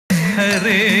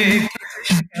Hare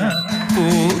Krishna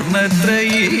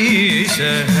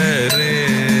Purnatrayesha Hare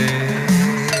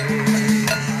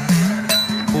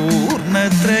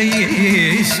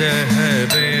Purnatrayesha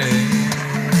Hare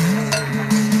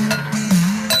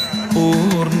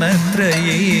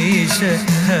Purnatrayesha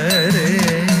Hare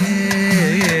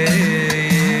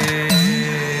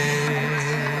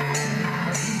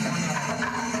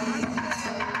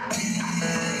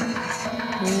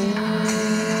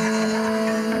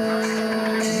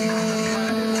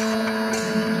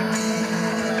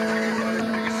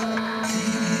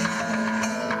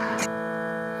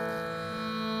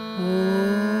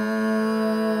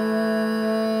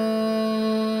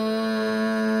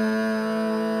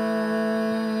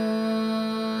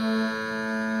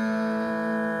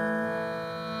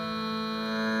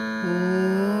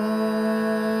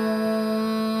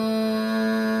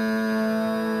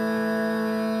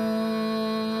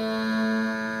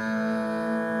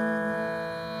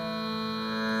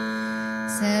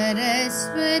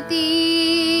Saraswati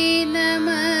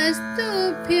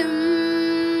Namastubhyam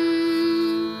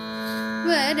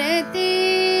Varate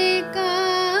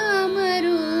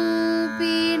Kamarupini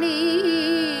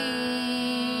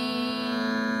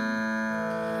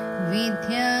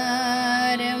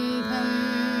Vidyarambham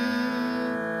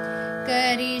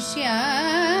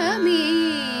Karishyami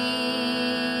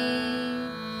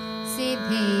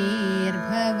Siddhir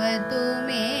Bhavatu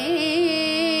Me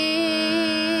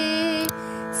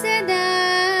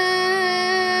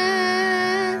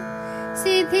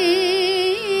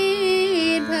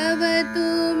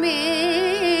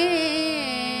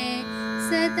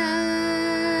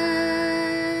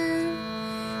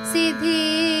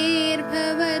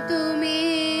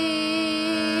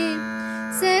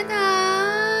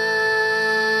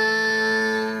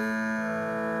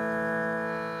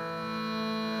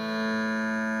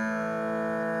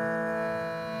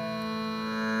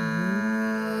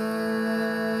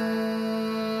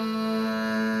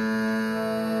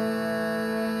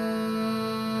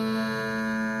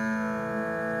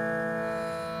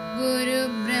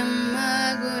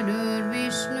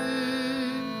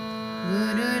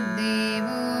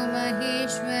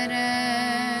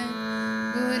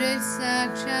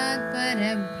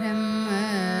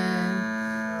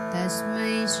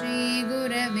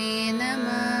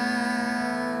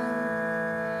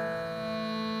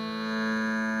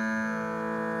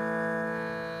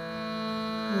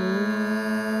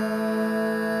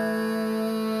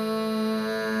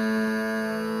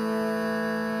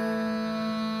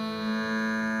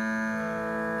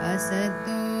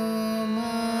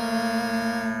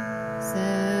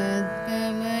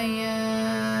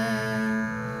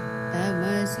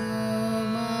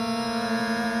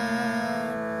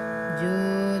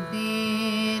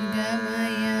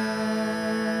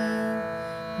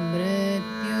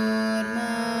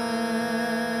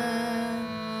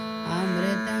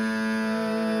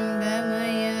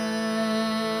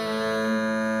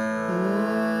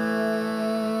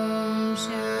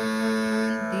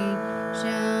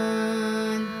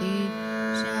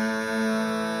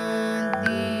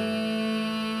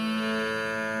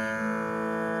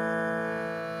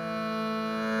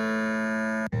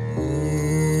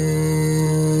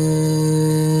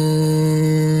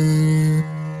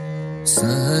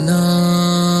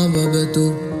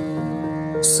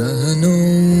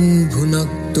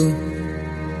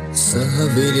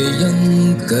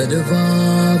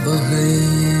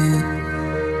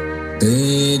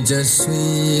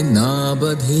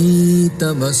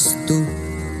Tamastu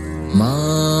ma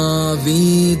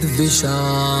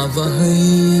vidvishavahai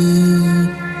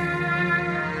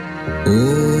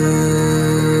Om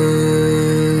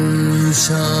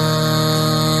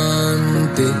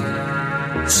Shanti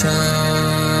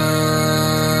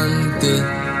Shanti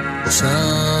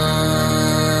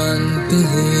Shanti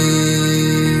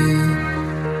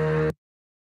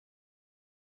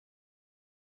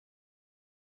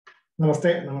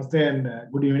Namaste, namaste and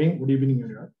good evening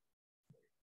everyone.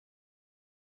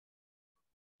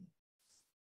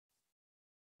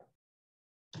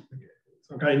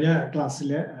 So, കഴിഞ്ഞ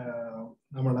ക്ലാസ്സിലെ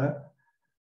നമ്മള്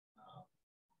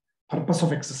purpose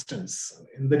of existence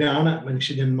എന്തിനാണ്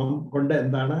മനുഷ്യജന്മം കൊണ്ട്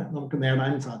എന്താണ് നമുക്ക്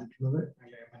നേടാൻ സാധിക്കുന്നത്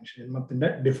അല്ലെ മനുഷ്യജന്മത്തിന്റെ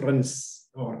difference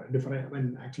or different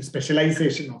actually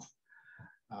specialization of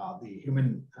the human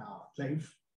life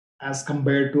as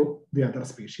compared to the other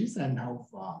species and how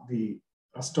the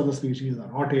rest of the species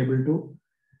are not able to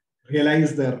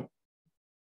realize their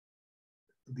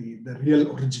the real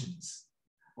origins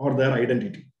or their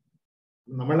identity.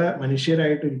 നമ്മളെ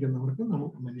മനുഷ്യരായിട്ട് ഇരിക്കുന്നവർക്ക്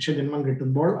മനുഷ്യജന്മം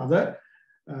കിട്ടുമ്പോൾ അത്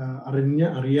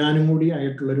അറിയാനും കൂടി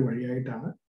ആയിട്ടുള്ള ഒരു വഴിയായിട്ടാണ്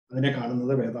അതിനെ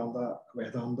കാണുന്നത്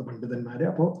വേദാന്ത പണ്ഡിതന്മാര്.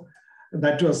 അപ്പോൾ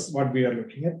that was what we are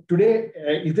looking at today.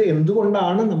 ഇത്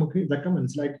എന്തുകൊണ്ടാണ് നമുക്ക് ഇതൊക്കെ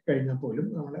മനസ്സിലാക്കി കഴിഞ്ഞാൽ പോലും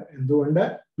നമ്മൾ എന്തുകൊണ്ട്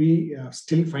we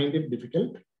still find it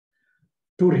difficult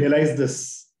to realize this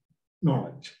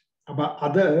knowledge. അപ്പൊ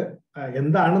അത്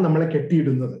എന്താണ് നമ്മളെ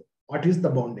കെട്ടിയിടുന്നത്, what is the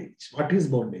bondage, what is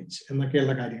bondage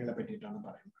എന്നൊക്കെയുള്ള കാര്യങ്ങളെ പറ്റിയിട്ടാണ്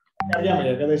പറയുന്നത്. അറിയാൻ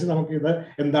പറ്റും ഏകദേശം നമുക്ക് ഇത്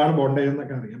എന്താണ് ബോണ്ടേജ്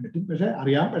എന്നൊക്കെ അറിയാൻ പറ്റും,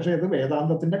 പക്ഷെ ഇത്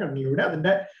വേദാന്തത്തിന്റെ കണ്ണിലൂടെ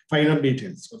അതിന്റെ ഫൈനൽ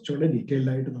ഡീറ്റെയിൽസ് കുറച്ചുകൂടെ ഡീറ്റെയിൽഡ്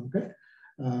ആയിട്ട് നമുക്ക്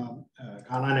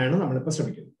കാണാനാണ് നമ്മളിപ്പോൾ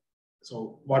ശ്രമിക്കുന്നത്. സോ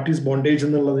വാട്ട് ഈസ് ബോണ്ടേജ്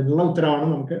എന്നുള്ളതിനുള്ള ഉത്തരവാണ്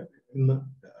നമുക്ക് ഇന്ന്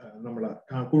നമ്മൾ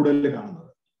കൂടുതൽ കാണുന്നത്.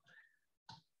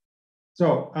 സോ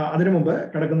അതിനു മുമ്പ്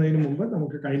കിടക്കുന്നതിന് മുമ്പ്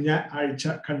നമുക്ക് കഴിഞ്ഞ ആഴ്ച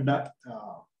കണ്ട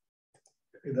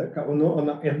ഇത്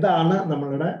ഒന്ന് എന്താണ്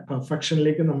നമ്മളുടെ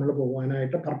പെർഫെക്ഷനിലേക്ക് നമ്മൾ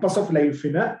പോകാനായിട്ട് പർപ്പസ് ഓഫ്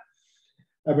ലൈഫിന്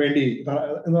വേണ്ടി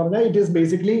എന്ന് പറഞ്ഞാൽ it is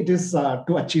basically it is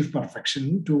to achieve perfection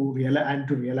to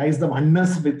realise the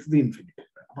oneness with the infinite.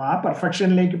 അപ്പൊ ആ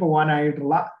പെർഫെക്ഷനിലേക്ക്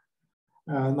പോകാനായിട്ടുള്ള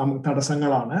നമുക്ക്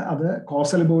തടസ്സങ്ങളാണ് അത്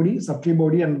causal body, subtle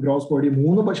body and gross body,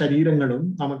 3 ശരീരങ്ങളും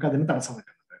നമുക്ക് അതിന് തടസ്സം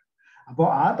നിൽക്കുന്നത്. അപ്പോൾ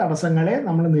ആ തടസ്സങ്ങളെ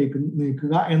നമ്മൾ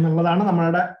നീക്കുക എന്നുള്ളതാണ്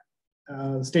നമ്മളുടെ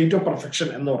സ്റ്റേറ്റ് ഓഫ് പെർഫെക്ഷൻ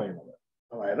എന്ന് പറയുന്നത്.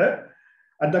 അതായത്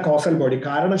അറ്റ് ദ കോസൽ ബോഡി,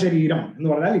 കാരണ ശരീരം എന്ന്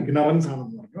പറഞ്ഞാൽ ഇഗ്നറൻസ്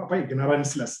ആണെന്ന് പറഞ്ഞു. അപ്പൊ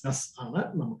ഇഗ്നറൻസ്ലെസ്നെസ് ആണ്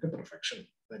നമുക്ക് perfection.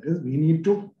 That is we need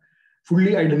to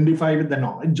fully identify with the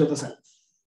knowledge of the self.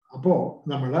 അപ്പോ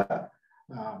നമ്മള്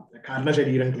കാരണ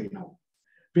ശരീരം ക്ലീൻ ആവും.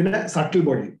 പിന്നെ സട്ടിൽ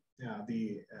ബോഡി,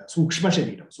 സൂക്ഷ്മ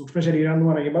ശരീരം എന്ന്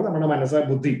പറയുമ്പോൾ നമ്മുടെ മനസ്സ്,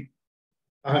 ബുദ്ധി,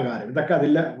 അഹങ്കാരം, ഇതൊക്കെ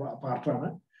അതിലെ പാർട്ടാണ്.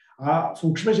 ആ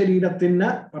സൂക്ഷ്മ ശരീരത്തിന്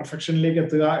പെർഫെക്ഷനിലേക്ക്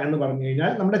എത്തുക എന്ന് പറഞ്ഞു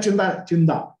കഴിഞ്ഞാൽ നമ്മുടെ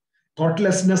ചിന്ത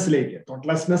തോട്ട്ലെസ്നെസ്സിലേക്ക്,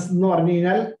 തോട്ട്ലെസ്നെസ് എന്ന് പറഞ്ഞു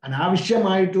കഴിഞ്ഞാൽ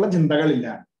അനാവശ്യമായിട്ടുള്ള ചിന്തകൾ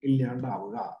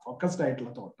ഇല്ലാണ്ടാവുക, ഫോക്കസ്ഡ്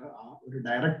ആയിട്ടുള്ള തോട്ട്, ആ ഒരു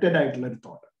ഡയറക്റ്റഡ് ആയിട്ടുള്ള ഒരു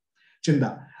തോട്ട്, ചിന്ത,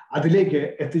 അതിലേക്ക്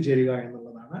എത്തിച്ചേരുക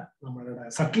എന്നുള്ളതാണ് നമ്മളുടെ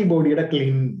സട്ടിൽ ബോഡിയുടെ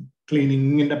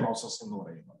ക്ലീനിങ്ങിന്റെ പ്രോസസ് എന്ന്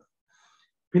പറയുന്നത്.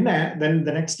 പിന്നെ the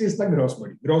next is the gross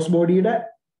body. Gross ബോഡിയുടെ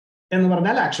എന്ന്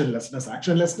പറഞ്ഞാൽ ആക്ഷൻലെസ്നെസ്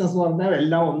എന്ന് പറഞ്ഞാൽ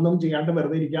എല്ലാം ഒന്നും ചെയ്യാണ്ട്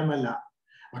വെറുതെ ഇരിക്കാന്നല്ല.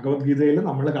 ഭഗവത്ഗീതയിൽ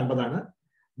നമ്മൾ കണ്ടതാണ്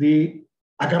ദി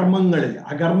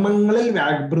അകർമ്മങ്ങളിൽ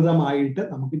വ്യാപൃതമായിട്ട്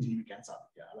നമുക്ക് ജീവിക്കാൻ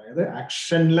സാധിക്കുക. അതായത്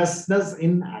ആക്ഷൻലെസ്നെസ്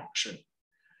ഇൻ ആക്ഷൻ,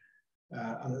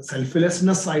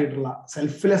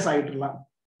 സെൽഫ്ലെസ് ആയിട്ടുള്ള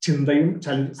ചിന്തയും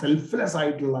സെൽഫ്ലെസ്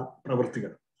ആയിട്ടുള്ള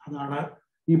പ്രവൃത്തികൾ, അതാണ്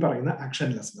ഈ പറയുന്ന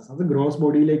ആക്ഷൻലെസ്നെസ്. അത് ഗ്രോസ്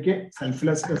ബോഡിയിലേക്ക്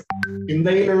സെൽഫ്ലെസ്നെസ്,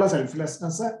 ചിന്തയിലുള്ള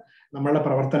സെൽഫ്ലെസ്നെസ് നമ്മളുടെ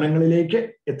പ്രവർത്തനങ്ങളിലേക്ക്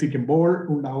എത്തിക്കുമ്പോൾ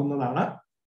ഉണ്ടാവുന്നതാണ്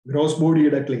ഗ്രോസ്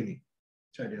ബോഡിയുടെ ക്ലീനിങ്.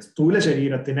 സ്ഥൂല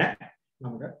ശരീരത്തിനെ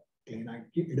നമുക്ക് ക്ലീൻ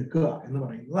ആക്കി എടുക്കുക എന്ന്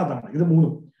പറയുന്നത് അതാണ്. ഇത് 3.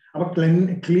 അപ്പൊ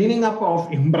cleaning up of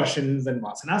impressions and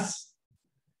വാസനാസ്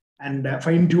and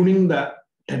fine tuning the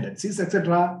tendencies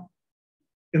etcetera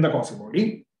in the causal body.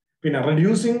 പിന്നെ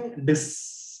reducing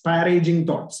disparaging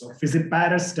thoughts or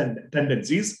fissiparous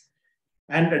tendencies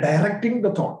and directing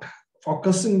the thought,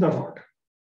 focusing the thought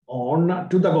on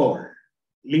to the goal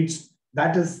leads,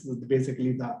 that is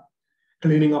basically the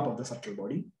cleaning up of the subtle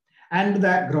body. And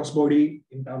the gross body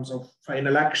in terms of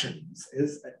final actions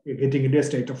is getting into a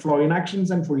state of flow in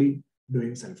actions and fully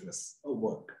doing selfless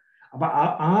work. അപ്പൊ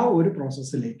ആ ഒരു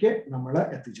പ്രോസസ്സിലേക്ക് നമ്മൾ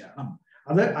എത്തിച്ചേരണം.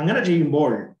 അത് അങ്ങനെ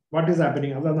ചെയ്യുമ്പോൾ what is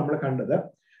happening, അത് നമ്മൾ കണ്ടത്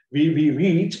we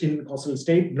reach in causal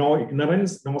state no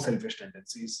ignorance, no selfish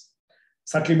tendencies,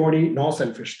 subtle body no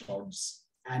selfish thoughts,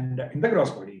 and in the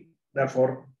gross body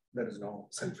therefore there is no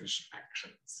selfish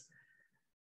actions.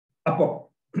 Appo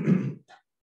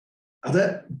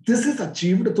this is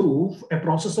achieved through a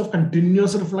process of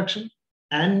continuous reflection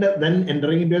and then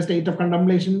entering into a state of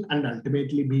contemplation and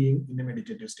ultimately being in a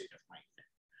meditative state of mind.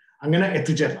 Angana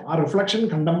ethicheram a reflection,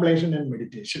 contemplation and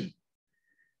meditation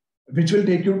which will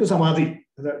take you to samadhi.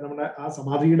 നമ്മുടെ ആ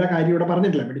സമാധിയുടെ കാര്യം ഇവിടെ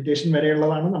പറഞ്ഞിട്ടില്ല, meditation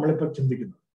വരെയുള്ളതാണ് നമ്മളിപ്പോൾ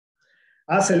ചിന്തിക്കുന്നത്.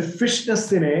 ആ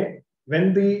സെൽഫിഷ്നെസ്സിനെ, when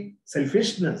the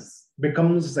selfishness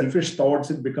becomes selfish thoughts,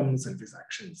 it becomes selfish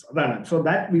actions. അതാണ്. So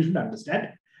that we should understand,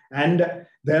 and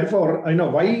therefore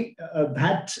why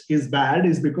that is bad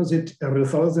is because it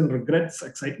results in regrets,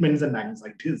 excitements and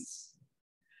anxieties,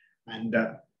 and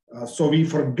so we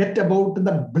forget about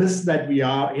the bliss that we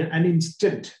are in, and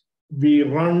instead we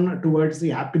run towards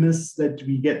the happiness that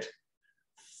we get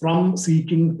from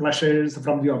seeking pleasures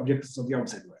from the objects of the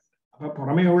outside world. അപ്പൊ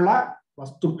പുറമേയുള്ള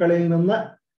വസ്തുക്കളിൽ നിന്ന്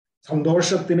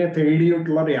സന്തോഷത്തിനെ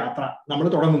തേടിയിട്ടുള്ള ഒരു യാത്ര നമ്മൾ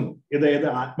തുടങ്ങുന്നു. ഏത്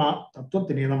ആത്മാ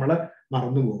തത്വത്തിനെ നമ്മൾ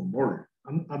മറന്നു പോകുമ്പോൾ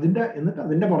എന്നിട്ട്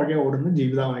അതിന്റെ പുറകെ ഓടുന്ന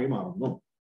ജീവിതമായി മാറുന്നു.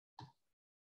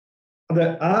 അത്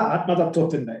ആ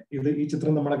ആത്മതത്വത്തിന്റെ ഈ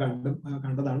ചിത്രം നമ്മൾ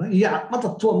കണ്ടതാണ്. ഈ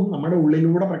ആത്മതത്വം നമ്മുടെ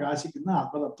ഉള്ളിലൂടെ പ്രകാശിക്കുന്ന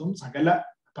ആത്മതത്വം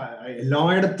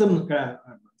എല്ലായിടത്തും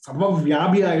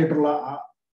സർവവ്യാപിയായിട്ടുള്ള ആ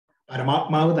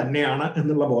പരമാത്മാവ് തന്നെയാണ്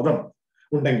എന്നുള്ള ബോധം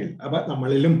ഉണ്ടെങ്കിൽ, അപ്പൊ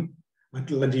നമ്മളിലും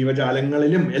മറ്റുള്ള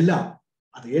ജീവജാലങ്ങളിലും എല്ലാം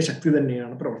അതേ ശക്തി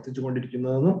തന്നെയാണ്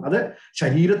പ്രവർത്തിച്ചുകൊണ്ടിരിക്കുന്നതെന്നും അത്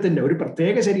ശരീരത്തിന്റെ ഒരു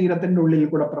പ്രത്യേക ശരീരത്തിന്റെ ഉള്ളിൽ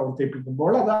കൂടെ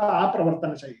പ്രവർത്തിപ്പിക്കുമ്പോൾ അത് ആ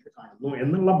പ്രവർത്തന ശൈലി കാണുന്നു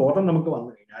എന്നുള്ള ബോധം നമുക്ക്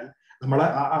വന്നു കഴിഞ്ഞാൽ നമ്മളെ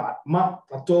ആ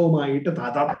ആത്മതത്വവുമായിട്ട്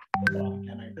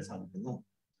താതാത്മ്യമാക്കാനായിട്ട് സാധിക്കുന്നു.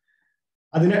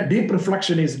 അതിന് deep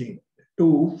reflection is need to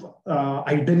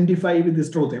identify with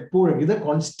this truth. എപ്പോഴും ഇത്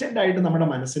കോൺസ്റ്റന്റ് ആയിട്ട് നമ്മുടെ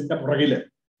മനസ്സിന്റെ പുറകില്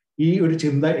ഈ ഒരു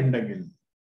ചിന്ത ഉണ്ടെങ്കിൽ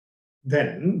then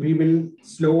we will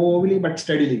slowly but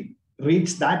steadily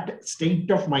reach that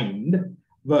state of mind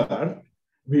where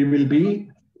we will be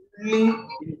fully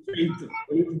in faith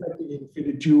with that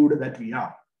infinitude that we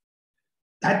are.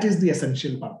 That is the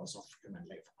essential purpose of human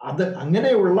life. അത്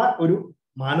അങ്ങനെയുള്ള ഒരു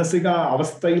മാനസിക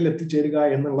അവസ്ഥയിൽ എത്തിച്ചേരുക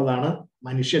എന്നുള്ളതാണ്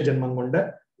മനുഷ്യ ജന്മം കൊണ്ട്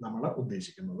നമ്മൾ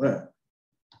ഉദ്ദേശിക്കുന്നത്.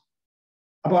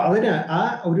 അപ്പൊ അതിന് ആ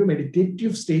ഒരു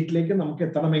മെഡിറ്റേറ്റീവ് സ്റ്റേറ്റിലേക്ക് നമുക്ക്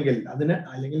എത്തണമെങ്കിൽ അതിന്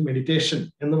അല്ലെങ്കിൽ മെഡിറ്റേഷൻ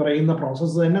എന്ന് പറയുന്ന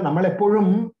പ്രോസസ്സ് തന്നെ നമ്മൾ എപ്പോഴും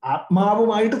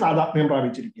ആത്മാവുമായിട്ട് താതാത്മ്യം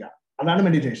പ്രാപിച്ചിരിക്കുക. അതാണ്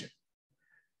മെഡിറ്റേഷൻ.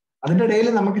 അതിന്റെ ഇടയിൽ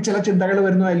നമുക്ക് ചില ചിന്തകൾ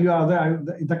വരുന്നു, അല്ലയോ അത്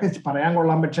ഇതൊക്കെ പറയാൻ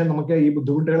കൊള്ളാം, പക്ഷെ നമുക്ക് ഈ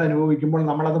ബുദ്ധിമുട്ടുകൾ അനുഭവിക്കുമ്പോൾ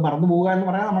നമ്മളത് മറന്നു പോവുക എന്ന്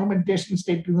പറയാൻ നമ്മൾ മെഡിറ്റേഷൻ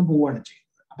സ്റ്റേറ്റിൽ നിന്ന് പോവുകയാണ്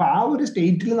ചെയ്യുന്നത്. അപ്പൊ ആ ഒരു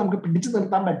സ്റ്റേറ്റിൽ നമുക്ക് പിടിച്ചു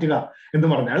നിർത്താൻ പറ്റുക എന്ന്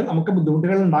പറഞ്ഞാൽ നമുക്ക്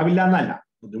ബുദ്ധിമുട്ടുകൾ ഉണ്ടാവില്ല എന്നല്ല,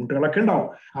 ബുദ്ധിമുട്ടുകളൊക്കെ ഉണ്ടാവും.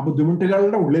 ആ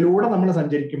ബുദ്ധിമുട്ടുകളുടെ ഉള്ളിലൂടെ നമ്മൾ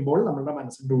സഞ്ചരിക്കുമ്പോൾ നമ്മുടെ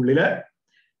മനസ്സിന്റെ ഉള്ളില്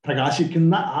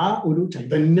പ്രകാശിക്കുന്ന ആ ഒരു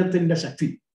ചൈതന്യത്തിന്റെ ശക്തി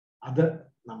അത്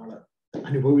നമ്മൾ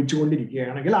അനുഭവിച്ചു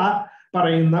കൊണ്ടിരിക്കുകയാണെങ്കിൽ ആ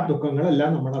പറയുന്ന ദുഃഖങ്ങളെല്ലാം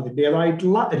നമ്മൾ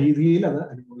അതിൻ്റെതായിട്ടുള്ള രീതിയിൽ അത്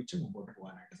അനുഭവിച്ച് മുമ്പോട്ട്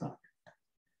പോകാനായിട്ട് സാധിക്കും.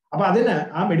 അപ്പൊ അതിന്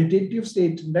ആ മെഡിറ്റേറ്റീവ്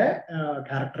സ്റ്റേറ്റിന്റെ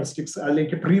ക്യാരക്ടറിസ്റ്റിക്സ്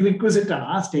അതിലേക്ക് പ്രീ റിക്വിസിറ്റ് ആണ്.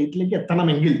 ആ സ്റ്റേറ്റിലേക്ക്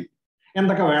എത്തണമെങ്കിൽ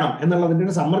എന്തൊക്കെ വേണം എന്നുള്ളതിന്റെ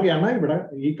ഒരു സമ്മറിയാണ് ഇവിടെ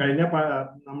ഈ കഴിഞ്ഞ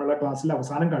നമ്മളെ ക്ലാസ്സിൽ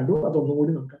അവസാനം കണ്ടു.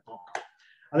 അതൊന്നുകൂടി നമുക്ക് നോക്കാം.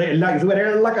 അത്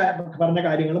ഇതുവരെയുള്ള പറഞ്ഞ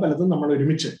കാര്യങ്ങൾ പലതും നമ്മൾ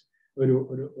ഒരുമിച്ച് ഒരു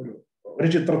ഒരു ഒരു ഒരു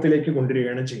ചിത്രത്തിലേക്ക്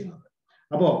കൊണ്ടുവരികയാണ് ചെയ്യുന്നത്.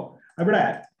 അപ്പോ ഇവിടെ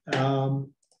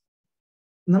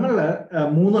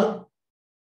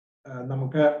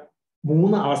നമുക്ക്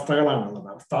മൂന്ന് അവസ്ഥകളാണുള്ളത്,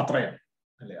 അവസ്ഥാത്രയം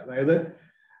അല്ലെ. അതായത്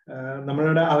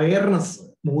നമ്മളുടെ അവയർനെസ്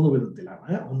മൂന്ന്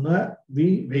വിധത്തിലാണ്. ഒന്ന് ദി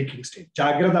വേക്കിംഗ് സ്റ്റേറ്റ്,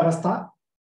 ജാഗ്രത അവസ്ഥ,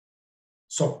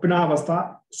 സ്വപ്നാവസ്ഥ,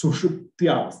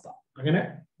 സുഷുപ്തിയാവസ്ഥ. അങ്ങനെ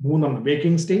മൂന്നെണ്ണം,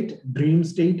 waking state, dream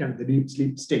state and deep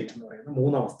sleep state എന്ന് പറയുന്ന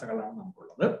മൂന്ന് അവസ്ഥകളാണ്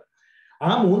നമുക്കുള്ളത്.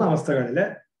 ആ മൂന്ന് അവസ്ഥകളില്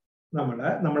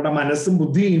നമ്മുടെ മനസ്സും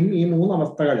ബുദ്ധിയും ഈ മൂന്ന്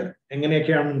അവസ്ഥകളിൽ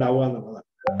എങ്ങനെയൊക്കെയാണ് ഉണ്ടാവുക എന്നുള്ളതാണ്.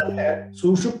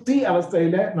 സുഷുപ്തി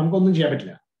അവസ്ഥയില് നമുക്കൊന്നും ചെയ്യാൻ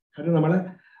പറ്റില്ല. കാരണം നമ്മള്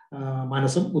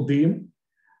മനസ്സും ബുദ്ധിയും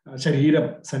ശരീരം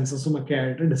സെൻസസും ഒക്കെ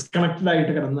ആയിട്ട് ഡിസ്കണക്റ്റഡ്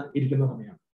ആയിട്ട് കിടന്ന് ഇരിക്കുന്ന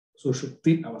സമയമാണ്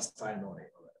സുഷുപ്തി അവസ്ഥ എന്ന്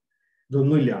പറയുന്നത്.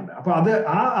 ഇതൊന്നും ഇല്ലാണ്ട്. അപ്പൊ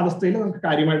ആ അവസ്ഥയിൽ നമുക്ക്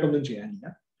കാര്യമായിട്ടൊന്നും ചെയ്യാനില്ല.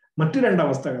 മറ്റു രണ്ട്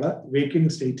അവസ്ഥകൾ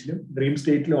വേക്കിംഗ് സ്റ്റേറ്റിലും ഡ്രീം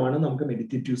സ്റ്റേറ്റിലുമാണ് നമുക്ക്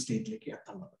മെഡിറ്റേറ്റീവ് സ്റ്റേറ്റിലേക്ക്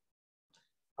എത്തുന്നത്.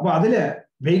 അപ്പൊ അതില്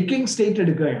വേക്കിംഗ് സ്റ്റേറ്റ്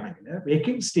എടുക്കുകയാണെങ്കിൽ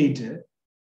വേക്കിംഗ് സ്റ്റേറ്റ്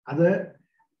അത്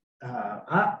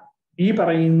ഈ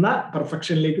പറയുന്ന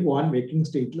പെർഫെക്ഷനിലേക്ക് പോകാൻ വേക്കിംഗ്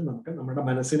സ്റ്റേറ്റിൽ നമുക്ക് നമ്മുടെ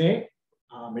മനസ്സിനെ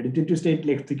മെഡിറ്റേറ്റീവ്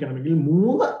സ്റ്റേറ്റിലേക്ക് എത്തിക്കണമെങ്കിൽ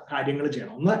മൂന്ന് കാര്യങ്ങൾ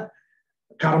ചെയ്യണം. ഒന്ന്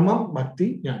കർമ്മം, ഭക്തി,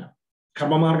 ജ്ഞാനം.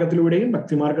 കർമ്മമാർഗത്തിലൂടെയും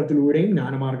ഭക്തിമാർഗത്തിലൂടെയും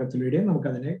ജ്ഞാനമാർഗത്തിലൂടെയും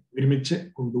നമുക്കതിനെ ഒരുമിച്ച്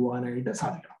കൊണ്ടുപോകാനായിട്ട്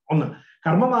സാധിക്കണം. ഒന്ന്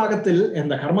കർമ്മമാർഗത്തിൽ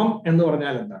കർമ്മം എന്ന്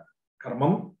പറഞ്ഞാൽ എന്താണ്?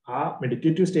 കർമ്മം ആ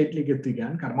മെഡിറ്റേറ്റീവ് സ്റ്റേറ്റിലേക്ക്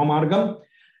എത്തിക്കാൻ കർമ്മമാർഗം,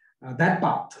 that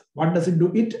path, what does it do?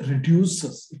 It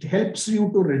reduces, it helps you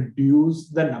to reduce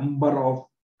the number of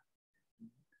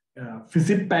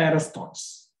physiparous thoughts,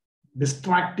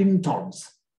 distracting thoughts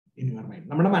in your mind.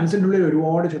 നമ്മുടെ മനസ്സിൻ്റെ ഉള്ളിൽ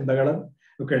ഒരുപാട് ചിന്തകളും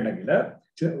ഒക്കെ ഉണ്ടെങ്കിൽ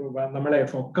നമ്മളെ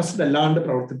ഫോക്കസ്ഡ് അല്ലാണ്ട്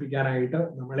പ്രവർത്തിപ്പിക്കാനായിട്ട്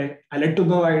നമ്മളെ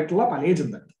അലട്ടുന്നതായിട്ടുള്ള പല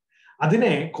ചിന്തകൾ,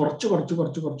 അതിനെ കുറച്ച്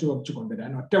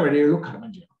കൊണ്ടുവരാൻ ഒറ്റ വഴിയുള്ളൂ, കർമ്മം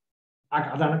ചെയ്യണം.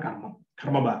 അതാണ് കർമ്മം.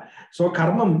 സോ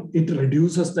കർമ്മം it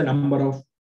reduces the number of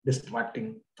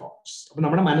distracting thoughts. അപ്പൊ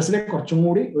നമ്മുടെ മനസ്സിനെ കുറച്ചും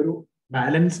കൂടി ഒരു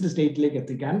ബാലൻസ്ഡ് സ്റ്റേറ്റിലേക്ക്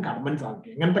എത്തിക്കാൻ കർമ്മം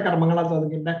സാധിക്കും. എങ്ങനത്തെ കർമ്മങ്ങളാണ്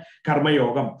സാധിക്കേണ്ട?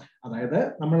 കർമ്മയോഗം. അതായത്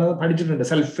നമ്മൾ പഠിച്ചിട്ടുണ്ട്,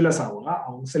 സെൽഫ്ലെസ് ആവുക,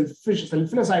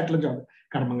 സെൽഫ്ലെസ് ആയിട്ടുള്ള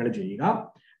കർമ്മങ്ങൾ ചെയ്യുക.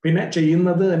 പിന്നെ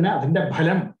ചെയ്യുന്നത് തന്നെ അതിന്റെ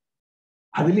ഫലം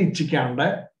അതിൽ ഇച്ഛിക്കാണ്ട്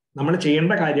നമ്മൾ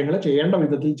ചെയ്യേണ്ട കാര്യങ്ങൾ ചെയ്യേണ്ട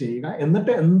വിധത്തിൽ ചെയ്യുക.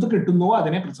 എന്നിട്ട് എന്ത് കിട്ടുന്നോ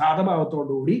അതിനെ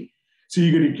പ്രസാദഭാവത്തോടുകൂടി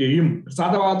സ്വീകരിക്കുകയും,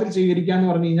 പ്രസാദഭാവത്തിൽ സ്വീകരിക്കുക എന്ന്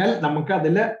പറഞ്ഞു കഴിഞ്ഞാൽ നമുക്ക്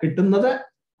അതിൽ കിട്ടുന്നത്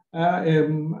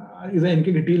ഇത്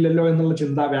എനിക്ക് കിട്ടിയില്ലല്ലോ എന്നുള്ള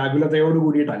ചിന്ത വ്യാകുലതയോട്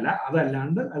കൂടിയിട്ടല്ല,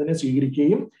 അതല്ലാണ്ട് അതിനെ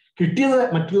സ്വീകരിക്കുകയും കിട്ടിയത്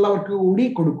മറ്റുള്ളവർക്ക് കൂടി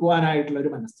കൊടുക്കുവാനായിട്ടുള്ള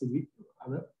ഒരു മനസ്ഥിതി,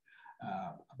 അത്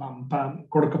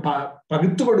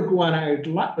പകുത്തു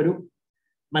കൊടുക്കുവാനായിട്ടുള്ള ഒരു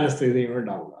മനസ്ഥിതി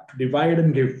ഉണ്ടാവുക. Divide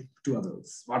and give to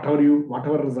others what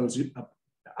ever results U.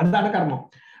 അതാണ് കർമ്മം,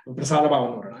 പ്രസാദഭാവം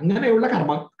എന്ന് പറയുന്നത്. അങ്ങനെയുള്ള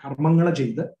കർമ്മങ്ങൾ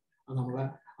ചെയ്ത് നമ്മളെ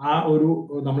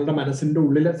നമ്മളുടെ മനസ്സിന്റെ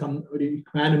ഉള്ളിലെ ഒരു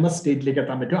ഇക്വാനിമസ് സ്റ്റേറ്റിലേക്ക്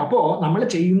എത്താൻ പറ്റും. അപ്പോ നമ്മൾ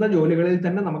ചെയ്യുന്ന ജോലികളിൽ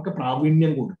തന്നെ നമുക്ക്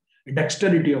പ്രാവീണ്യം കൂടും,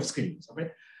 ഡെക്സ്റ്ററിറ്റി ഓഫ് സ്കിൽസ്. അപ്പൊ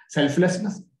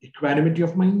selflessness, equanimity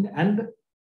of mind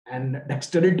and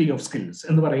dexterity of skills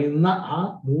എന്ന് പറയുന്ന ആ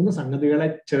മൂന്ന് സംഗതികളെ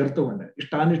ചേർത്തുകൊണ്ട്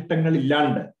ഇഷ്ടാനിഷ്ടങ്ങൾ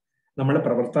ഇല്ലാണ്ട് നമ്മൾ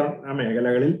പ്രവർത്തന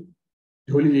മേഖലകളിൽ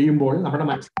ജോലി ചെയ്യുമ്പോൾ നമ്മുടെ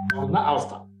മനസ്സിലാവുന്ന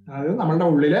അവസ്ഥ, അതായത് നമ്മളുടെ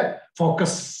ഉള്ളില്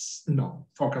ഫോക്കസ് ഉണ്ടോ?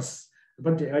 ഫോക്കസ്.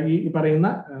 ഇപ്പൊ ഈ പറയുന്ന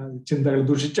ചിന്തകൾ,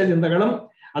 ദുഷിച്ച ചിന്തകളും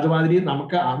അതുമാതിരി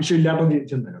നമുക്ക് ആവശ്യമില്ലാത്ത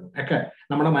ചിന്തകളും ഒക്കെ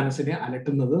നമ്മുടെ മനസ്സിനെ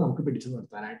അലട്ടുന്നത് നമുക്ക് പിടിച്ചു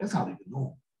നിർത്താനായിട്ട് സാധിക്കുന്നു.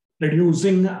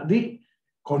 Reducing the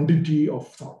quantity of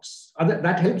thoughts.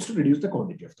 That helps to reduce the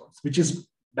quantity of thoughts, which is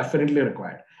definitely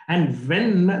required. And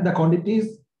when the quantity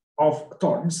of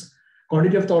thoughts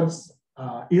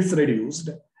is reduced,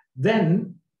 then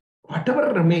whatever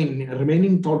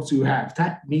remaining thoughts you have,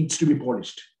 that needs to be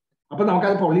polished. അപ്പോൾ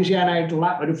നമുക്കത് polish ചെയ്യാനായിട്ടുള്ള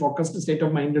ഒരു focused state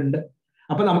of mind ഉണ്ട്.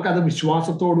 അപ്പൊ നമുക്കത്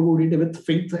വിശ്വാസത്തോടു കൂടിയിട്ട് വിത്ത്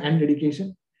faith and dedication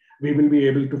we will be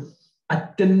able to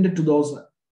attend to those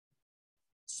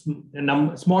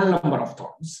small number of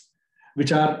thoughts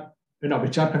which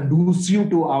are conducive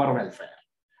to our welfare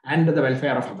and the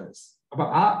welfare of others. അപ്പൊ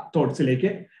ആ തോട്ട്സിലേക്ക്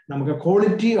നമുക്ക്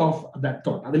ക്വാളിറ്റി ഓഫ് ദാറ്റ്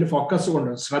തോട്ട്, അതിൽ focus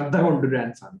കൊണ്ട് ശ്രദ്ധ കൊണ്ടുവരാൻ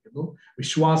സാധിക്കുന്നു.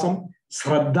 വിശ്വാസം,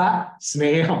 ശ്രദ്ധ,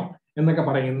 സ്നേഹം എന്നൊക്കെ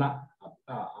പറയുന്ന,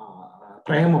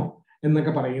 പ്രേമം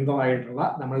എന്നൊക്കെ പറയുന്നതായിട്ടുള്ള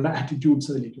നമ്മളുടെ ആറ്റിറ്റ്യൂഡ്സ്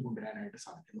അതിലേക്ക് കൊണ്ടുവരാനായിട്ട്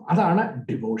സാധിക്കുന്നു. അതാണ്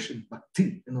ഡിവോഷൻ, ഭക്തി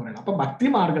എന്ന് പറയുന്നത്. അപ്പൊ ഭക്തി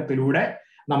മാർഗത്തിലൂടെ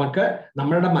നമുക്ക്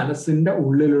നമ്മളുടെ മനസ്സിന്റെ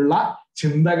ഉള്ളിലുള്ള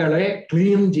ചിന്തകളെ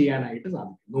ക്ലീൻ ചെയ്യാനായിട്ട്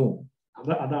സാധിക്കുന്നു.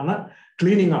 അതാണ്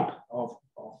cleaning up of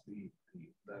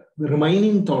the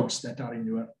remaining thoughts that are in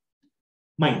your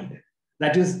mind.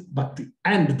 That is bhakti.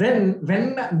 And then when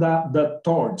the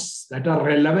thoughts that are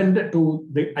relevant to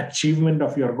the achievement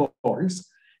of your goals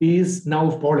is now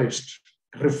polished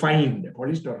or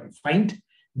refined,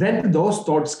 then those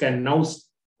thoughts can now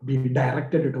be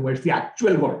directed towards the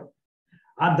actual goal.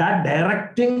 That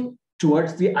directing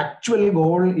towards the actual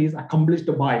goal is accomplished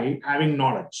by having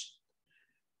knowledge.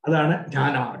 അതാണ്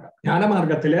ജ്ഞാനമാർഗം.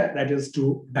 ജ്ഞാനമാർഗത്തില് that is to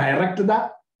direct the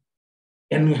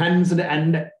enhanced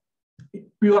and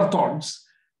pure thoughts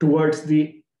towards the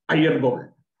higher goal.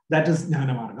 That is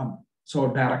ജ്ഞാനമാർഗം. So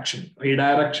direction,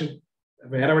 redirection.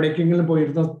 വേറെ എവിടേക്കെങ്കിലും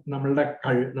പോയിരുന്ന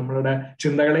നമ്മളുടെ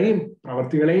ചിന്തകളെയും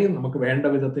പ്രവൃത്തികളെയും നമുക്ക് വേണ്ട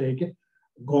വിധത്തിലേക്ക്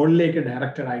ഗോളിലേക്ക്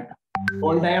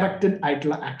goal directed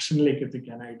ആയിട്ടുള്ള ആക്ഷനിലേക്ക്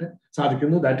എത്തിക്കാനായിട്ട്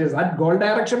സാധിക്കുന്നു. That is that goal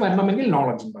direction വരണമെങ്കിൽ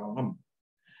നോളജ് ഉണ്ടാവണം.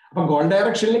 അപ്പൊ ഗോൾ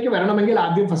ഡയറക്ഷനിലേക്ക് വരണമെങ്കിൽ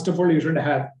ആദ്യം first of all you should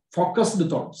have focused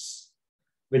thoughts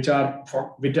which are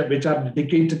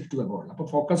dedicated to the goal. അപ്പോൾ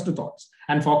focused thoughts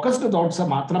and focused thoughts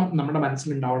മാത്രം നമ്മുടെ മനസ്സിൽ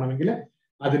ഉണ്ടാവണമെങ്കിൽ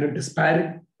അതിന്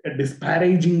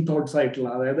ഡിസ്പാരേജിങ് തോട്ട്സ് ആയിട്ടുള്ള,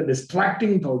 അതായത്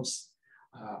ഡിസ്ട്രാക്ടിങ് തോട്ട്സ്,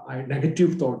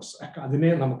 നെഗറ്റീവ് തോട്ട്സ് ഒക്കെ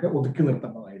അതിനെ നമുക്ക് ഒതുക്കി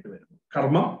നിർത്തേണ്ടതായിട്ട് വരുന്നു.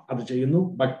 കർമ്മം അത് ചെയ്യുന്നു,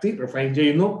 ഭക്തി റിഫൈൻ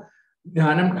ചെയ്യുന്നു,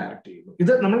 ജ്ഞാനം ഡയറക്റ്റ് ചെയ്യുന്നു.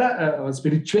 ഇത് നമ്മുടെ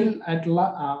സ്പിരിച്വൽ ആയിട്ടുള്ള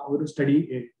ഒരു സ്റ്റഡി,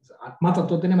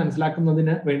 ആത്മതത്വത്തിനെ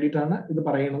മനസ്സിലാക്കുന്നതിന് വേണ്ടിയിട്ടാണ് ഇത്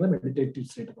പറയുന്നത്, മെഡിറ്റേറ്റീവ്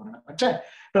സ്റ്റേറ്റ് എന്ന് പറയുന്നത്. പക്ഷേ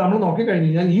ഇപ്പൊ നമ്മൾ നോക്കിക്കഴിഞ്ഞു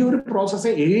കഴിഞ്ഞാൽ ഈ ഒരു പ്രോസസ്സ്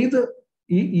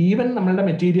ഈവൻ നമ്മളുടെ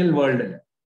മെറ്റീരിയൽ വേൾഡിൽ,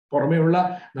 പുറമെയുള്ള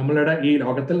നമ്മളുടെ ഈ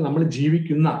ലോകത്തിൽ നമ്മൾ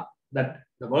ജീവിക്കുന്ന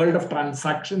the world of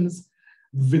transactions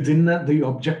within the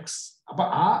objects, അപ്പൊ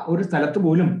ആ ഒരു സ്ഥലത്ത്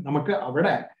പോലും നമുക്ക്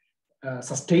അവിടെ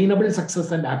sustainable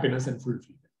success and happiness and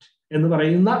fulfilment എന്ന്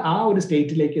പറയുന്ന ആ ഒരു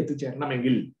സ്റ്റേറ്റിലേക്ക്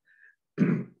എത്തിച്ചേരണമെങ്കിൽ,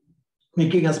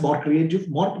 making us more creative,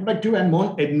 more productive and more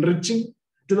enriching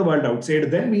to the world outside,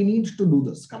 then we need to do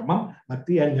this karma,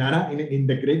 bhakti and jnana in an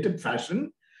integrated fashion.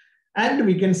 And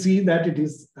we can see that it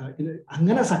is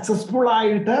അങ്ങനെ successful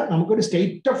ആയിട്ട് നമുക്കൊരു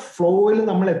state of ഫ്ലോയിൽ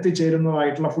നമ്മൾ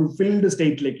എത്തിച്ചേരുന്നതായിട്ടുള്ള fulfilled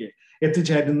സ്റ്റേറ്റിലേക്ക്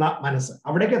എത്തിച്ചേരുന്ന മനസ്സ്,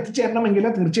 അവിടേക്ക് എത്തിച്ചേരണമെങ്കിൽ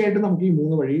തീർച്ചയായിട്ടും നമുക്ക് ഈ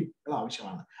 3 വഴികൾ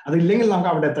ആവശ്യമാണ്. അതില്ലെങ്കിൽ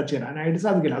നമുക്ക് അവിടെ എത്തിച്ചേരാനായിട്ട്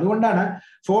സാധിക്കില്ല. അതുകൊണ്ടാണ്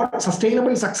four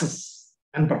sustainable success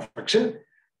and perfection,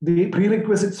 the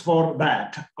prerequisites for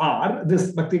that are this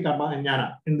bhakti, karma and jnana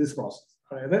in this process,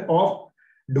 of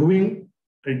doing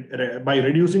by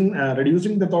reducing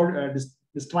the thought,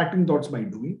 distracting thoughts by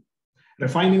doing,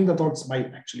 refining the thoughts by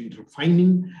actually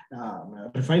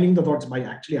refining the thoughts by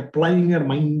actually applying your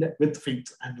mind with faith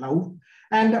and love,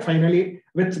 and finally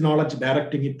with knowledge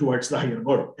directing it towards the higher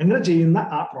goal. അങ്ങനെ ചെയ്യുന്ന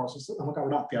ആ process നമുക്ക്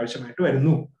അവിടെ അത്യാവശ്യമായിട്ട്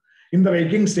വരുന്നു. In the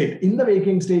waking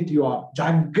state, you are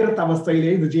Jagrat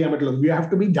avasthayile idu cheyan pattullo. You have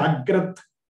to be Jagrat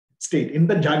state. In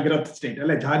the Jagrat state,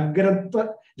 alle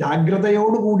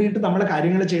Jagratayodu koodittu nammal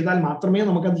കാര്യങ്ങൾ ചെയ്താൽ മാത്രമേ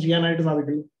നമുക്ക് അത് ചെയ്യാനായിട്ട്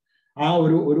സാധിക്കുള്ളൂ. ആ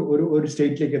ഒരു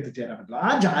സ്റ്റേറ്റിലേക്ക് എത്തിച്ചേരാൻ പറ്റില്ല. ആ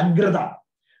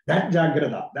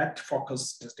ജാഗ്രത, that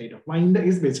focused state of mind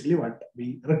is basically what we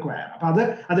require. അപ്പൊ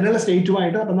അതിനുള്ള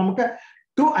സ്റ്റേറ്റുമായിട്ട് അപ്പൊ നമുക്ക്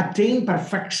to attain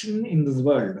perfection in this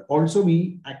world, also we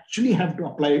actually have to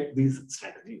apply these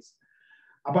strategies.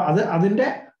 അപ്പൊ അതിന്റെ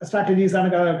സ്ട്രാറ്റജീസ് ആണ്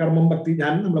കർമ്മം, ഭക്തി,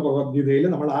 ജ്ഞാനം നമ്മുടെ ഭഗവത്ഗീതയിൽ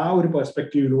നമ്മൾ ആ ഒരു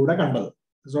പെർസ്പെക്റ്റീവിലൂടെ കണ്ടത്.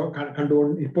 സോ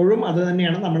കണ്ടുകൊണ്ട് ഇപ്പോഴും അത്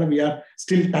തന്നെയാണ് നമ്മൾ V are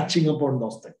still touching upon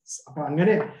those things. അപ്പൊ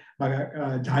അങ്ങനെ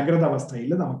ജാഗ്രത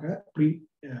അവസ്ഥയിൽ നമുക്ക് പ്രീ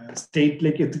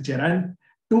സ്റ്റേറ്റിലേക്ക് എത്തിച്ചേരാൻ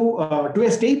to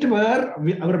a state where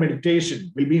our meditation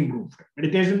will be improved.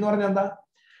 Meditation എന്ന് പറഞ്ഞാൽ എന്താ?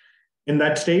 In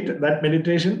that state, that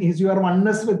meditation is your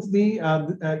oneness with the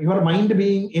your mind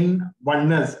being in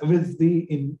oneness with the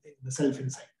self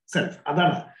inside. Self.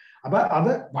 അതാണ്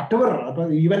Whatever,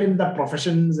 even in the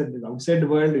professions and the outside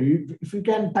world, if you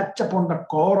can touch upon the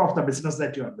core of the business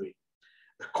that you are doing,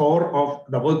 the core of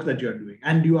the work that you are doing,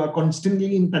 and you are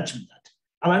constantly in touch with that,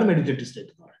 that's a meditative state.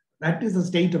 That is the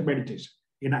state of meditation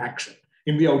in action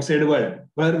in the outside world,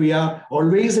 where we are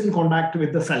always in contact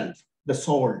with the self, the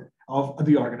soul of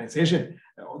the organization,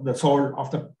 the soul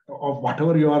of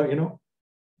whatever you are,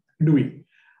 doing.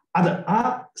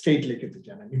 That state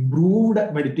improved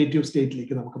meditative state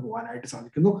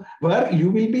where you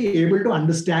will be able to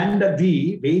understand the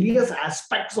various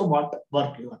aspects of what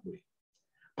work you are doing.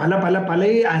 പല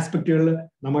ആസ്പെക്റ്റുകൾ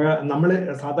നമ്മൾ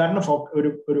സാധാരണ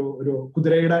ഒരു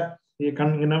കുതിരയുടെ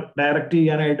ഇങ്ങനെ direct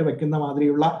ചെയ്യാനായിട്ട് വെക്കുന്ന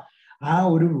മാതിരിയുള്ള ആ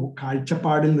ഒരു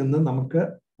കാഴ്ചപ്പാടിൽ നിന്ന് നമുക്ക്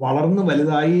വളർന്നു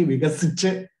വലുതായി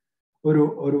വികസിച്ച്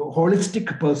ഒരു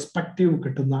ഹോളിസ്റ്റിക് പെർസ്പെക്റ്റീവ്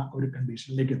കിട്ടുന്ന ഒരു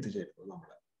കണ്ടീഷനിലേക്ക് എത്തിച്ചേരുന്നു നമ്മൾ.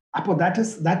 അപ്പോൾ that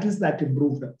is that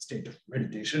improved state of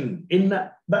meditation in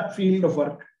the field of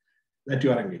work that you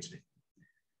are engaged in.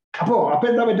 അപ്പോൾ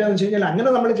എന്താ പറ്റുകയെന്ന് വെച്ച് കഴിഞ്ഞാൽ അങ്ങനെ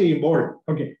നമ്മൾ ചെയ്യുമ്പോൾ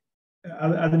ഓക്കെ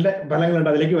അതിന്റെ ഫലങ്ങളുണ്ട്.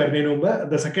 അതിലേക്ക് വരുന്നതിന് മുമ്പ്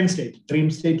ദ സെക്കൻഡ് സ്റ്റേറ്റ്, ഡ്രീം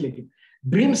സ്റ്റേറ്റിലേക്ക്.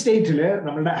 ഡ്രീം സ്റ്റേറ്റിൽ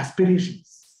നമ്മളുടെ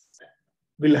aspirations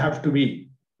will have to B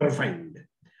refined.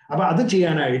 അപ്പൊ അത്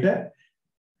ചെയ്യാനായിട്ട്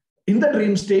ഇൻ ദ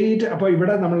ഡ്രീം സ്റ്റേറ്റ്, അപ്പൊ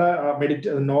ഇവിടെ നമ്മൾ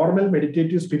നോർമൽ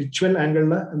മെഡിറ്റേറ്റീവ് സ്പിരിച്വൽ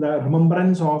ആംഗിളിൽ എന്താ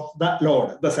remembrance of the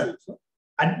Lord, the self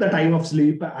at the time of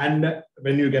sleep and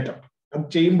when you get up. അത്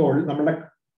ചെയ്യുമ്പോൾ നമ്മുടെ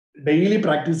ഡെയിലി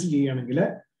പ്രാക്ടീസ് ചെയ്യുകയാണെങ്കിൽ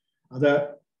അത്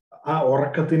ആ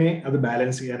ഉറക്കത്തിനെ അത്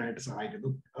ബാലൻസ് ചെയ്യാനായിട്ട് സഹായിക്കുന്നു.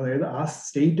 അതായത് ആ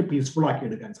സ്റ്റേറ്റ് പീസ്ഫുൾ ആക്കി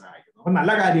എടുക്കാൻ സഹായിക്കുന്നു. അപ്പൊ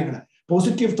നല്ല കാര്യങ്ങൾ,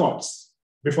 positive thoughts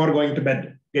before going to bed,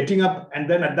 getting up and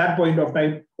then at that point of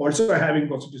time also having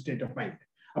positive state of mind.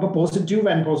 അപ്പൊ പോസിറ്റീവ്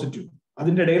ആൻഡ് പോസിറ്റീവ്,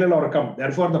 അതിന്റെ ഇടയിലുള്ള ഉറക്കം,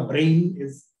 therefore the brain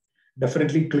is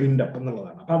definitely cleaned up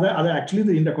എന്നുള്ളതാണ്. അപ്പൊ അത്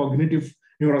actually in the cognitive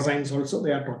neuroscience also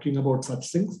they are talking about such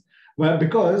things, where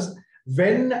because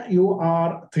when you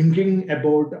are thinking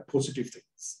about positive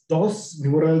things, those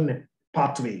neural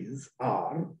pathways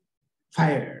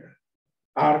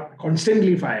are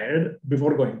constantly fired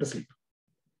before going to sleep.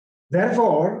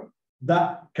 Therefore the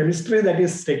chemistry that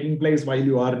is taking place while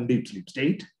you are in deep sleep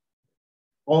state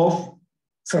of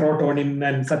serotonin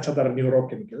and such other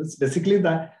neurochemicals, basically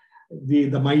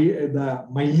the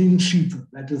myelin sheath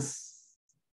that is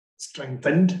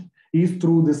strengthened is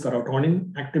through this serotonin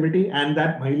activity, and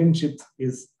that myelin sheath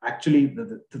is actually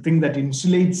the thing that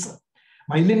insulates.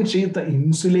 Myelin sheath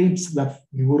insulates the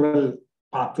neural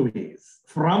pathways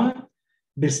from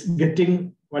getting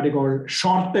what you call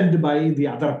shortened by the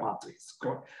other pathways.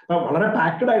 വളരെ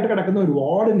packed ആയിട്ട് കിടക്കുന്ന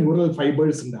ഒരുപാട് neural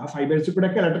fibres ഉണ്ട്. ആ ഫൈബേഴ്സിൽ കൂടെ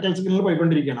ഒക്കെ electrical signal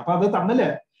പോയിക്കൊണ്ടിരിക്കുകയാണ്. അപ്പൊ അത് തമ്മിൽ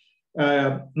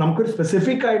നമുക്കൊരു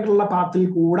സ്പെസിഫിക് ആയിട്ടുള്ള പാത്തിൽ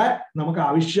കൂടെ നമുക്ക്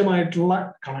ആവശ്യമായിട്ടുള്ള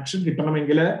കണക്ഷൻ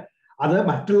കിട്ടണമെങ്കിൽ അത്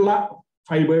മറ്റുള്ള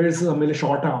ഫൈബേഴ്സ് തമ്മിൽ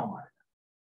ഷോർട്ട് ആവാൻ പാടില്ല.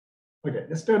 ഓക്കെ,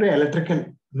 ജസ്റ്റ് ഒരു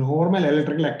നോർമൽ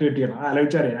ഇലക്ട്രിക്കൽ ആക്ടിവിറ്റിയാണ്.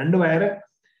 ആലോചിച്ചറിയാം, 2 വയർ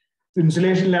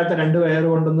ഇൻസുലേഷൻ ഇല്ലാത്ത 2 വയർ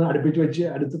കൊണ്ടൊന്ന് അടുപ്പിച്ച് വെച്ച്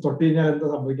അടുത്ത് തൊട്ട് കഴിഞ്ഞാൽ എന്താ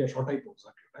സംഭവിക്കുക? ഷോർട്ടായി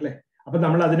പോകും അല്ലെ? അപ്പൊ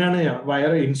നമ്മൾ അതിനാണ്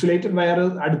വയർ, ഇൻസുലേറ്റഡ് വയർ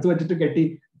അടുത്ത് വെച്ചിട്ട് കെട്ടി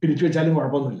പിരിച്ചു വെച്ചാലും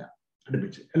കുഴപ്പമൊന്നുമില്ല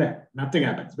അടുപ്പിച്ച് അല്ലെ. Nothing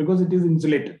happens because it is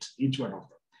insulated each one of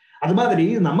them. അതുമാതിരി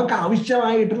നമുക്ക്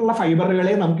ആവശ്യമായിട്ടുള്ള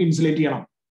ഫൈബറുകളെ നമുക്ക് ഇൻസുലേറ്റ് ചെയ്യണം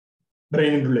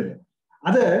ബ്രെയിനിന്റെ ഉള്ളിൽ.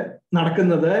 അത്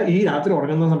നടക്കുന്നത് ഈ രാത്രി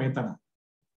ഉറങ്ങുന്ന സമയത്താണ്.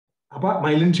 അപ്പൊ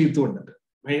മൈലിൻ ഷീത്ത് കൊണ്ടിട്ട്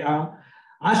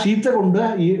ആ ഷീത്ത് കൊണ്ട്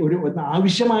ഈ ഒരു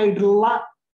ആവശ്യമായിട്ടുള്ള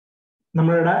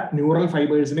നമ്മളുടെ ന്യൂറൽ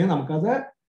ഫൈബേഴ്സിനെ നമുക്കത്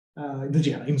ഇത്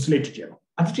ചെയ്യണം, ഇൻസുലേറ്റ് ചെയ്യണം.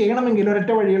 അത് ചെയ്യണമെങ്കിൽ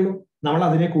ഒരൊറ്റ വഴിയുള്ളൂ, നമ്മൾ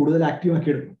അതിനെ കൂടുതൽ ആക്റ്റീവ് ആക്കി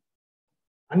എടുക്കണം.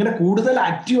 അങ്ങനെ കൂടുതൽ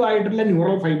ആക്റ്റീവ് ആയിട്ടുള്ള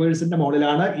ന്യൂറൽ ഫൈബേഴ്സിന്റെ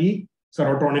മുകളിലാണ് ഈ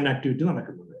സെറോട്ടോണിൻ ആക്ടിവിറ്റി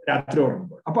നടക്കുന്നത് രാത്രി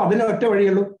ഉറങ്ങുമ്പോൾ. അപ്പൊ അതിന് ഒറ്റ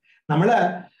വഴിയുള്ളൂ, നമ്മള്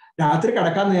രാത്രി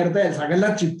കിടക്കാൻ നേരത്തെ സകല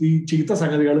ചീത്ത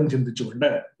സംഗതികളും ചിന്തിച്ചുകൊണ്ട്,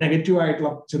 നെഗറ്റീവ്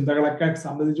ആയിട്ടുള്ള ചിന്തകളൊക്കെ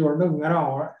സംബന്ധിച്ചുകൊണ്ട് ഇങ്ങനെ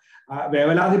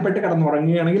വേവലാതിപ്പെട്ട്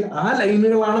കിടന്നുറങ്ങുകയാണെങ്കിൽ ആ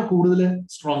ലൈനുകളാണ് കൂടുതൽ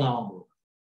സ്ട്രോങ് ആവാൻ പോകുന്നത്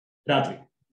രാത്രി.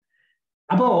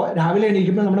 അപ്പോ രാവിലെ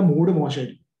എണീക്കുമ്പോൾ നമ്മുടെ മൂഡ്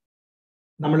മോശമായിരിക്കും,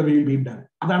 നമ്മൾ വീണ്ടാണ്.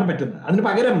 അതാണ് പറ്റുന്നത്. അതിന്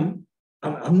പകരം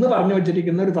അന്ന് പറഞ്ഞു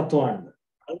വെച്ചിരിക്കുന്ന ഒരു തത്വമാണ്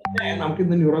നമുക്ക്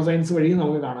ഇന്ന് ന്യൂറോ സയൻസ് വഴി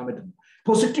നമുക്ക് കാണാൻ പറ്റുന്നു.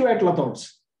 പോസിറ്റീവ് ആയിട്ടുള്ള തോട്ട്സ്,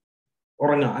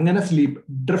 ഉറങ്ങുക, അങ്ങനെ sleep,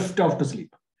 drift of two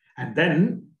sleep. And then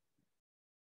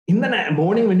in the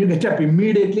morning when you get up,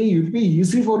 immediately it will be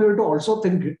easy for you to also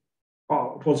think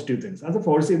positive things. അത്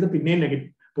ഫോഴ്സ് ചെയ്ത് പിന്നെ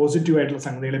പോസിറ്റീവ് ആയിട്ടുള്ള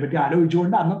സംഗതികളെ പറ്റി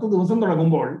ആലോചിച്ചുകൊണ്ട് അന്നത്തെ ദിവസം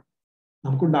തുടങ്ങുമ്പോൾ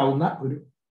നമുക്കുണ്ടാവുന്ന ഒരു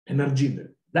എനർജി ഉണ്ട്.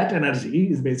 That energy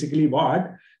is basically what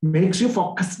makes you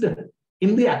focused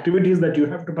in the activities that you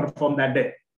have to perform that day.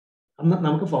 അന്ന്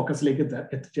നമുക്ക് ഫോക്കസിലേക്ക്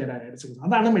എത്തിച്ചേരാനായിട്ട് സാധിക്കും.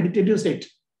 അതാണ് മെഡിറ്റേറ്റീവ് സ്റ്റേറ്റ്.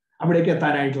 അവിടേക്ക്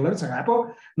എത്താനായിട്ടുള്ള ഒരു സഹായം. അപ്പോൾ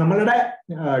നമ്മളുടെ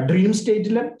ഡ്രീം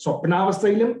സ്റ്റേറ്റിലും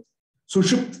സ്വപ്നാവസ്ഥയിലും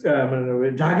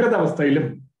ജാഗ്രത അവസ്ഥയിലും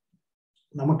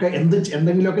നമുക്ക്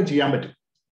എന്തെങ്കിലുമൊക്കെ ചെയ്യാൻ പറ്റും.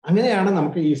 അങ്ങനെയാണ്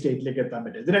നമുക്ക് ഈ സ്റ്റേറ്റിലേക്ക് എത്താൻ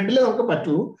പറ്റും. ഇത് രണ്ടിലും നമുക്ക്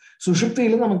പറ്റുള്ളൂ.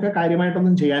 സുഷുപ്തിയിൽ നമുക്ക്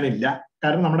കാര്യമായിട്ടൊന്നും ചെയ്യാനില്ല,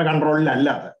 കാരണം നമ്മുടെ കൺട്രോളിലല്ല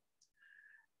അത്.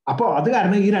 അപ്പോൾ അത്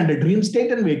കാരണം ഈ രണ്ട് ഡ്രീം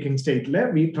സ്റ്റേറ്റ് ആൻഡ് വേക്കിംഗ് സ്റ്റേറ്റിൽ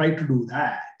we try to do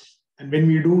that. And when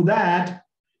we do that,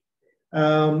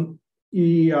 ഈ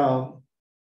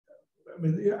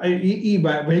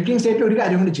വേക്കിംഗ് സ്റ്റേറ്റിൽ ഒരു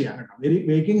കാര്യം കൂടി ചെയ്യാൻ കേട്ടോ.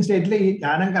 വേക്കിംഗ് സ്റ്റേറ്റിൽ ഈ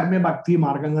ജ്ഞാനം, കർമ്മ, ഭക്തി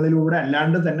മാർഗങ്ങളിലൂടെ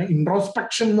അല്ലാണ്ട് തന്നെ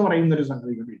ഇൻട്രോസ്പെക്ഷൻ എന്ന് പറയുന്ന ഒരു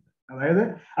സംഗതി കൂടി ഉണ്ട്. അതായത്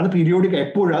അത് പീരിയോഡിക്,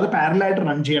 എപ്പോഴും അത് പാരലായിട്ട്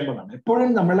റൺ ചെയ്യേണ്ടതാണ്. എപ്പോഴും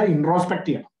നമ്മളെ ഇൻട്രോസ്പെക്ട്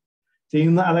ചെയ്യണം.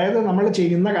 അതായത് നമ്മൾ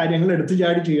ചെയ്യുന്ന കാര്യങ്ങൾ എടുത്തു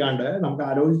ചാടി ചെയ്യാണ്ട് നമുക്ക്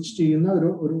ആലോചിച്ച് ചെയ്യുന്ന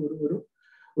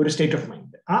ഒരു സ്റ്റേറ്റ് ഓഫ്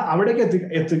മൈൻഡ്, അവിടേക്ക്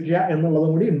എത്തിക്കുക എന്നുള്ളതും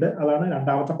കൂടി ഉണ്ട്. അതാണ്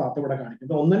രണ്ടാമത്തെ പാത്ത് ഇവിടെ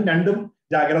കാണിക്കുന്നത്. ഒന്നും രണ്ടും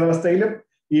ജാഗ്രത അവസ്ഥയിലും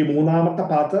ഈ മൂന്നാമത്തെ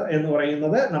പാത്ത് എന്ന്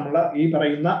പറയുന്നത് നമ്മൾ ഈ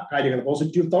പറയുന്ന കാര്യങ്ങൾ,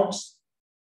 positive thoughts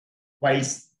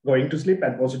വൈൽസ് going to sleep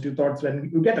and positive thoughts when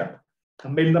you get up,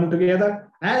 combine dum together.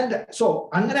 And so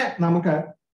അങ്ങനെ നമുക്ക്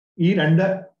ഈ രണ്ട്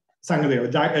സംഗതികൾ,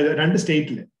 രണ്ട്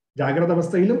സ്റ്റേറ്റിൽ, ജാഗ്രത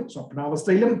അവസ്ഥയിലും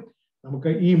സ്വപ്നാവസ്ഥയിലും നമുക്ക്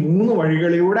ഈ മൂന്ന്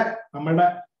വഴികളിലൂടെ നമ്മളുടെ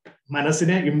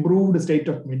മനസ്സിനെ improved state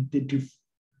of meditative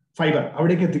fibre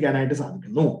അവിടേക്ക് എത്തിക്കാനായിട്ട്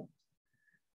സാധിക്കുന്നു.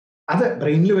 അത്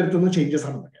ബ്രെയിനിൽ വരുത്തുന്ന ചേഞ്ചസ്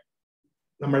ആണ് അതൊക്കെ.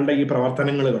 നമ്മളുടെ ഈ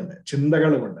പ്രവർത്തനങ്ങൾ കൊണ്ട്,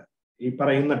 ചിന്തകൾ കൊണ്ട്, ഈ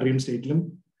പറയുന്ന ഡ്രീം സ്റ്റേറ്റിലും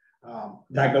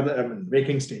ജാഗ്രത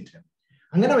വേക്കിംഗ് സ്റ്റേറ്റിലും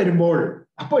അങ്ങനെ വരുമ്പോൾ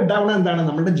അപ്പോൾ ഉണ്ടാവുന്ന എന്താണ്,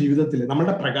 നമ്മളുടെ ജീവിതത്തിൽ,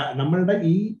 നമ്മളുടെ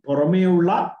ഈ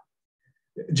പുറമേയുള്ള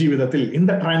ജീവിതത്തിൽ, in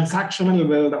the transactional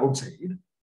world outside,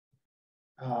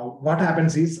 what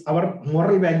happens is our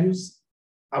moral values,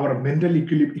 our mental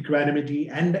equanimity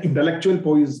and intellectual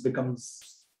poise becomes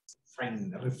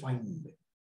refined.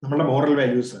 നമ്മളുടെ മോറൽ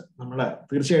വാല്യൂസ്,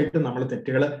 തീർച്ചയായിട്ടും നമ്മൾ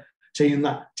തെറ്റുകൾ ചെയ്യുന്ന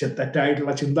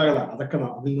തെറ്റായിട്ടുള്ള ചിന്തകൾ, അതൊക്കെ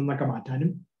അതിൽ നിന്നൊക്കെ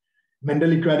മാറ്റാനും,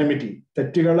 മെന്റൽ ഇക്വാനിമിറ്റി,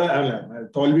 തെറ്റുകൾ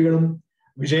തോൽവികളും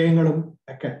വിജയങ്ങളും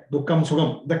ഒക്കെ, ദുഃഖം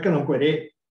സുഖം, ഇതൊക്കെ നമുക്ക് ഒരേ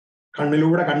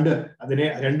കണ്ണിലൂടെ കണ്ട് അതിനെ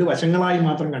രണ്ട് വശങ്ങളായി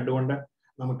മാത്രം കണ്ടുകൊണ്ട്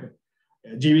നമുക്ക്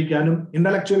ജീവിക്കാനും,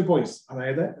 ഇന്റലക്ച്വൽ പോയിസ്,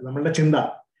 അതായത് നമ്മളുടെ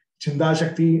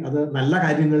ചിന്താശക്തി അത് നല്ല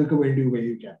കാര്യങ്ങൾക്ക് വേണ്ടി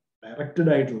ഉപയോഗിക്കാൻ, ഡയറക്റ്റഡ്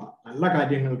ആയിട്ടുള്ള നല്ല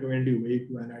കാര്യങ്ങൾക്ക് വേണ്ടി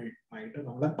ഉപയോഗിക്കുവാനായിട്ട്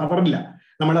നമ്മൾ പതറില്ല.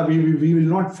 We will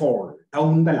not fall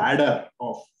down the ladder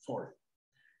of fall.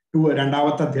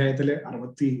 രണ്ടാമത്തെ അധ്യായത്തില്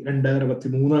 62,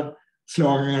 63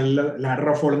 ശ്ലോകങ്ങളിൽ ലാഡർ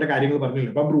ഓഫ് ഫോളിന്റെ കാര്യങ്ങൾ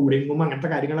പറഞ്ഞില്ല. അപ്പൊ ബ്രൂഡിങ്ങും അങ്ങനത്തെ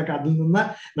കാര്യങ്ങളൊക്കെ അതിൽ നിന്ന്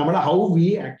നമ്മൾ how we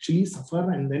actually Zafar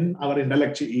and then our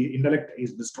intellect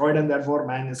is destroyed and therefore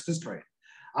man is destroyed.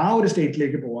 ആ ഒരു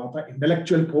സ്റ്റേറ്റിലേക്ക് പോവാത്ത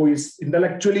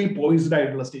ഇന്റലക്ച്വലി പോയിസ്ഡ്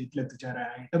ആയിട്ടുള്ള സ്റ്റേറ്റിൽ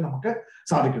എത്തിച്ചേരാനായിട്ട് നമുക്ക്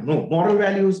സാധിക്കുന്നു. Moral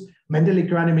values, mental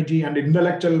equanimity and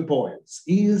intellectual Poisson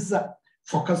is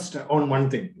focused on one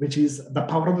thing, which is the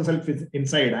power of the self is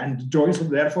inside, and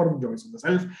therefore the joys of the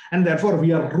self, and therefore we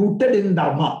are rooted in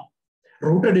dharma,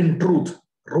 rooted in truth,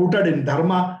 rooted in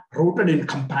dharma, rooted in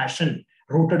compassion,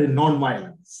 rooted in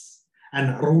non-violence, and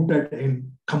rooted in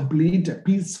complete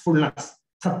peacefulness.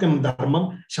 സത്യം, ധർമ്മം,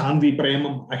 ശാന്തി,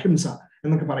 പ്രേമം, അഹിംസ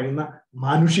എന്നൊക്കെ പറയുന്ന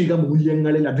മാനുഷിക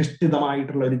മൂല്യങ്ങളിൽ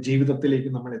അധിഷ്ഠിതമായിട്ടുള്ള ഒരു ജീവിതത്തിലേക്ക്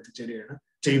നമ്മൾ എത്തിച്ചേരുകയാണ്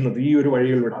ചെയ്യുന്നത് ഈ ഒരു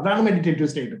വഴികളിലൂടെ. അതാണ് മെഡിറ്റേറ്റീവ്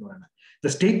സ്റ്റേറ്റ് എന്ന് പറയുന്നത്.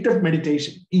 The state of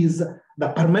meditation is the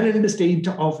permanent state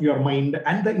of your mind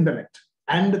and the intellect,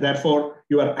 and therefore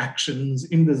your actions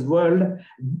in this world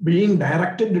being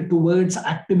directed towards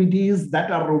activities that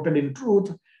are rooted in truth,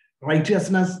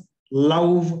 righteousness,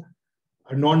 love,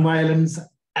 non-violence,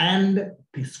 and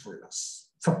peacefulness.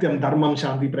 സത്യം, ധർമ്മം,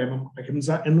 ശാന്തി, പ്രേമം, അഹിംസ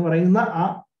എന്ന് പറയുന്ന ആ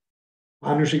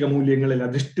മാനുഷിക മൂല്യങ്ങളിൽ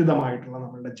അധിഷ്ഠിതമായിട്ടുള്ള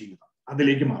നമ്മളുടെ ജീവിതം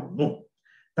അതിലേക്ക് മാറുന്നു.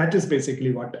 That is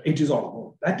basically what it is all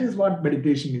about. That is what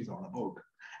meditation is all about.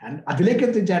 And അതിലേക്ക്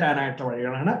എത്തിച്ചേരാനായിട്ടുള്ള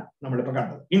വഴികളാണ് നമ്മളിപ്പോൾ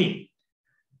കണ്ടത്. ഇനി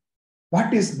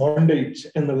വാട്ട് ഈസ് ബോണ്ടേജ്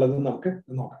എന്നുള്ളത് നമുക്ക്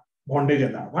നോക്കാം. ബോണ്ടേജ്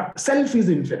എന്താണ്? സെൽഫ്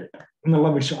ഈസ് ഇൻഫിനിറ്റ് എന്നുള്ള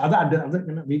വിഷയം അത്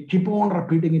we keep on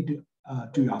repeating it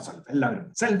to your self. എല്ലാവരും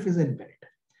സെൽഫ് ഈസ് ഇൻഫിനിറ്റ്.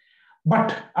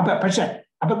 പക്ഷെ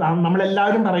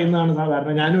നമ്മളെല്ലാവരും പറയുന്നതാണ്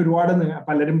സാധാരണ, ഞാൻ ഒരുപാട്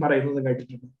പലരും പറയുന്നത്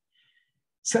കേട്ടിട്ടുണ്ട്.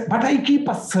 But I keep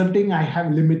അസർട്ടിങ് I have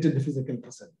limited physical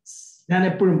presence. ഞാൻ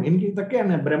എപ്പോഴും എനിക്ക്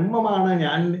ഇതൊക്കെയാണ്, ബ്രഹ്മമാണ്,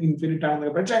 ഞാൻ ഇൻഫിനിറ്റ്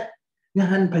ആണെന്നൊക്കെ, പക്ഷെ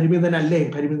ഞാൻ പരിമിതനല്ലേ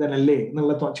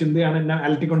എന്നുള്ള ചിന്തയാണ് എന്നെ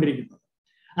അലട്ടിക്കൊണ്ടിരിക്കുന്നത്.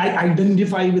 I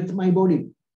identify with my body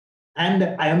and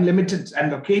I am limited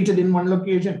and located in one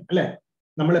location. അല്ലെ,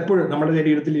 നമ്മളെപ്പോഴും നമ്മുടെ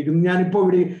ശരീരത്തിൽ ഇരിക്കുന്നു. ഞാൻ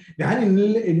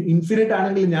ഇൻഫിനിറ്റ്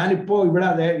ആണെങ്കിൽ ഞാനിപ്പോ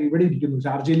ഇവിടെ ഇരിക്കുന്നു,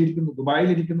 ഷാർജയിൽ ഇരിക്കുന്നു, ദുബായിൽ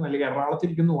ഇരിക്കുന്നു, അല്ലെങ്കിൽ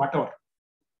എറണാകുളത്തിരിക്കുന്നു, വാട്ടെവർ.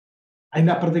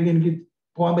 അതിന്റെ അപ്പുറത്തേക്ക് എനിക്ക്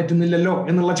പോകാൻ പറ്റുന്നില്ലല്ലോ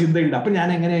എന്നുള്ള ചിന്തയുണ്ട്. അപ്പൊ ഞാൻ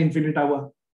എങ്ങനെയാ ഇൻഫിനിറ്റ് ആവുക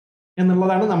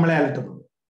എന്നുള്ളതാണ് നമ്മളെ അലട്ടുന്നത്.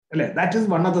 അല്ലെ, that is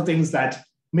one of the things that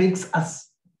makes us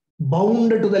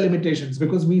bound to the limitations,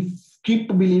 because we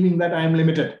keep believing that I M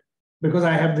limited because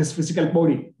I have this physical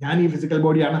body. ഞാൻ ഈ ഫിസിക്കൽ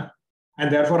ബോഡിയാണ്, and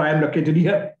therefore I M located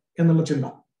here എന്നുള്ള ചിന്ത.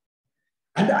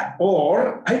 And or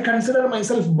I consider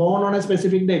myself born on A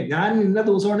specific day. ഞാൻ ഇന്ന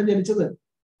ദിവസമാണ് ജനിച്ചത്,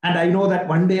 and I know that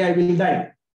one day I will die.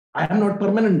 I am not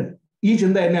permanent. ഈ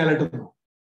ചിന്ത എന്നെ അലട്ടുന്നു.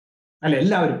 അല്ലെ,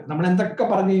 എല്ലാവരും നമ്മൾ എന്തൊക്കെ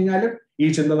പറഞ്ഞു കഴിഞ്ഞാലും ഈ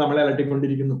ചിന്ത നമ്മളെ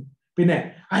അലട്ടിക്കൊണ്ടിരിക്കുന്നു. പിന്നെ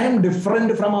I am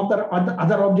different from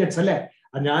other objects. അല്ലെ,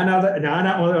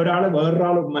 ഒരാള്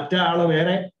വേറൊരാള്, മറ്റേ ആള്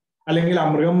വേറെ, അല്ലെങ്കിൽ ആ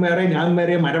മൃഗം വേറെ, ഞാൻ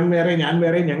വേറെ, മരം വേറെ, ഞാൻ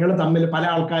വേറെ, ഞങ്ങൾ തമ്മിൽ പല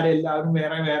ആൾക്കാരെ എല്ലാവരും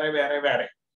വേറെ വേറെ വേറെ വേറെ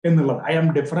എന്നുള്ളത്. I am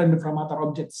different from other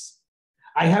objects.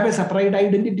 I have A separate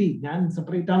identity. ഞാൻ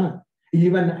സെപ്പറേറ്റ് ആണ്.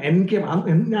 ഈവൻ എനിക്ക്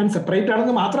ഞാൻ സെപ്പറേറ്റ്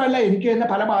ആണെന്ന് മാത്രമല്ല, എനിക്ക് തന്നെ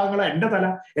പല ഭാഗങ്ങളും, എന്റെ തല,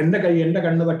 എന്റെ കൈ, എന്റെ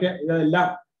കണ്ണ്, ഇതൊക്കെ ഇതെല്ലാം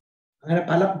അങ്ങനെ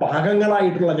പല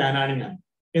ഭാഗങ്ങളായിട്ടുള്ള ഞാനാണ് ഞാൻ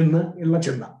എന്ന് ഉള്ള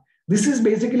ചിന്ത. This is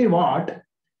basically what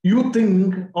you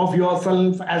think of your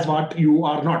self as what you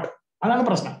are not. അതാണ്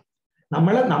പ്രശ്നം.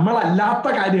 നമ്മളല്ലാത്ത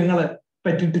കാര്യങ്ങളെ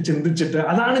പറ്റിയിട്ട് ചിന്തിച്ചിട്ട്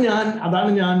അതാണ് ഞാൻ,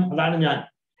 അതാണ് ഞാൻ, അതാണ് ഞാൻ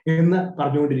എന്ന്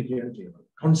പറഞ്ഞുകൊണ്ടിരിക്കുകയാണ് ചെയ്യുന്നത്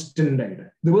കോൺസ്റ്റന്റ് ആയിട്ട്.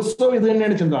 ദിവസവും ഇത്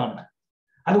തന്നെയാണ് ചിന്ത അവിടെ.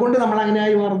 അതുകൊണ്ട് നമ്മൾ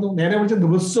അങ്ങനെയായി മാറുന്നു. നേരെ മറിച്ച്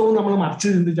ദിവസവും നമ്മൾ മറിച്ച്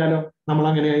ചിന്തിച്ചാലോ നമ്മൾ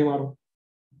അങ്ങനെയായി മാറും.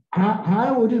 ആ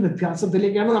ഒരു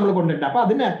വ്യത്യാസത്തിലേക്കാണ് നമ്മൾ കൊണ്ടുവരുന്നത്. അപ്പൊ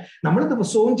അതിന് നമ്മൾ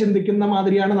ദിവസവും ചിന്തിക്കുന്ന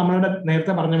മാതിരിയാണ് നമ്മളുടെ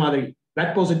നേരത്തെ പറഞ്ഞ മാതിരി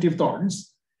that positive thoughts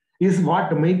is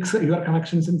what makes your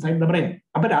connections inside the brain.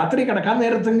 അപ്പൊ രാത്രി കിടക്കാൻ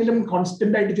നേരത്തെങ്കിലും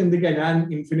കോൺസ്റ്റന്റ് ആയിട്ട് ചിന്തിക്കുക, ഞാൻ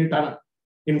ഇൻഫിനിറ്റ് ആണ്,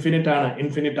 ഇൻഫിനിറ്റ് ആണ്,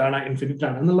 ഇൻഫിനിറ്റ് ആണ്, ഇൻഫിനിറ്റ്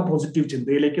ആണ് എന്നുള്ള പോസിറ്റീവ്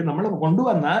ചിന്തയിലേക്ക് നമ്മൾ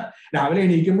കൊണ്ടുവന്ന് രാവിലെ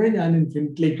എണീക്കുമ്പോഴേ ഞാൻ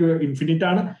ഇൻഫിനിറ്റ്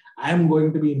ആണ്, I am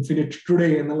going to B infinite today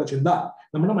എന്നുള്ള ചിന്ത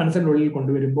നമ്മുടെ മനസ്സിന്റെ ഉള്ളിൽ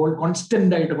കൊണ്ടുവരുമ്പോൾ,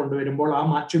 കോൺസ്റ്റന്റ് ആയിട്ട് കൊണ്ടുവരുമ്പോൾ ആ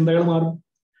ചിന്തകൾ മാറും.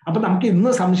 അപ്പൊ നമുക്ക്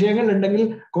ഇന്ന് സംശയങ്ങൾ ഉണ്ടെങ്കിൽ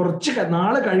കുറച്ച്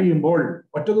നാള് കഴിയുമ്പോൾ,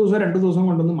 ഒറ്റ ദിവസം 2 ദിവസം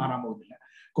കൊണ്ടൊന്നും മാറാൻ പോകുന്നില്ല,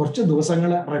 കുറച്ച്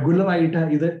ദിവസങ്ങൾ റെഗുലർ ആയിട്ട്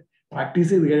ഇത് പ്രാക്ടീസ്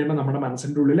ചെയ്ത് കഴിയുമ്പോൾ നമ്മുടെ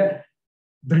മനസ്സിന്റെ ഉള്ളില്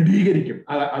ദൃഢീകരിക്കും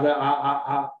അത്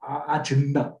ആ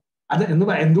ചിന്ത. അത്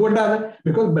എന്തുകൊണ്ടാണ്?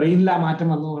 ബിക്കോസ് ബ്രെയിനിൽ ആ മാറ്റം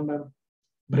വന്നതുകൊണ്ടാണ്.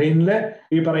 ബ്രെയിനില്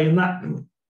ഈ പറയുന്ന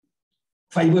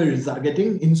fibres are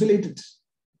getting insulated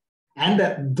and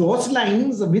those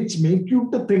lines which make you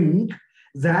to think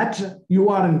that you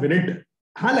are infinite,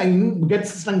 ആ ലൈൻ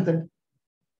ഗെറ്റ്സ് സ്ട്രെങ്തൻഡ്.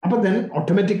 അപ്പൊ then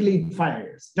automatically it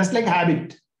fires, just like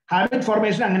habit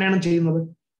formation അങ്ങനെയാണ് ചെയ്യുന്നത്.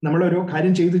 നമ്മളൊരു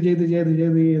കാര്യം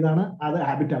ചെയ്താണ് അത്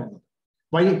ഹാബിറ്റ് ആവുന്നത്.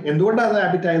 വൈ? എന്തുകൊണ്ടാണ് അത്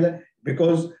ഹാബിറ്റ് ആയത്?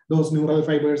 Because those neural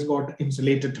fibres got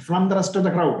insulated from the rest of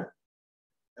the crowd.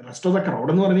 Rest of the crowd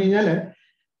എന്ന് പറഞ്ഞു കഴിഞ്ഞാല്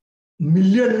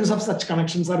millions of such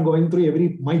connections are going through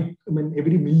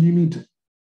every millimetre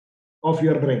of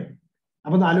your brain.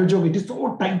 അപ്പൊ ആലോചിച്ച് നോക്ക്, it is so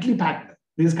tightly packed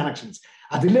these connections.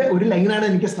 അതില് ഒരു ലൈനാണ്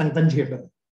എനിക്ക് സ്ട്രെങ്തൻ ചെയ്യേണ്ടത്.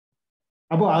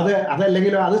 അപ്പോൾ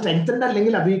അതല്ലെങ്കിലോ, അത് സ്ട്രെങ്തൻഡ്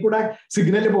അല്ലെങ്കിൽ അതിൽ കൂടെ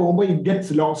സിഗ്നൽ പോകുമ്പോൾ it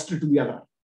gets lost to the other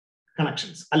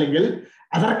connections. അല്ലെങ്കിൽ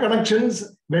other connections,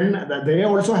 when they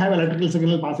also have electrical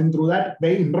signal passing through that,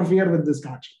 they interfere with this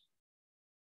connection.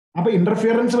 അപ്പൊ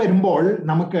ഇന്റർഫിയറൻസ് വരുമ്പോൾ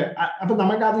നമുക്ക്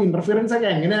അത് ഇന്റർഫിയറൻസ് ഒക്കെ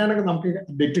എങ്ങനെയാണ് നമുക്ക്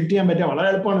ഡിറ്റക്ട് ചെയ്യാൻ പറ്റുക? വളരെ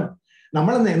എളുപ്പമാണ്.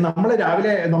 നമ്മൾ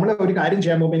രാവിലെ നമ്മൾ ഒരു കാര്യം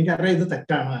ചെയ്യാൻ പോകുമ്പോൾ എനിക്കറിയാം ഇത്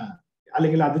തെറ്റാണ്,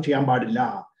 അല്ലെങ്കിൽ അത് ചെയ്യാൻ പാടില്ല,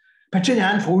 പക്ഷെ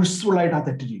ഞാൻ ഫോഴ്സ്ഫുൾ ആയിട്ട് ആ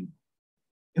തെറ്റ് ചെയ്തു.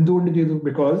 എന്തുകൊണ്ട് ചെയ്തു?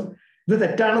 ബിക്കോസ് ഇത്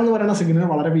തെറ്റാണെന്ന് പറയുന്ന സിഗ്നൽ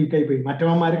വളരെ വീക്കായി പോയി.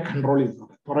 മറ്റവന്മാര് കൺട്രോൾ ചെയ്തു,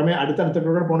 പുറമെ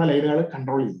അടുത്തടുത്തിലൂടെ പോണ ലൈനുകൾ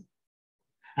കൺട്രോൾ ചെയ്തു.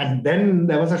 And then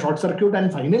there was a short circuit, and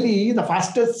finally the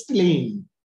fastest lane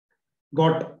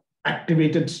got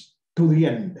activated to the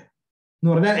end. എന്ന്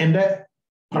പറഞ്ഞാൽ എന്റെ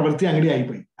പ്രവൃത്തി അങ്ങടി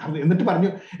ആയിപ്പോയി.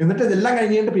 എന്നിട്ട് ഇതെല്ലാം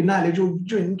കഴിഞ്ഞിട്ട് പിന്നെ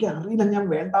ആലോചിച്ചു, എനിക്ക് അറിയില്ല, ഞാൻ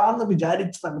വേണ്ടാന്ന്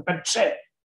വിചാരിച്ചതാണ്, പക്ഷേ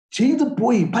ചെയ്തു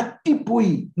പോയി,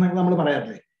 പറ്റിപ്പോയി എന്നൊക്കെ നമ്മൾ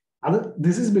പറയാറില്ലേ? അത്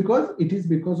it is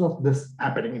because of this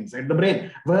happening inside the brain,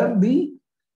 where the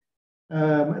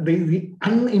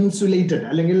uninsulated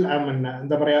അല്ലെങ്കിൽ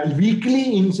എന്താ പറയാ, weakly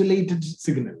insulated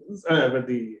signals,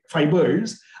 the fibers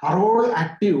are all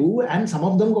active, and some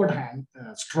of them got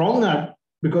stronger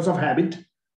because of habit,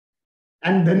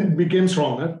 and then it became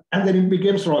stronger, and then it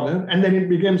became stronger, and then it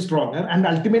became stronger,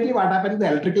 and ultimately what happens, the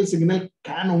electrical signal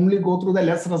can only go through the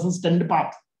less resistant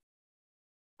path.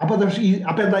 അപ്പൊ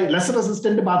എന്താ less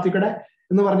resistant പാത്തിൽ കൂടെ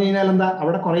എന്ന് പറഞ്ഞു കഴിഞ്ഞാൽ എന്താ,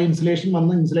 അവിടെ കുറെ insulation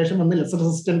വന്ന് ലെസ്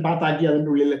റെസിസ്റ്റന്റ് പാത്ത് ആക്കി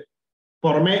അതിന്റെ ഉള്ളിൽ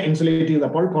പുറമെ ഇൻസുലേറ്റ്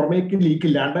ചെയ്തപ്പോൾ പുറമേക്ക് ലീക്ക്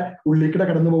ഇല്ലാണ്ട് ഉള്ളിൽക്കിടെ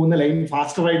കടന്നു പോകുന്ന ലൈൻ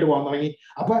ഫാസ്റ്റർ ആയിട്ട് പോകാൻ തുടങ്ങി.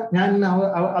 അപ്പൊ ഞാൻ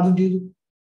അത് ചെയ്തു,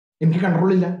 എനിക്ക്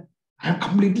കൺട്രോൾ ഇല്ല. I am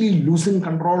completely losing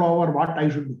control over what I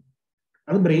should do.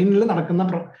 അത് ബ്രെയിനിൽ നടക്കുന്ന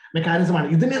മെക്കാനിസമാണ്.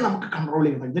 ഇതിനെ നമുക്ക് കൺട്രോൾ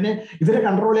ചെയ്യണം. ഇതിനെ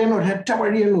കൺട്രോൾ ചെയ്യാൻ ഒരൊറ്റ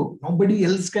വഴിയുള്ളൂ. Nobody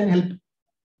else can help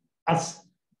us.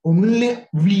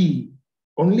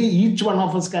 Only each one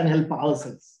of us can help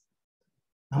ourselves.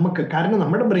 നമുക്ക്, കാരണം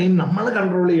നമ്മുടെ ബ്രെയിൻ നമ്മൾ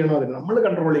കൺട്രോൾ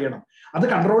ചെയ്യണം. അത്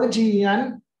കൺട്രോൾ ചെയ്യാൻ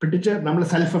പിടിച്ച് നമ്മൾ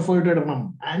സെൽഫ് എഫേർട്ട് ഇടണം.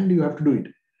 And you have to do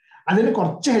it. അതിന്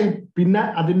കുറച്ച് ഹെൽപ്പ്, പിന്നെ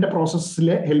അതിന്റെ പ്രോസസ്സിൽ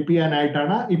ഹെൽപ്പ്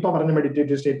ചെയ്യാനായിട്ടാണ് ഇപ്പൊ പറഞ്ഞ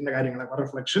മെഡിറ്റേറ്റീവ് സ്റ്റേറ്റിന്റെ കാര്യങ്ങൾ.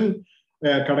 റിഫ്ലക്ഷൻ,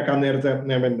 കിടക്കാൻ നേരത്തെ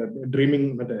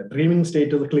ഡ്രീമിംഗ്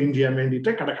സ്റ്റേറ്റ് ക്ലീൻ ചെയ്യാൻ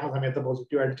വേണ്ടിയിട്ട് കിടക്കുന്ന സമയത്ത്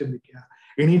പോസിറ്റീവായിട്ട് ചിന്തിക്കുക,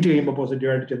 എണീറ്റ് ചെയ്യുമ്പോൾ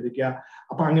പോസിറ്റീവായിട്ട് ചിന്തിക്കുക.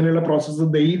 അപ്പൊ അങ്ങനെയുള്ള പ്രോസസ്സ്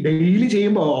ഡെയിലി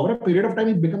ചെയ്യുമ്പോൾ over A period of time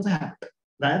it becomes A habit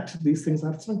that these things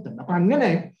are strengthened. അപ്പൊ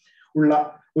അങ്ങനെ ഉള്ള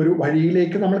ഒരു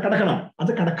വഴിയിലേക്ക് നമ്മൾ കടക്കണം.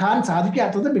 അത് കടക്കാൻ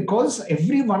സാധിക്കാത്തത് because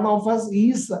every one of us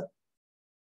is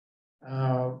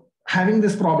having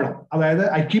this problem. അതായത്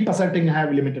I keep അസർട്ടിങ് I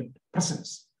have limited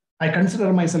presence, I consider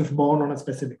myself born on A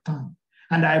specific time,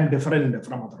 and I M different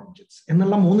from other objects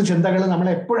എന്നുള്ള 3 ചിന്തകൾ നമ്മൾ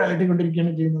എപ്പോഴും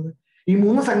അലട്ടിക്കൊണ്ടിരിക്കുകയാണ് ചെയ്യുന്നത്. ഈ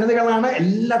 3 സംഗതികളാണ്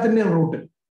എല്ലാത്തിൻ്റെയും റൂട്ട്.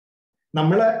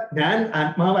 ഞാൻ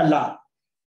ആത്മാവല്ല,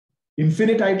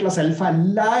 infinite ആയിട്ടുള്ള സെൽഫ്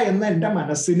അല്ല എന്ന് എൻ്റെ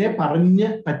മനസ്സിനെ പറഞ്ഞ്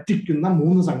പറ്റിക്കുന്ന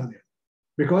 3 സംഗതികൾ.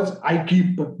 Because I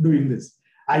keep doing this.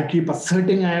 I keep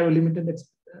asserting I have a limited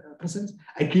presence.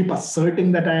 I keep asserting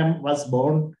that I was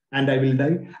born and I will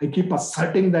die. I keep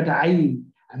asserting that I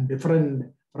am different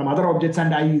from other objects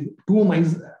and I too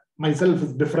myself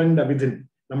is different within.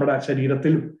 നമ്മുടെ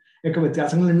ശരീരത്തിലും ഒക്കെ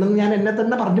വ്യത്യാസങ്ങൾ ഉണ്ടെന്ന് ഞാൻ എന്നെ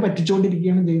തന്നെ പറഞ്ഞ്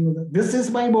പറ്റിച്ചുകൊണ്ടിരിക്കുകയാണ് ചെയ്യുന്നത്. This is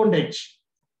my bondage.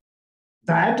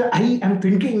 That I am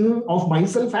thinking of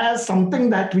myself as something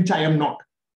that which I am not.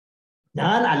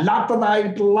 ഞാൻ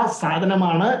അല്ലാത്തതായിട്ടുള്ള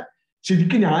സാധനമാണ്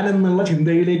ശരിക്കും ഞാൻ എന്നുള്ള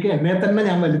ചിന്തയിലേക്ക് എന്നെ തന്നെ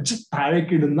ഞാൻ വലിച്ച്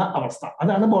താഴേക്ക് ഇടുന്ന അവസ്ഥ.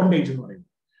 അതാണ് ബോണ്ടേജ് എന്ന് പറയുന്നത്.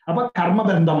 അപ്പൊ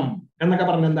കർമ്മബന്ധം എന്നൊക്കെ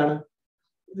പറഞ്ഞ എന്താണ്?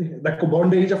 The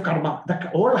bondage of karma. That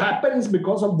all happens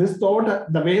because of this thought,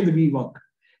 the way we work.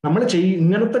 നമ്മൾ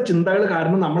ഇങ്ങനത്തെ ചിന്തകൾ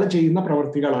കാരണം നമ്മൾ ചെയ്യുന്ന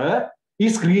പ്രവൃത്തികള്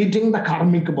is creating the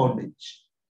karmic bondage.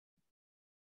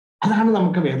 അതാണ്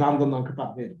നമുക്ക് വേദാന്തം നമുക്ക്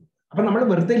പറഞ്ഞു തരുന്നത്. അപ്പൊ നമ്മൾ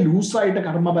വെറുതെ ലൂസായിട്ട്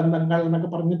കർമ്മബന്ധങ്ങൾ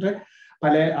എന്നൊക്കെ പറഞ്ഞിട്ട്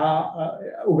പല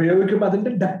ഉപയോഗിക്കുമ്പോൾ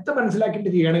അതിന്റെ ഡെപ്ത് മനസ്സിലാക്കിയിട്ട്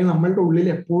ചെയ്യണമെങ്കിൽ നമ്മളുടെ ഉള്ളിൽ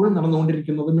എപ്പോഴും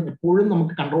നടന്നുകൊണ്ടിരിക്കുന്നതും എപ്പോഴും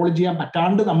നമുക്ക് കൺട്രോൾ ചെയ്യാൻ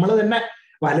പറ്റാണ്ട് നമ്മൾ തന്നെ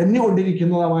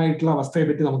വലഞ്ഞുകൊണ്ടിരിക്കുന്നതുമായിട്ടുള്ള അവസ്ഥയെ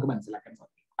പറ്റി നമുക്ക് മനസ്സിലാക്കാൻ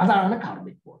സാധിക്കും. അതാണ്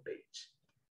karmic bondage.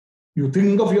 You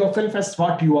think of your self as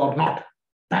what you are not.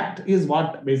 That is what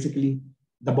basically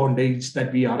the bondage that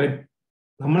we are in.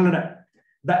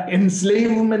 The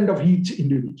enslavement of each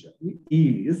individual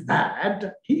is that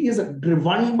he is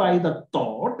driven by the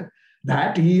thought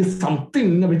that he is something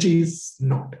which is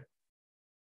not.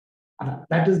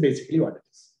 That is basically what it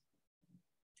is.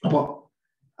 അപ്പോൾ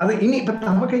അത് ഇനി ഇപ്പൊ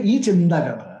നമുക്ക് ഈ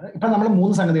ചിന്തകള് ഇപ്പൊ നമ്മൾ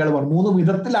 3 സംഗതികൾ പറഞ്ഞു, 3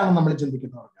 വിധത്തിലാണ് നമ്മൾ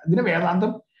ചിന്തിക്കുന്നത്. ഇതിന്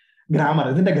വേദാന്തം ഗ്രാമർ,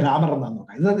 ഇതിന്റെ ഗ്രാമർ എന്താന്ന്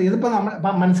നോക്കാം. ഇതിപ്പോ നമ്മൾ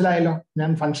മനസ്സിലായല്ലോ, ഞാൻ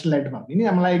ഫങ്ഷണൽ ആയിട്ട് പറഞ്ഞു. ഇനി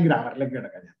നമ്മളെ ഈ ഗ്രാമറിലേക്ക്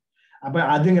കിടക്കാം. ഞാൻ അപ്പൊ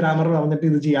ആദ്യം ഗ്രാമർ പറഞ്ഞിട്ട്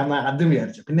ഇത് ചെയ്യാമെന്ന് ആദ്യം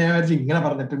വിചാരിച്ചു. പിന്നെ ഞാൻ വിചാരിച്ചു ഇങ്ങനെ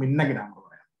പറഞ്ഞിട്ട് പിന്നെ ഗ്രാമർ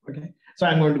പറയാം. Okay, so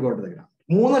I am going to go to the grammar.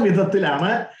 3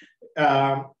 വിധത്തിലാണ്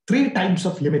 3 types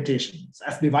of limitations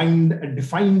as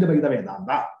defined by the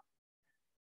Vedanta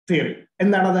theory.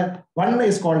 എന്താണത്? One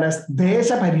is called as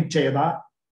desha paricheda,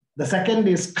 the second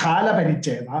is kala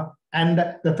paricheda, and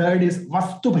the third is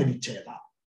vastu paricheda.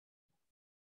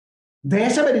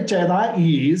 Desha paricheda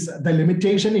is the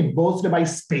limitation imposed by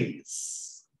space,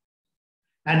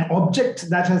 an object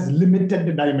that has limited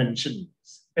dimensions.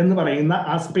 എന്ന് പറയുന്ന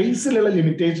ആ സ്പേസിലുള്ള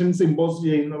limitations impose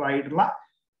ചെയ്യുന്നതായിട്ടുള്ള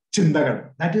ചിന്തകൾ,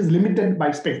 that is limited by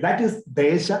space, that is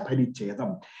ദേശ പരിച്ഛേദം.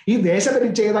 ഈ ദേശ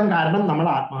പരിച്ഛേദം കാരണം നമ്മൾ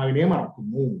ആത്മാവിനെ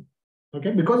മറക്കുന്നു.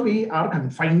 Okay, because we are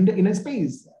confined in a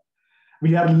space,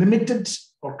 we are limited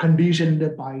or conditioned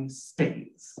by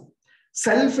space.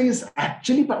 Self is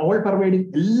actually all pervading.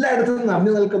 എല്ലായിടത്തും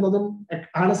നിറഞ്ഞു നിൽക്കുന്നതും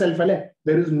ആണ് സെൽഫ് അല്ലെ.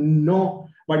 There is no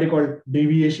what you call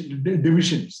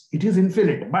divisions. It is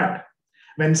infinite. But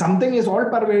when something is all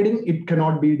pervading, it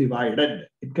cannot be divided.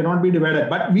 It cannot be divided.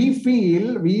 But we feel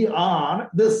we are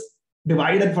this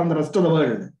divided from the rest of the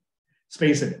world.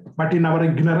 Space it. But in our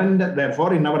ignorant,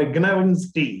 therefore, in our ignorant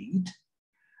state,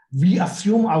 we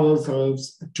assume ourselves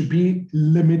to be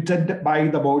limited by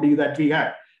the body that we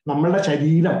have. നമ്മളുടെ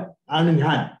ശരീരം ആണ്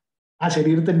ഞാൻ, ആ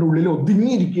ശരീരത്തിന്റെ ഉള്ളിൽ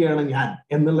ഒതുങ്ങിയിരിക്കുകയാണ് ഞാൻ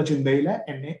എന്നുള്ള ചിന്തയിൽ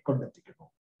എന്നെ കൊണ്ടെത്തിക്കുന്നു.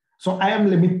 So I am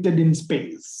limited in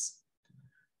space.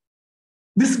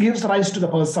 This gives rise to the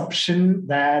perception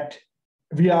that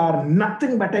we are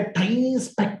nothing but a tiny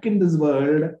speck in this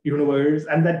world, universe,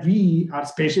 and that we are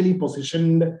spatially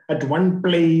positioned at one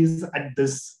place, at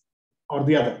this or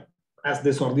the other, as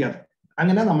this or the other.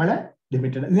 അങ്ങനെ നമ്മളെ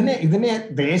limited. ഇതിനെ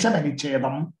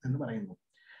ദേശപരിച്ഛേദം എന്ന് പറയുന്നു.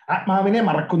 ആത്മാവിനെ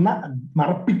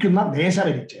മറപ്പിക്കുന്ന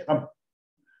ദേശപരിച്ഛേദം,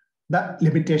 the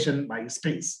limitation by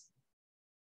space.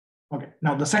 Okay,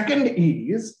 now the second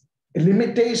is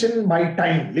limitation by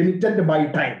time, limited by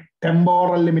time,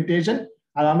 temporal limitation.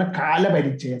 അതാണ്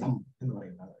കാലപരിച്ഛേദം എന്ന്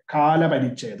പറയുന്നത്.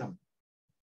 കാലപരിച്ഛേദം,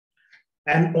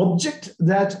 an object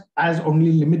that has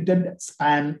only limited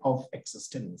span of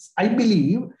existence. I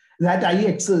believe that I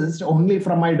exist only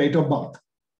from my date of birth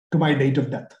to my date of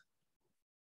death.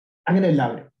 അങ്ങനെ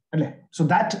എല്ലാവരും അല്ലെ. So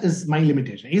that is my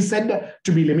limitation. He said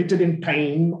to be limited in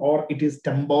time, or it is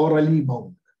temporally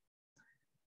bound.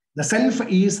 The self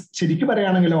is, ശരിക്കും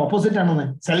പറയുകയാണെങ്കിൽ opposite ആണെന്ന്.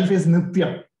 Self is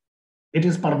നിത്യം, it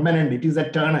is permanent, it is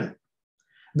eternal.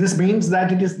 This means that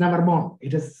it is never born.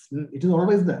 It is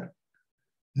always there,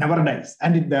 never dies,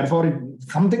 and therefore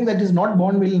something that is not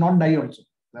born will not die also.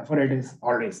 Therefore it is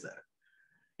always there.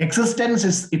 Existence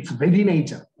is its very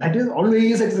nature. That is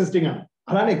always existing.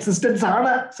 അതാണ് existence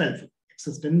ആണ് self.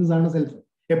 Existence ആണ് self.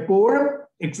 എപ്പോഴും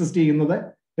exist ചെയ്യുന്നത്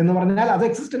എന്ന് പറഞ്ഞാൽ അത്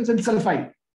existence it സെൽഫായി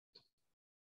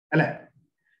അല്ലെ.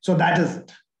 So that is it.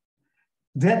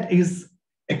 That is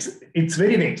its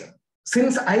very nature.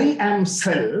 since I am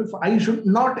self, I should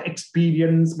not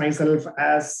experience myself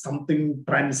as something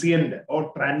transient or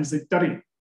transitory.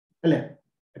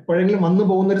 എപ്പോഴെങ്കിലും വന്നു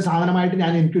പോകുന്ന ഒരു സാധനമായിട്ട്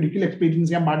ഞാൻ എനിക്ക് ഒരിക്കലും എക്സ്പീരിയൻസ്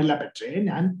ചെയ്യാൻ പാടില്ല. പക്ഷേ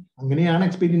ഞാൻ അങ്ങനെയാണ്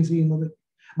എക്സ്പീരിയൻസ് ചെയ്യുന്നത്.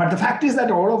 But the fact is that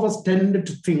all of us tend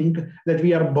to think that we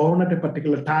are born at a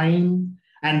particular time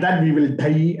and that we will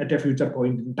die at a future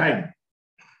point in time.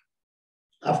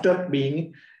 After being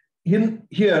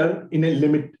here in a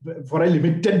limit for a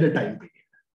limited time period.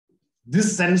 This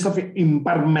sense of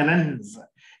impermanence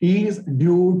is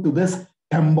due to this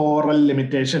temporal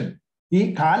limitation. ഈ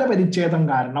കാലപരിച്ഛേദം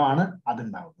കാരണമാണ്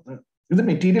അതുണ്ടാവുന്നത്. ഇത്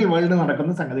material world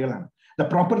നടക്കുന്ന സംഗതികളാണ്. The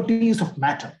properties of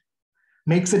matter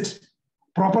makes it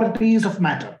properties of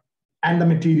matter and the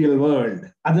material world.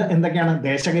 അത് എന്തൊക്കെയാണ്?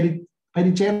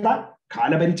 ദേശപരിച്ഛേദ,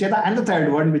 കാലപരിച്ഛേദ, and the third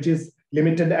one which is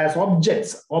limited as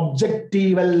objects,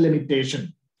 objectival limitation.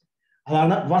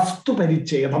 അതാണ്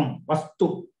വസ്തുപരിച്ഛേദം.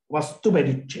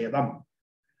 വസ്തുപരിച്ഛേദം.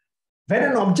 When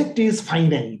an object is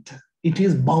finite, it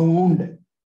is bound.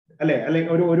 അല്ലെ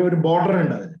ഒരു border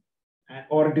ഉണ്ട് അതിന്,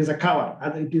 or it is a cover,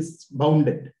 it is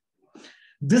bounded.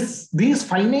 These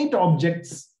finite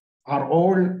objects are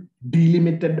all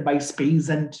delimited by space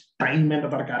and time and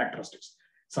other characteristics.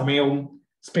 സമയവും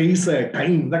space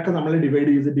time ഇതൊക്കെ നമ്മൾ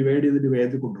divide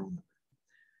ചെയ്ത് കൊണ്ടുപോകുന്നു.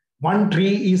 One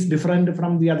tree is different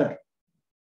from the other.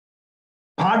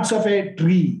 Parts of a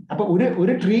tree. അപ്പൊ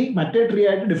ഒരു tree മറ്റേ tree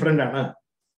ആയിട്ട് different ആണ്.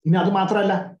 ഇനി അത്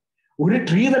മാത്രമല്ല, ഒരു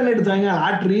ട്രീ തന്നെ എടുത്തു കഴിഞ്ഞാൽ ആ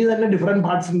ട്രീ തന്നെ ഡിഫറെന്റ്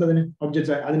പാർട്സ് ഉണ്ട്. അതിന്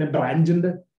ഒബ്ജക്ട്സ്, അതിന് ബ്രാഞ്ച് ഉണ്ട്,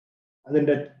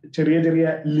 അതിന്റെ ചെറിയ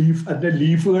ലീഫ്, അതിന്റെ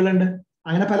ലീഫുകളുണ്ട്,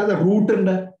 അങ്ങനെ പലത് റൂട്ട്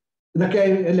ഉണ്ട്. ഇതൊക്കെ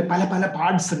അല്ലേ പല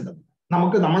പാർട്സ് ഉണ്ട്.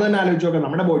 നമ്മൾ തന്നെ ആലോചിച്ച് നോക്കാം,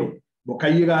 നമ്മുടെ ബോഡി,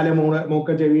 കൈ, കാല്,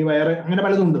 മൂക്ക്, ചെവി, വയറ്, അങ്ങനെ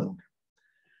പലതും ഉണ്ട് നമുക്ക്.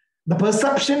 The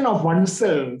perception of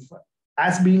oneself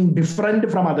as being different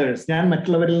from others, ഞാൻ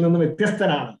മറ്റുള്ളവരിൽ നിന്ന്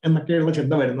വ്യത്യസ്തനാണ് എന്നൊക്കെയുള്ള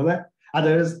ചിന്ത വരുന്നത്,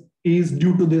 others is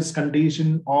due to this condition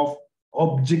of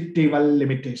objectival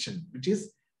limitation, which is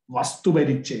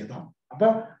വസ്തുപരിച്ഛേദം. അപ്പൊ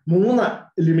 3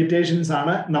 ലിമിറ്റേഷൻസ്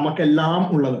ആണ് നമുക്കെല്ലാം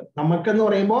ഉള്ളത്. നമുക്കെന്ന്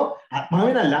പറയുമ്പോൾ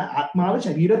ആത്മാവിനല്ല, ആത്മാവ്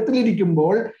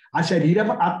ശരീരത്തിലിരിക്കുമ്പോൾ ആ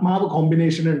ആത്മാവ്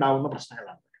കോമ്പിനേഷൻ ഉണ്ടാവുന്ന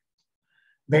പ്രശ്നങ്ങളാണ്.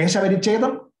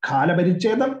 ദേശപരിച്ഛേദം,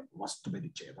 കാലപരിച്ഛേദം,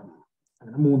 വസ്തുപരിച്ഛേദം,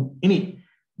 അങ്ങനെ 3. ഇനി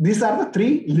these are the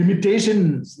 3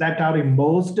 limitations that are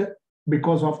imposed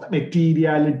because of the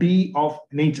materiality of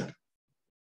nature.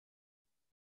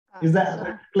 Is that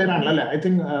clear? I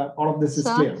think all of this is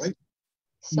clear, right?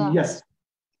 Yes.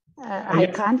 I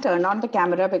can't turn on the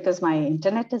camera because my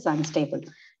internet is unstable.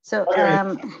 So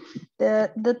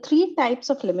the 3 types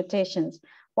of limitations,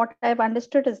 what I've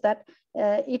understood is that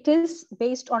it is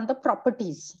based on the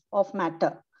properties of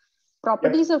matter.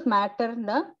 Properties of matter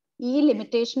na e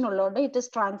limitation ullonde it is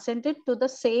transcended to the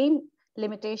same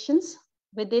limitations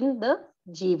within the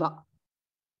jiva.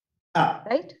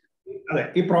 Right?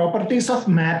 ഈ properties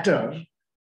of matter,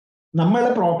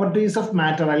 നമ്മളെ properties of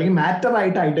matter അല്ലെങ്കിൽ matter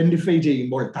ആയിട്ട് identify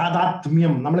ചെയ്യുമ്പോൾ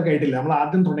താതാത്മ്യം നമ്മൾ കേട്ടില്ല, നമ്മൾ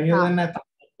ആദ്യം തുടങ്ങിയത് തന്നെ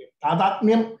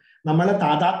താതാത്മ്യം.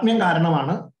 താതാത്മ്യം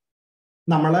കാരണമാണ്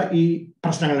നമ്മള് ഈ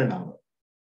പ്രശ്നങ്ങൾ ഉണ്ടാവുന്നത്.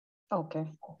 ഓക്കെ,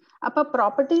 അപ്പൊ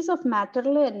പ്രോപ്പർട്ടീസ് ഓഫ്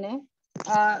മാറ്ററിൽ തന്നെ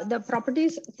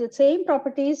the same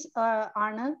properties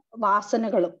ആണ്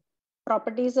വാസനകളും.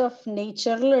 പ്രോപ്പർട്ടീസ് ഓഫ്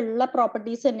നേച്ചറിലുള്ള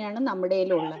പ്രോപ്പർട്ടീസ് തന്നെയാണ്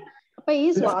നമ്മുടെയിലുള്ള. അപ്പൊ ഈ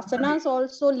വാസനാസ്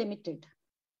also limited.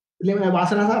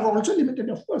 വാസനാസ് are also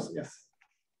limited, of course. Yes,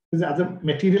 അത്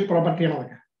മെറ്റീരിയൽ പ്രോപ്പർട്ടി ആണ്.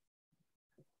 അതൊക്കെ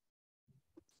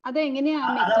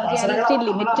അതെങ്ങനെയാണ് മെറ്റീരിയാലിറ്റി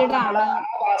ലിമിറ്റഡ് ആണ്?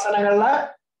 വാസനകളെ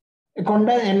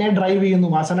കൊണ്ട് എന്നെ ഡ്രൈവ് ചെയ്യുന്നു,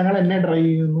 വാസനകൾ എന്നെ ഡ്രൈവ്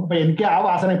ചെയ്യുന്നു. അപ്പൊ എനിക്ക് ആ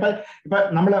വാസന ഇപ്പൊ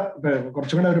നമ്മള്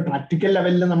കുറച്ചും കൂടെ ഒരു പ്രാക്ടിക്കൽ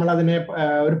ലെവലിൽ നമ്മൾ അതിനെ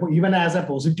ഒരു ഈവൻ ആസ് എ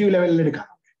പോസിറ്റീവ് ലെവലിൽ എടുക്കാം.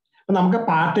 അപ്പൊ നമുക്ക്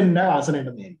പാട്ടിന്റെ വാസന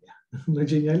ഉണ്ടെന്ന് വിചാരിക്കുക. എന്ന്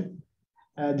വെച്ച് കഴിഞ്ഞാൽ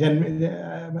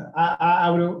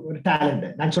ഒരു ടാലന്റ്,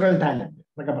 നാച്ചുറൽ ടാലന്റ്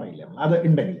എന്നൊക്കെ പറയില്ലേ, അത്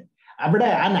ഉണ്ടെങ്കിൽ അവിടെ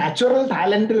ആ നാച്ചുറൽ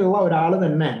ടാലന്റിലുള്ള ഒരാൾ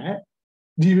തന്നെ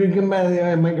ജീവിക്കുമ്പോ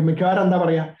മിക്കവാറും എന്താ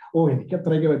പറയാ, എനിക്ക്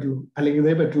അത്രയൊക്കെ പറ്റുള്ളൂ, അല്ലെങ്കിൽ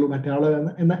ഇതേ പറ്റുള്ളൂ മറ്റേ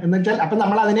എന്ന് വെച്ചാൽ അപ്പൊ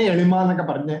നമ്മൾ അതിനെ എളിമ എന്നൊക്കെ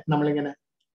പറഞ്ഞ് നമ്മളിങ്ങനെ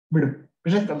വിടും.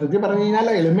 പക്ഷെ സത്യത്തിൽ പറഞ്ഞു കഴിഞ്ഞാൽ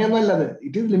എളിമയൊന്നും അല്ലത്.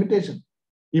 It is limitation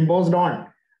imposed on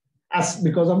us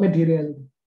because of materiality.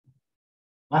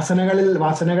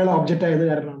 വാസനകൾ object ആയത്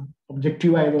കാരണമാണ്,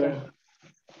 ഒബ്ജക്റ്റീവ് ആയത് കാരണം.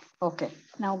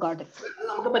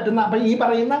 നമുക്ക് പറ്റുന്ന അപ്പൊ ഈ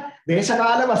പറയുന്ന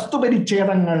ദേശകാല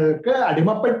വസ്തുപരിച്ഛേദങ്ങൾക്ക്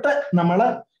അടിമപ്പെട്ട് നമ്മള്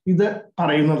ഇത്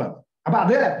പറയുന്നതാണ്. അപ്പൊ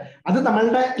അത്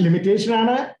നമ്മളുടെ ലിമിറ്റേഷൻ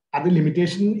ആണ്. അത്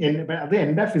ലിമിറ്റേഷൻ, അത്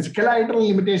എന്റെ ഫിസിക്കൽ ആയിട്ടുള്ള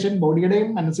ലിമിറ്റേഷൻ, ബോഡിയുടെയും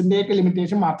മനസ്സിന്റെയൊക്കെ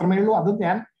ലിമിറ്റേഷൻ മാത്രമേ ഉള്ളൂ. അത്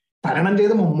ഞാൻ തരണം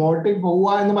ചെയ്ത് മുമ്പോട്ട്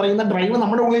പോവുക എന്ന് പറയുന്ന ഡ്രൈവ്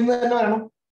നമ്മുടെ ഉള്ളിൽ നിന്ന് തന്നെ വരണം.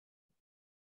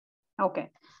 ഓക്കെ,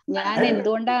 ഞാൻ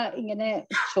എന്തുകൊണ്ടാ ഇങ്ങനെ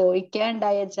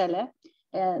ചോദിക്കാണ്ടായ വെച്ചാല്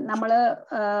നമ്മള്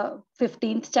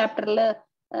 15th ചാപ്റ്ററിൽ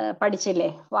പഠിച്ചില്ലേ,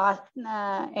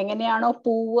 എങ്ങനെയാണോ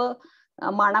പൂവ്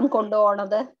മണം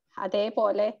കൊണ്ടുപോണത്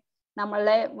അതേപോലെ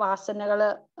നമ്മളെ വാസനകള്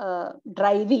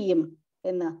ഡ്രൈവ് ചെയ്യും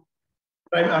എന്ന്.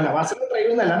 വാസന ഡ്രൈവ്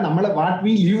എന്നല്ല, നമ്മൾ what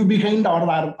we leave behind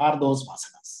are those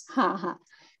vasanas.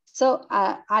 So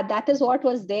that is what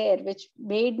was there, which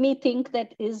made me think that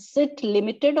is it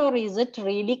limited or is it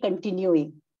really continuing?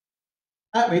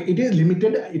 It is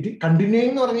limited. It is continuing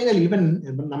എന്ന് പറഞ്ഞാൽ even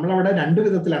നമ്മളവിടെ രണ്ട്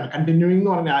വിധത്തിലാണ്. Continuing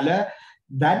എന്ന് പറഞ്ഞാൽ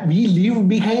that we leave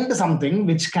behind something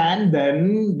which can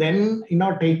then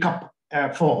take up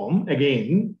form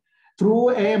again through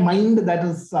a mind that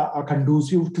is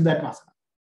conducive to that vasana.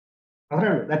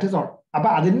 That is all. അപ്പൊ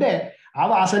അതിന്റെ ആ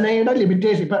വാസനയുടെ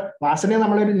ലിമിറ്റേഷൻ, ഇപ്പൊ വാസനയെ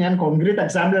നമ്മളൊരു, ഞാൻ കോൺക്രീറ്റ്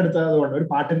എക്സാമ്പിൾ എടുത്തതുകൊണ്ട് ഒരു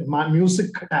പാട്ട്,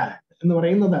 മ്യൂസിക് ടാലന്റ് എന്ന്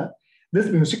പറയുന്നത്, ദിസ്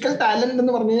മ്യൂസിക്കൽ ടാലന്റ്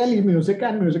എന്ന് പറഞ്ഞു കഴിഞ്ഞാൽ ഈ music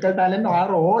and musical talent are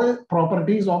all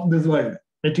properties of this world,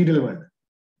 material world,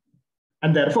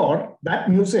 and therefore that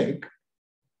music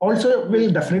also will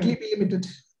definitely be limited.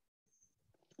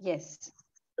 Yes.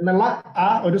 എന്നുള്ള ആ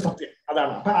ഒരു സത്യം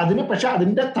അതാണ്. അപ്പൊ അതിന് പക്ഷെ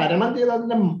അതിന്റെ തരണം ചെയ്ത്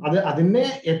അതിനെ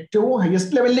ഏറ്റവും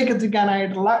ഹയസ്റ്റ് ലെവലിലേക്ക്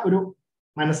എത്തിക്കാനായിട്ടുള്ള ഒരു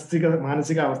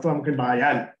മാനസികാവസ്ഥ നമുക്ക്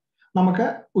ഉണ്ടായാൽ നമുക്ക്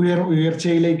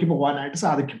ഉയർച്ചയിലേക്ക് പോകാനായിട്ട്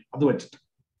സാധിക്കും അത് വെച്ചിട്ട്.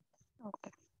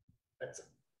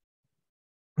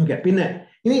 Okay, പിന്നെ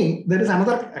ഇനി there is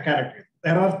another character.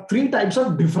 There are 3 types of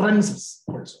differences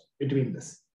also between this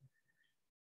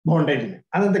bondage.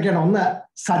 അതെന്തൊക്കെയാണ്? ഒന്ന്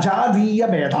സജാതീയ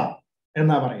ഭേദം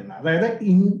എന്നാ പറയുന്നത്, അതായത്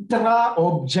intra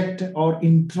object or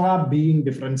intra being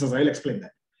differences. I will explain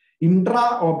that. Intra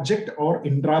object or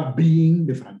intra being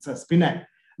differences. പിന്നെ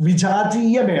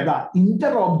വിജാതീയ ഭേദ,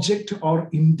 inter object or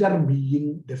inter being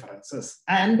differences.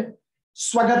 And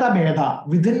സ്വഗത ഭേദ,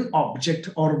 within object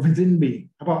or within being.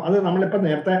 അപ്പൊ അത് നമ്മളിപ്പോ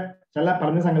നേരത്തെ ചില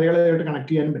പറഞ്ഞ സംഗതികളായിട്ട് കണക്ട്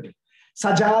ചെയ്യാനും പറ്റും.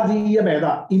 സജാതീയ ഭേദ,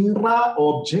 intra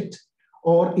object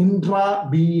or intra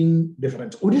being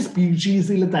difference. ഒരു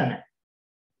സ്പീഷീസിൽ തന്നെ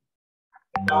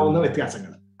ഉണ്ടാവുന്ന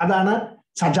വ്യത്യാസങ്ങൾ, അതാണ്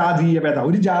സജാതീയ ഭേദ.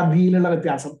 ഒരു ജാതിയിലുള്ള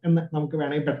വ്യത്യാസം എന്ന് നമുക്ക്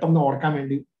വേണമെങ്കിൽ പെട്ടെന്ന് ഓർക്കാൻ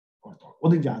വേണ്ടി ഓർത്തോളൂ.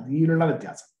 ഒരു ജാതിയിലുള്ള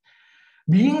വ്യത്യാസം.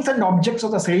 Beings and objects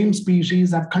of the same species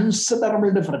have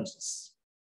considerable differences.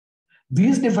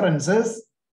 These differences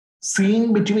seen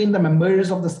between the members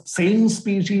of the same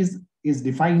species is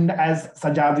defined as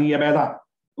sajadiya bheda.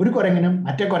 ഒരു കുരങ്ങനും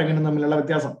മറ്റേ കുരങ്ങനും തമ്മിലുള്ള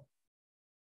വ്യത്യാസം,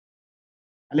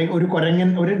 അല്ലെങ്കിൽ ഒരു കുരങ്ങൻ,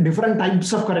 ഒരു ഡിഫറെന്റ്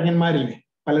ടൈപ്സ് ഓഫ് കുരങ്ങന്മാരില്ലേ,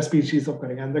 പല സ്പീഷീസ് ഓഫ്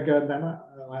കുരങ്ങൻ. എന്തൊക്കെ എന്താണ്?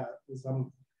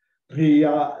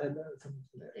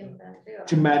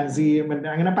 ചിമ്പാൻസി,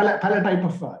 അങ്ങനെ പല പല type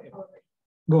of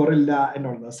gorilla and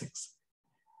all those things.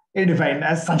 Defined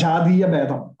as sajadiya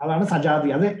bhedam. Adana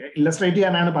sajadiya. Adu illustrate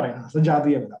cheyananu parayunnathu.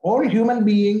 Sajadiya bhedam. All human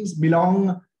beings belong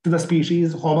to the species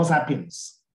Homo sapiens.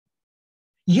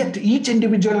 Yet each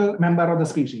individual member of the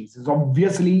species is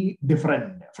obviously different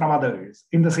from others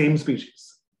in the same species.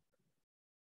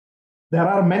 There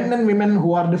are men and women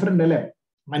who are different.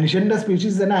 മനുഷ്യന്റെ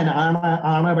species തന്നെ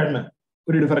ആണ് പെണ്ണ്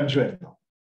ഒരു difference വരുന്നു.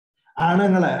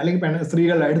 ആണുങ്ങള് അല്ലെങ്കിൽ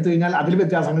സ്ത്രീകൾ എടുത്തു കഴിഞ്ഞാൽ അതിൽ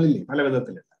വ്യത്യാസങ്ങളില്ലേ പല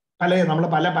വിധത്തിൽ. നമ്മൾ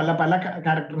പല പല പല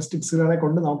ക്യാരക്ടറിസ്റ്റിക്സുകളെ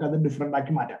കൊണ്ട് നമുക്ക് അത് ഡിഫറെന്റ്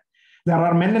ആക്കി മാറ്റാം. There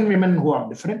are men and women who are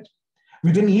different.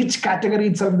 Within each category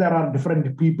itself, there are different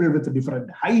people with different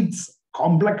heights,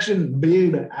 complexion,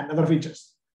 build, and other features.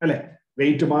 അല്ലെ,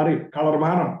 വെയിറ്റ് മാറി, കളർ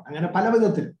മാറും, അങ്ങനെ പല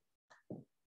വിധത്തിൽ.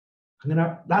 അങ്ങനെ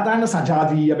അതാണ്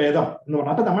സജാതീയ ഭേദം എന്ന്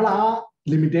പറഞ്ഞാൽ. അപ്പൊ നമ്മൾ ആ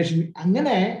ലിമിറ്റേഷൻ,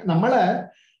 അങ്ങനെ നമ്മള്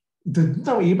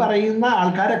ഈ പറയുന്ന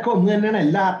ആൾക്കാരൊക്കെ ഒന്ന് തന്നെയാണ്,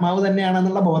 എല്ലാ ആത്മാവ്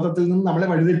തന്നെയാണെന്നുള്ള ബോധത്തിൽ നിന്ന് നമ്മളെ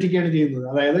വഴിതെറ്റിക്കുകയാണ് ചെയ്യുന്നത്.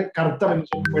 അതായത് കറുത്ത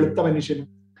മനുഷ്യനും വെളുത്ത മനുഷ്യനും,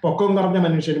 പൊക്കം കുറഞ്ഞ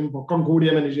മനുഷ്യനും പൊക്കം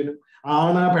കൂടിയ മനുഷ്യനും,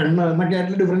 ആണ് പെണ്ണ് എന്നൊക്കെ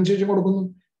ആയിട്ടുള്ള ഡിഫറൻഷിയേഷൻ കൊടുക്കുന്നു.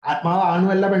 ആത്മാവ്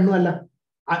ആണുമല്ല പെണ്ണുമല്ല,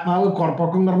 ആത്മാവ്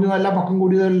പൊക്കം കുറഞ്ഞതല്ല പൊക്കം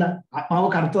കൂടിയതല്ല, ആത്മാവ്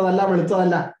കറുത്തതല്ല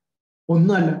വെളുത്തതല്ല,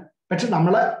 ഒന്നുമല്ല. പക്ഷെ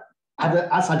നമ്മള് അത്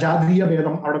ആ സജാതീയ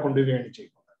ഭേദം അവിടെ കൊണ്ടുവരികയാണ്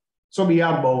ചെയ്യുന്നത്. So we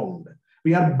R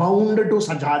bound to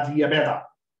സജാതീയ ഭേദ.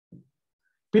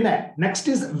 പിന്നെ നെക്സ്റ്റ്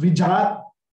ഈസ്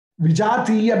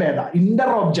വിജാതീയ ഭേദ, ഇന്റർ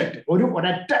ഒബ്ജക്ട്.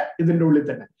 ഒരൊറ്റ ഇതിന്റെ ഉള്ളിൽ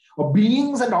തന്നെ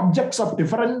beings and objects of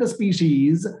different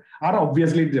species R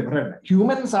obviously different.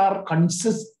 Humans are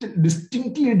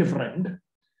ഡിസ്റ്റിങ്ക്ട്ലി different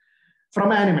from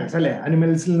animals. അല്ലെ,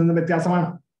 ആനിമൽസിൽ നിന്ന് വ്യത്യാസമാണ്.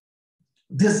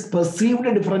 This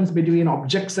perceived difference between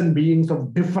objects and beings of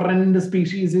different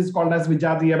species is called as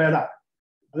വിജാതീയ ഭേദ.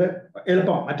 അത്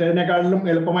എളുപ്പം, മറ്റേതിനേക്കാളിലും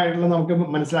എളുപ്പമായിട്ടുള്ള നമുക്ക്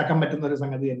മനസ്സിലാക്കാൻ പറ്റുന്ന ഒരു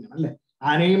സംഗതി തന്നെയാണ്. അല്ലെ,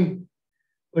 ആനയും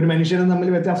ഒരു മനുഷ്യനും തമ്മിൽ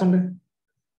വ്യത്യാസമുണ്ട്.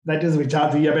 ദാറ്റ് ഈസ്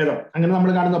വിജാതീയ ഭേദം. അങ്ങനെ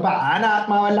നമ്മൾ കാണുന്നു. അപ്പൊ ആന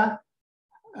ആത്മാവല്ല,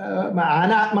 ആന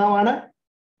ആത്മാവാണ്,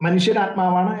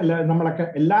 മനുഷ്യരാത്മാവാണ്, നമ്മളൊക്കെ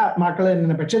എല്ലാ ആത്മാക്കളും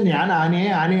തന്നെയാണ്. പക്ഷെ ഞാൻ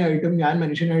ആനയെ ആനയായിട്ടും ഞാൻ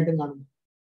മനുഷ്യനായിട്ടും കാണുന്നു.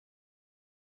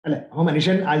 അല്ലെ, അപ്പൊ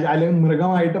മനുഷ്യൻ അല്ലെങ്കിൽ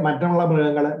മൃഗമായിട്ട് മറ്റുള്ള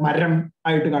മൃഗങ്ങള് മരം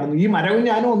ആയിട്ട് കാണുന്നു. ഈ മരവും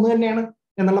ഞാനും ഒന്ന് തന്നെയാണ്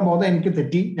എന്നുള്ള ബോധം എനിക്ക്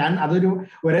തെറ്റി. ഞാൻ അതൊരു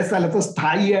ഒരേ സ്ഥലത്ത്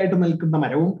സ്ഥായിയായിട്ട് നിൽക്കുന്ന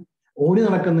മരവും ഓടി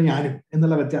നടക്കുന്ന ഞാനും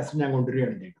എന്നുള്ള വ്യത്യാസം ഞാൻ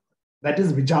കൊണ്ടുവരികയാണ് ചെയ്യുന്നത്. ദാറ്റ്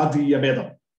ഈസ് വിജാതീയ ഭേദം.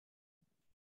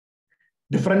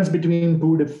 Difference between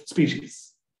two species.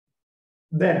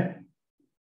 Then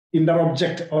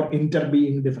inter-object or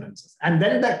inter-being differences. And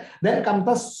then comes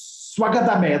the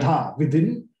swagata bheda within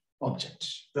object.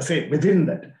 The same, within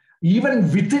that. Even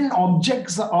within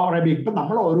objects or a big, but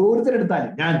നമ്മൾ ഓരോരുത്തരും എടുത്താൽ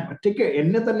ഞാൻ ഒറ്റയ്ക്ക്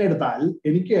എന്നെ തന്നെ എടുത്താൽ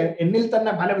എനിക്ക് എന്നിൽ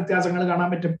തന്നെ പല വ്യത്യാസങ്ങൾ കാണാൻ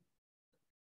പറ്റും.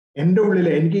 എൻ്റെ ഉള്ളിൽ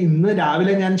എനിക്ക് ഇന്ന്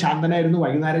രാവിലെ ഞാൻ ശാന്തനായിരുന്നു,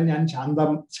 വൈകുന്നേരം ഞാൻ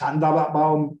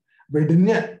ശാന്തഭാവം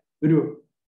വെടിഞ്ഞ് ഒരു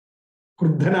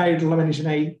ക്രുദ്ധനായിട്ടുള്ള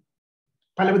മനുഷ്യനായി.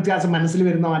 പല വ്യത്യാസം മനസ്സിൽ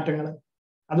വരുന്ന മാറ്റങ്ങൾ,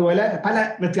 അതുപോലെ പല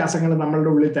വ്യത്യാസങ്ങൾ നമ്മളുടെ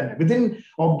ഉള്ളിൽ തന്നെ. Within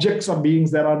objects of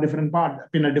beings there are different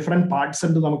parts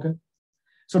ഉണ്ട് നമുക്ക്.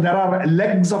 So there are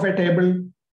legs of a table,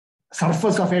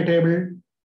 surface of a table,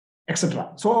 etc.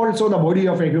 So also the body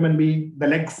of a human being, the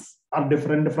legs are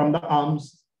different from the arms,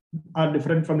 are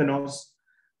different from the nose,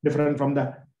 different from the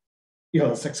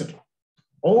ears, etc.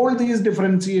 All these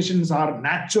differentiations are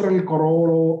natural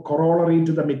corollary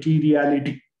to the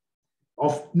materiality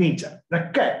of nature.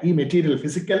 ഇതൊക്കെ ഈ material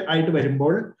physical ആയിട്ട്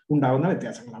വരുമ്പോൾ ഉണ്ടാകുന്ന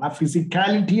വ്യത്യാസങ്ങളാണ്. ആ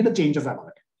ഫിസിക്കാലിറ്റിയുടെ changes ആണ്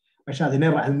അതൊക്കെ. പക്ഷെ അതിന്റെ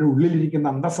ഉള്ളിലിരിക്കുന്ന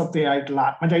അന്തസത്തയായിട്ടുള്ള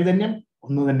ആത്മചൈതന്യം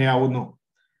ഒന്ന് തന്നെയാവുന്നു.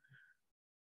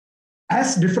 As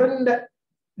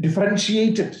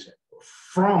differentiated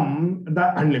from the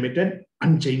unlimited,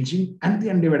 unchanging and the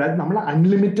undivided. നമ്മൾ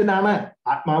അൺലിമിറ്റഡ് ആണ്,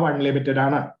 ആത്മാവ് അൺലിമിറ്റഡ്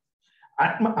ആണ്.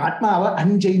 ആത്മാവ്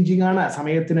അൺചേഞ്ചിങ് ആണ്,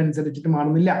 സമയത്തിനനുസരിച്ചിട്ട്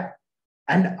മാറുന്നില്ല.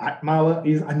 ആൻഡ് ആത്മാവ്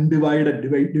ഈസ് അൺഡിവൈഡഡ്,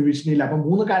 ഡിവിഷൻ ഇല്ല. അപ്പൊ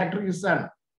 3 ക്യാരക്ടറിസ്റ്റിക്സ് ആണ്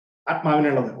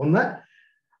ആത്മാവിനുള്ളത്. ഒന്ന്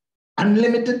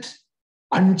അൺലിമിറ്റഡ്,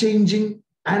 അൺചേഞ്ചിങ്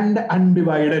ആൻഡ്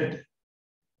അൺഡിവൈഡഡ്.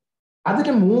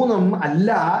 അതിന് 3ഉം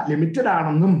അല്ല ലിമിറ്റഡ്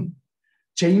ആണെന്നും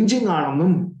ചേഞ്ചിങ്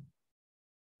ആണെന്നും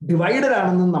ഡിവൈഡഡ്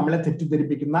ആണെന്നും നമ്മളെ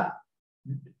തെറ്റിദ്ധരിപ്പിക്കുന്ന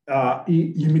ഈ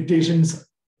ലിമിറ്റേഷൻസ്,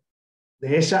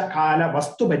 ദേശകാല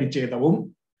വസ്തു പരിച്ഛേദവും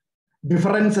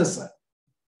ഡിഫറൻസസ്,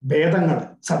 ഭേദങ്ങൾ,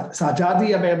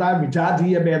 സജാതീയ ഭേദ,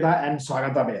 വിജാതീയ ഭേദ ആൻഡ്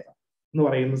സ്വാഗത ഭേദ എന്ന്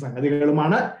പറയുന്ന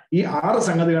സംഗതികളുമാണ്. ഈ 6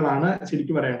 സംഗതികളാണ്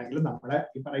ശരിക്കും പറയുകയാണെങ്കിൽ നമ്മളെ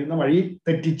ഈ പറയുന്ന വഴി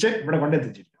തെറ്റിച്ച് ഇവിടെ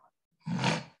കൊണ്ടെത്തിച്ചിരിക്കുന്നത്.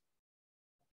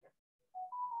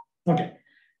 ഓക്കെ,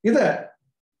 ഇത്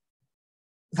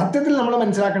സത്യത്തിൽ നമ്മൾ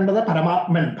മനസ്സിലാക്കേണ്ടത്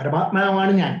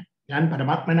പരമാത്മാവാണ് ഞാൻ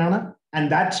പരമാത്മനാണ്. ആൻഡ്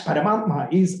ദാറ്റ് പരമാത്മ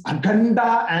ഈസ് അഖണ്ഡ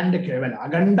ആൻഡ് കേവല.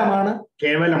 അഖണ്ഡമാണ്,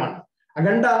 കേവലമാണ്.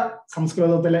 അഖണ്ഡ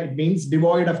സംസ്കൃതത്തിൽ it means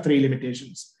devoid of 3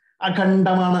 limitations.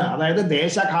 അഖണ്ഡമാണ്, അതായത്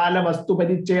ദേശകാല വസ്തു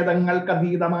പരിച്ഛേദങ്ങൾക്ക്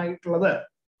അതീതമായിട്ടുള്ളത്.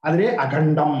 അതിനെ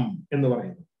അഖണ്ഡം എന്ന്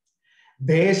പറയുന്നു.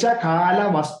 ദേശകാല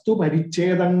വസ്തു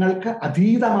പരിച്ഛേദങ്ങൾക്ക്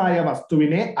അതീതമായ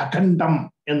വസ്തുവിനെ അഖണ്ഡം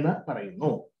എന്ന്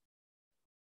പറയുന്നു.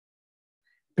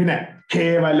 പിന്നെ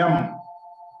കേവലം,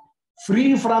 free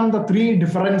from the 3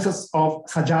 differences of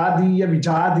സജാതീയ,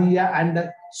 വിജാതീയ ആൻഡ്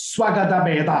സ്വഗത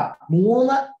ഭേദ.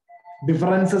 3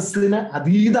 ഡിഫറൻസസിന്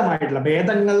അതീതമായിട്ടുള്ള,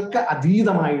 ഭേദങ്ങൾക്ക്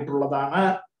അതീതമായിട്ടുള്ളതാണ്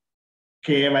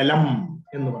കേവലം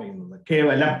എന്ന് പറയുന്നത്.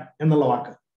 കേവലം എന്നുള്ള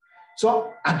വാക്ക്. സോ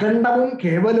അഖണ്ഡവും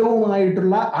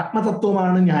കേവലവുമായിട്ടുള്ള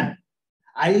ആത്മതത്വമാണ് ഞാൻ.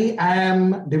 I am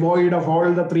devoid of all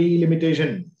the 3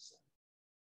 limitations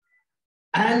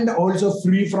and also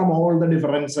free from all the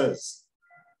differences.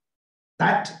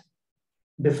 That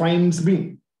defines me,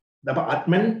 the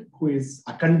Atman who is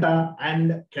Akhanda and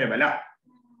Kevala.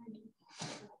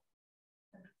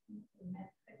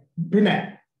 പിന്നെ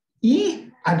ഈ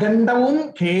അഖണ്ഡവും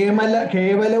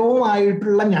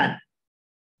കേവലവുമായിട്ടുള്ള ഞാൻ,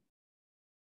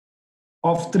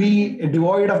 of 3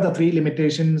 devoid of the 3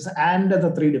 limitations and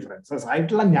the 3 differences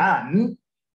ആയിട്ടുള്ള ഞാൻ,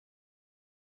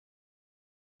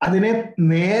 അതിനെ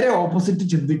നേരെ opposite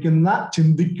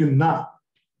ചിന്തിക്കുന്ന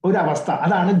ഒരവസ്ഥ,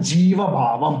 അതാണ്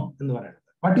ജീവഭാവം എന്ന് പറയുന്നത്.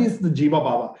 What is the Jiva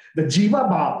Bhava? The Jiva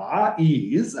Bhava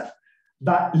is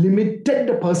the limited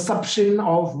perception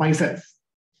of myself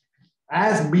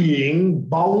as being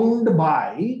bound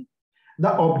by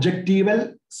the objectival,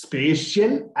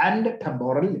 spatial and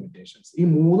temporal limitations. ഈ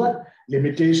 3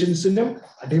 ലിമിറ്റേഷൻസിനും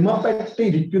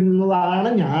അടിമപ്പെട്ടിരിക്കുന്നതാണ്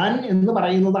ഞാൻ എന്ന്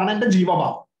പറയുന്നതാണ് എന്റെ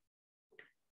ജീവഭാവം.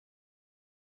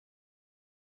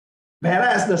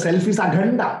 Whereas the self is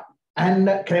akhanda and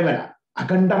kevala.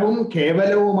 അഖണ്ഡവും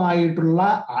കേവലവുമായിട്ടുള്ള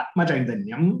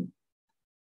ആത്മചൈതന്യം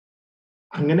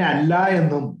അങ്ങനെ അല്ല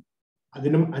എന്നും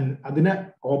അതിന്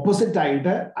opposite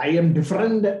ആയിട്ട് I M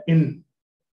different in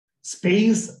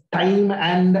space, time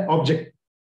and object.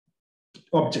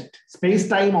 Space,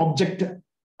 time, object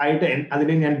ആയിട്ട്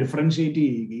അതിനെ ഞാൻ ഡിഫറൻഷിയേറ്റ്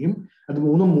ചെയ്യുകയും അത്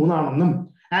 3 ആണെന്നും,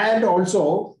 and also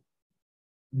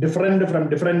different from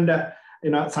different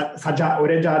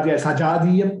ഒരേ ജാതിയ,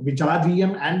 സജാതീയം,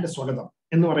 വിജാതീയം ആൻഡ് സ്വഗതം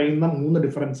എന്ന് പറയുന്ന 3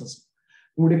 ഡിഫറൻസസ്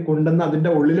കൂടി കൊണ്ടുവന്ന് അതിന്റെ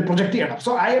ഉള്ളിൽ പ്രൊജക്ട് ചെയ്യണം.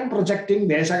 സോ ഐ എം പ്രൊജക്ടിങ്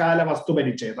ദേശകാല വസ്തു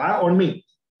പരിച്ഛേദ on me,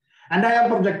 and I M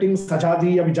projecting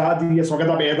സജാതീയ, വിജാതീയ,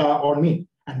 സ്വഗത ഭേദ on me,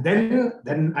 and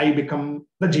then I become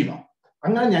the ജീവ.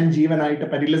 അങ്ങനെ ഞാൻ ജീവനായിട്ട്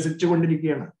പരിലസിച്ചു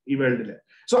കൊണ്ടിരിക്കുകയാണ് ഈ വേൾഡില്.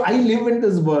 So I live in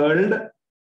this world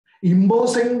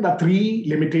imposing the 3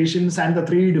 limitations and the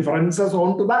 3 differences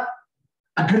onto the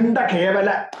Akhanda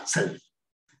Kevala self.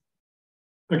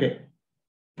 Okay.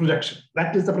 Projection.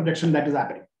 That is the projection that is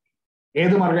happening.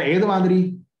 Edu Marga, Edu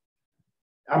Madri,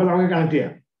 Abalaga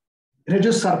Kantia,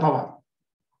 Regis Sarpava.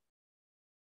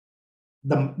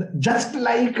 Just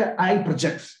like I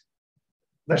project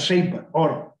the shape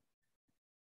or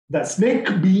the snake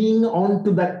being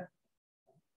onto the,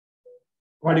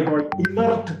 what do you call it,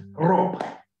 inert rope.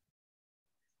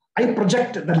 I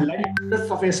project the lightness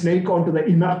of a snake onto the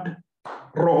inert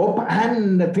rope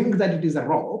and think that it is a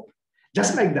rope.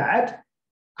 Just like that,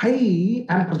 I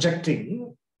am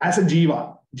projecting as a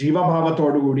jiva. Jiva bhava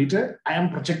thodu gudite. I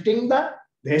am projecting the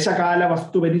deshakala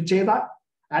vastu paricheda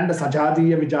and the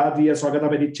sajadiya vijadiya swagata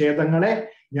parichedangale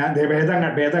njan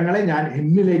vedangale njan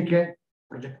ennilekku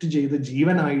project cheythu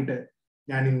jeevanayittu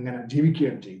njan ingane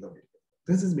jeevikkayanu cheythu.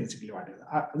 This is basically what it is.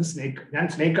 The snake.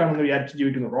 Njan snake aanennu vicharichu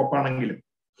jeevikkunnu rope aanengilum.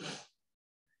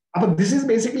 But this is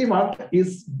basically what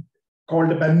is called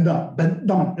bandha,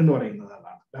 bandham ennu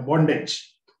parayunnathu, the bondage.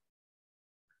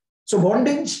 So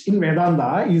bondage in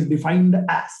Vedanta is defined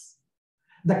as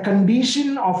the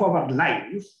condition of our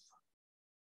life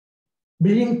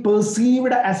being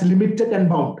perceived as limited and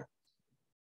bound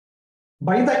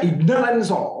by the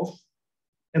ignorance of,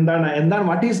 and then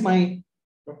what is the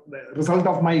result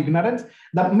of my ignorance?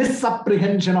 The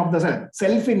misapprehension of the self.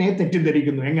 Self-ine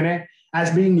tettidhirikkunnu engane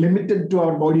as being limited to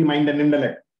our body, mind and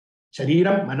intellect.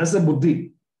 Shariram, Manasa,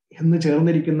 Buddhi ennu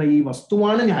chernirikkunna ee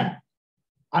vastuvaanu njan,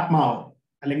 Atmavu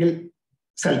അല്ലെങ്കിൽ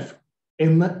self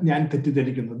എന്ന് ഞാൻ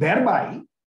തെറ്റിദ്ധരിക്കുന്നു. Thereby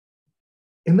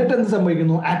എന്നിട്ട് എന്ത്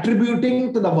സംഭവിക്കുന്നു? Attributing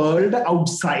to the world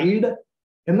outside,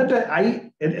 എന്നിട്ട്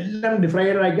എല്ലാം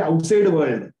defined ആക്കി outside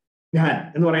world ഞാൻ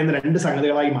എന്ന് പറയുന്ന രണ്ട്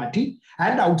സംഗതികളായി മാറ്റി.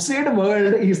 And outside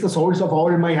world is the source of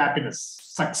all my happiness,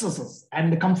 successes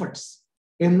and comforts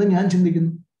എന്ന് ഞാൻ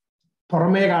ചിന്തിക്കുന്നു.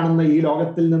 പുറമേ കാണുന്ന ഈ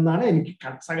ലോകത്തിൽ നിന്നാണ് എനിക്ക്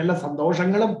സകല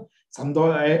സന്തോഷങ്ങളും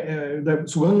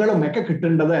സുഖങ്ങളും ഒക്കെ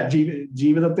കിട്ടേണ്ടത്.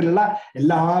 ജീവിതത്തിലുള്ള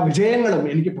എല്ലാ വിജയങ്ങളും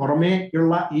എനിക്ക്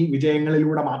പുറമേയുള്ള ഈ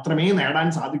വിജയങ്ങളിലൂടെ മാത്രമേ നേടാൻ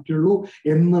സാധിക്കുള്ളൂ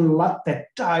എന്നുള്ള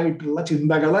തെറ്റായിട്ടുള്ള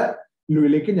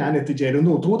ചിന്തകളിലേക്ക് ഞാൻ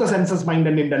എത്തിച്ചേരുന്നു. Through the senses, mind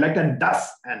and intellect, and thus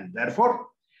and therefore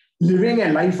living a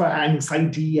life of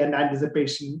anxiety and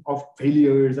anticipation of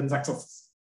failures and successes.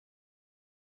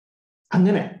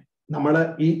 അങ്ങനെ നമ്മൾ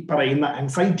ഈ പറയുന്ന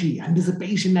anxiety,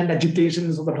 anticipation and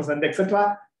agitations of the present, etc.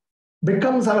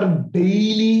 becomes our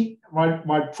daily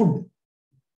what food,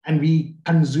 and we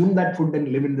consume that food and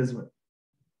live in this world.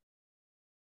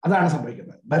 Adana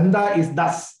sambhavikkunnu. Bandha is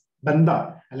thus, bandha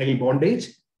അല്ലെങ്കിൽ bondage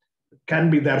can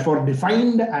be therefore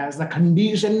defined as the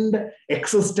conditioned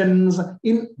existence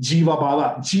in jiva bhava.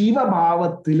 Jiva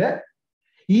bhavathile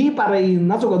ഈ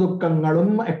പറയുന്ന സുഖദുഃഖങ്ങളും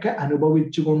ഒക്കെ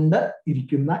അനുഭവിച്ചുകൊണ്ട്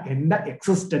ഇരിക്കുന്ന എന്റെ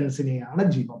എക്സിസ്റ്റൻസിനെയാണ്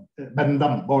ജീവം,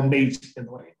 ബന്ധം, bondage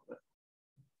എന്ന് പറയുന്നത്.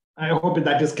 I hope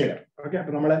that is clear. Okay,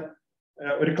 അപ്പൊ നമ്മള്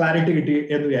ഒരു ക്ലാരിറ്റി കിട്ടി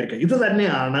എന്ന് വിചാരിക്കുക. ഇത്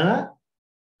തന്നെയാണ്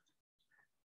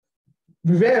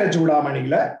വിവേക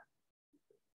ചൂടാമണിയില്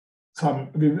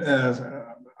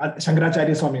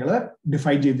ശങ്കരാചാര്യ സ്വാമികള്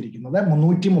ഡിഫൈൻ ചെയ്തിരിക്കുന്നത്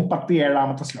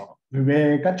 337ാമത്തെ ശ്ലോകം,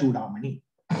 വിവേക ചൂടാമണി.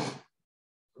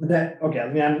 ഓക്കെ,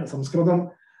 അത് ഞാൻ സംസ്കൃതം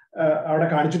അവിടെ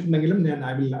കാണിച്ചിട്ടുണ്ടെങ്കിലും ഞാൻ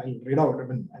I will read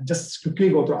out, just quickly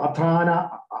go through.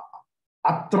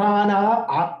 അത്രാന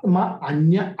ആത്മ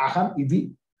അന്യ അഹം ഇതി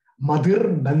മതിർ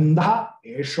ബന്ധ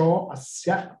ഏഷോ അസ്യ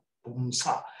പുംസ.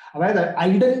 അതായത്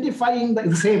ഐഡന്റിഫൈയിങ് ദ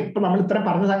സെയിം, ഇപ്പൊ നമ്മൾ ഇത്ര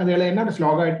പറഞ്ഞ സംഗതികളെ തന്നെ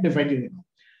ശ്ലോകമായിട്ട് ഡിഫൈൻ ചെയ്തിരുന്നു.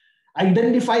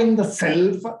 Identifying the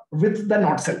self with the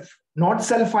not self. Not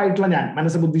self ആയിട്ടുള്ള ഞാൻ,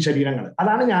 മനസ്സ്, ബുദ്ധി, ശരീരങ്ങൾ,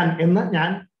 അതാണ് ഞാൻ എന്ന് ഞാൻ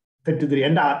തെറ്റിദ്ധരി,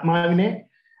 എന്റെ ആത്മാവിനെ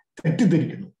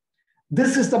തെറ്റിദ്ധരിക്കുന്നു.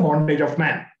 This is the bondage of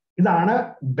മാൻ. ഇതാണ്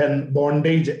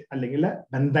ബോണ്ടേജ് അല്ലെങ്കിൽ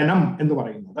ബന്ധനം എന്ന്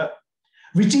പറയുന്നത്.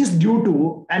 Which is due to,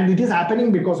 and it is happening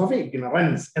because of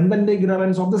ignorance, and then the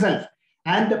ignorance of the self,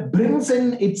 and brings in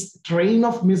its train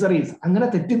of miseries. Angana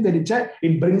tettidharicha,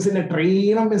 it brings in a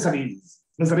train of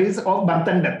miseries of birth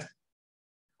and death,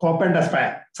 hope and despair,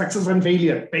 success and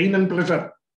failure, pain and pleasure.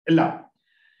 Ella.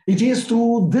 It is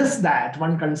through this that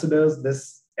one considers this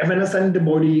evanescent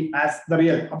body as the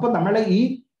real. Appo nammale ee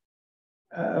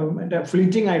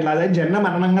fleeting ആയിട്ടുള്ള, അതായത്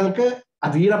ജനനമരണങ്ങൾക്ക്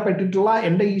അധീനപ്പെട്ടിട്ടുള്ള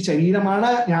എന്റെ ഈ ശരീരമാണ്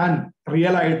ഞാൻ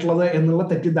real ആയിട്ടുള്ളത് എന്നുള്ള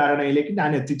തെറ്റിദ്ധാരണയിലേക്ക് ഞാൻ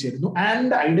എത്തിച്ചേരുന്നു.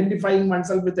 And identifying one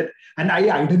self with it, and I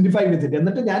identify with it.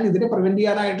 എന്നിട്ട് ഞാൻ ഇതിനെ പ്രിവെന്റ്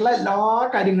ചെയ്യാനായിട്ടുള്ള എല്ലാ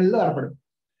കാര്യങ്ങളിലും ഏർപ്പെടും.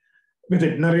 With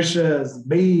it nourishes,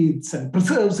 bathes and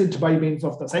preserves it by means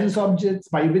of the sense objects,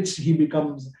 by which he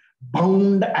becomes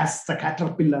bound as the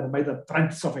caterpillar by the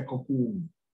threads of a cocoon.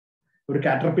 ഒരു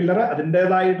caterpillar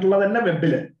അതിൻ്റെതായിട്ടുള്ള തന്നെ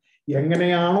വെബില്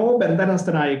എങ്ങനെയാണോ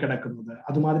ബന്ധനസ്ഥനായി കിടക്കുന്നത്,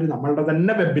 അതുമാതിരി നമ്മളുടെ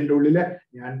തന്നെ വെബിന്റെ ഉള്ളില്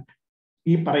ഞാൻ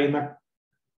ഈ പറയുന്ന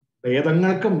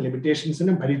ഭേദങ്ങൾക്കും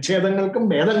ലിമിറ്റേഷൻസിനും പരിച്ഛേദങ്ങൾക്കും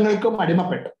ഭേദങ്ങൾക്കും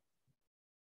അടിമപ്പെട്ട്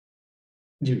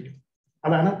ജീവിക്കും.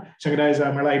 അതാണ് ശങ്കരാചാര്യ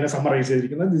സ്വാമികൾ അതിനെ സമ്മറൈസ്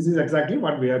ചെയ്തിരിക്കുന്നത്. This is exactly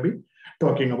what we have been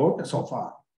talking about so far.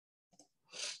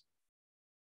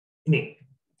 ഇനി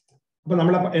അപ്പൊ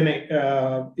നമ്മളെ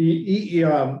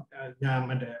ഞാൻ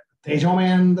മറ്റേ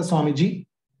തേജോമയാനന്ദ സ്വാമിജി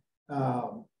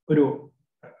ഒരു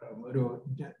ഒരു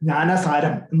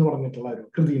ജ്ഞാനസാരം എന്ന് പറഞ്ഞിട്ടുള്ള ഒരു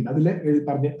കൃതിയുണ്ട്. അതിൽ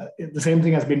പറഞ്ഞ the same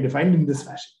thing has been defined in this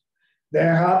fashion.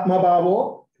 ദേഹാത്മഭാവോ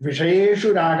വിഷയേഷു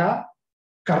രാഗ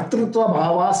കർത്തൃത്വ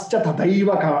ഭാവാശ്ച തഥൈവ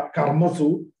കർമ്മസു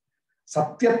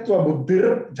സത്യത്വ ബുദ്ധിർ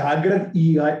ജാഗ്രത്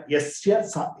യസ്യ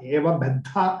സ ഏവ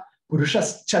ബദ്ധ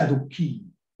പുരുഷശ്ച ദുഃഖി.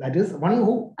 That is, one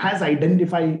who has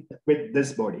identified with this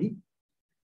body,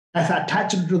 as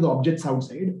attached to the objects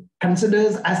outside,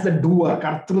 considers as the doer,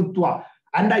 kartrutva,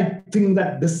 and I think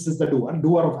that this is the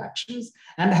doer of actions,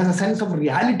 and has a sense of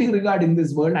reality regarding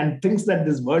this world, and thinks that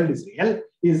this world is real,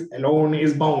 is alone,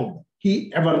 is bound. He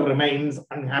ever remains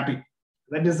unhappy.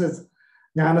 That is his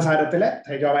Jnanasarathile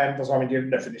Tejavayanatha Swamiji's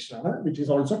definition, which is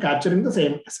also capturing the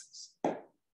same essence.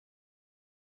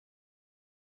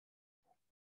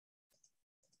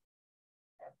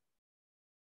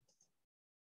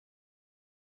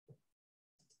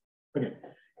 Okay.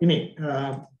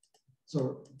 So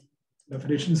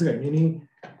definitions.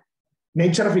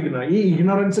 Nature of ignorance.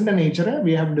 Ignorance in the nature,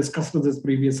 we have discussed this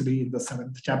previously in the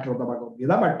 7th chapter of the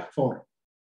Bhagavad-Gita, but for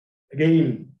again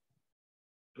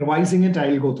revising it,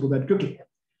 I'll go through that quickly.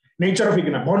 Nature of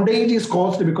ignorance. Bondage is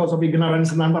caused because of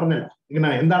ignorance.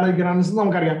 Ignorance.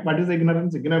 What is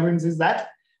ignorance? Ignorance is that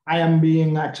I am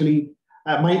being actually,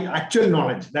 my actual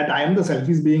knowledge that I am the self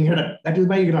is being hidden. That is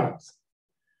my ignorance.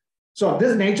 So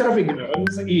this nature of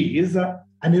ignorance is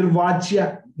anirvachya,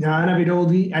 jnana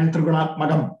virodhi, and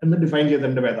trigunatmakam എന്ന് define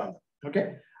ചെയ്തിട്ടുണ്ട് വേദാന്തം. Okay,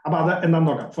 അപ്പൊ അത് എന്താന്ന്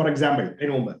നോക്കാം. For example,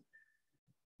 അതിന് മുമ്പ്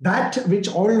that which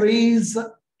always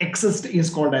exists is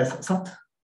called as sat,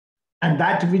 and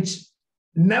that which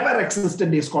never existed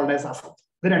is called as asat.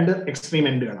 ഇത് രണ്ട് extreme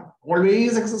എൻഡുകളാണ്.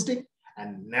 Always existing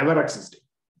and never existing.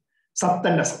 സത്ത്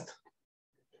ആൻഡ് അസത്ത്.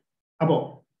 അപ്പോ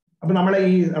നമ്മൾ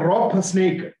ഈ റോപ്പ്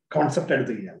സ്നേക്ക് കോൺസെപ്റ്റ്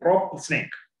എടുത്തു കഴിഞ്ഞാൽ, rope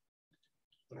snake,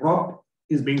 rope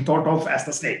is being thought of as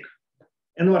the snake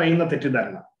എന്ന് പറയുന്ന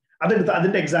തെറ്റിദ്ധാരണ. അതെടുത്ത്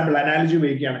അതിന്റെ എക്സാമ്പിൾ അനാലജി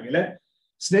ഉപയോഗിക്കുകയാണെങ്കിൽ,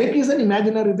 snake is N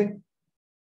imaginary thing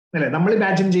അല്ലെ, നമ്മൾ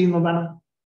ഇമാജിൻ ചെയ്യുന്നതാണ്.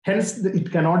 Hence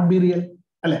it cannot be real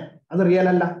അല്ലെ, അത് റിയൽ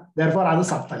അല്ല. therefore അത്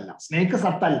സത്തല്ല, snake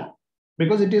സത്തല്ല,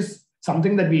 because it is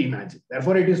something that we imagine,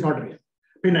 therefore it is not real.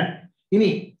 പിന്നെ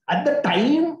ഇനി at the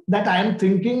time that I am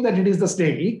thinking that it is the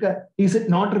snake, is it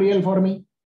not real for me?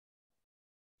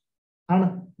 ആണ്,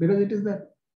 because it is there.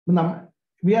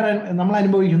 നമ്മൾ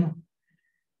അനുഭവിക്കുന്നു.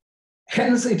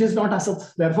 Hence it is not asat.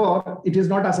 Therefore it is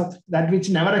not asat. That which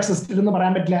never existed എന്ന്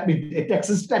പറയാൻ പറ്റില്ല. It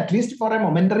exists at least for a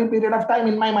momentary period of time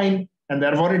in my mind, and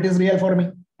therefore it is real for me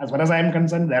as far as I am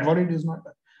concerned. Therefore it is not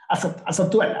asat.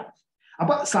 അസത്വം അല്ല.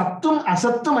 അപ്പൊ സത്തും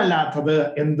അസത്തും അല്ലാത്തത്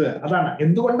എന്ത്? അതാണ്.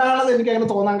 എന്തുകൊണ്ടാണത് എനിക്ക് അങ്ങനെ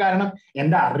തോന്നാൻ കാരണം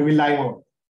എന്റെ അറിവില്ലായ്മ കൊണ്ട്.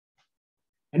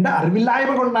 എന്റെ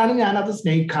അറിവില്ലായ്മ കൊണ്ടാണ് ഞാനത്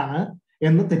സ്നേക്കാണ്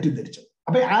എന്ന് തെറ്റിദ്ധരിച്ചത്.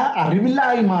 അപ്പൊ ആ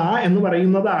അറിവില്ലായ്മ എന്ന്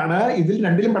പറയുന്നതാണ് ഇതിൽ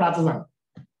രണ്ടിലും പെടാത്തതാണ്.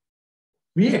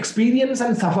 We experience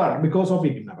and suffer because of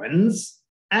ignorance,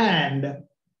 and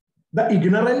the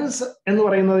ignorance എന്ന്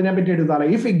പറയുന്നതിനെ പറ്റി എടുത്താൽ,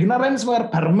 if ignorance were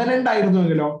permanent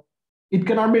ആയിരുന്നുവെങ്കിലോ it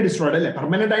cannot be destroyed അല്ലെ.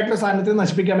 പെർമനന്റ് ആയിട്ടുള്ള സാധനത്തെ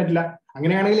നശിപ്പിക്കാൻ പറ്റില്ല.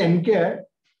 അങ്ങനെയാണെങ്കിൽ എനിക്ക്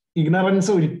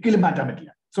ഇഗ്നറൻസ് ഒരിക്കലും മാറ്റാൻ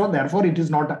പറ്റില്ല. So therefore it is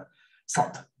not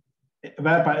sat.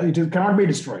 It cannot be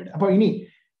destroyed. അപ്പൊ ഇനി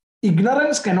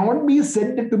ignorance cannot be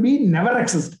said to be never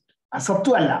exist.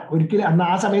 അസത്വം അല്ല ഒരിക്കലും. അന്ന്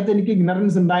ആ സമയത്ത് എനിക്ക്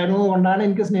ഇഗ്നറൻസ് ഉണ്ടായിരുന്നത് കൊണ്ടാണ്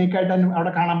എനിക്ക് സ്നേക്ക് ആയിട്ട്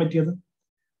അവിടെ കാണാൻ പറ്റിയത്.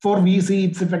 Four V C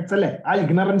it's effects അല്ലേ, ആ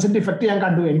ഇഗ്നറൻസിന്റെ ഇഫക്ട് ഞാൻ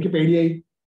കണ്ടു, എനിക്ക് പേടിയായി.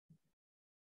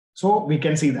 So we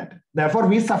can see that. therefore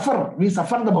we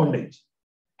suffer the bondage.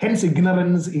 Hence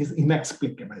ignorance is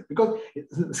inexplicable, because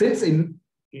since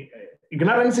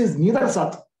ignorance is neither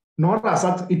sat nor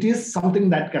asat, it is something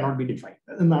that cannot be defined.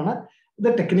 എന്നാണ്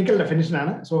the technical definition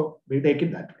ആണ്. So we take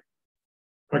it that way.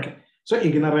 Okay. So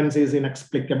ignorance is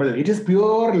inexplicable. It is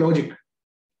pure logic.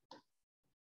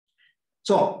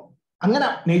 So angana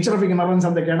nature of ignorance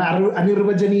എന്തൊക്കെയാണ്?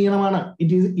 അനിർവചനീയമാണ്.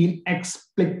 It is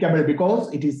inexplicable because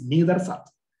it is neither sat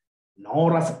nor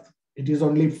asat. It is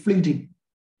only fleeting.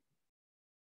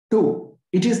 2,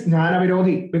 it is jnana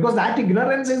virodhi, because that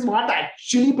ignorance is what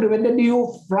actually prevented you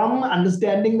from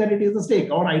understanding that it is a snake,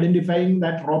 or identifying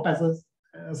that rope as a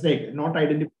snake, not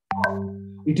identifying.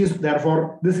 It is therefore,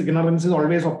 this ignorance is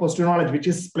always opposed to knowledge, which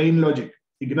is plain logic.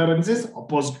 Ignorance is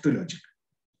opposed to logic.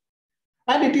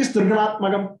 And it is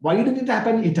trigunatmakam. Why did it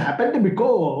happen? It happened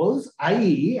because I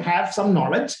have some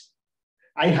knowledge,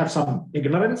 I have some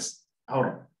ignorance or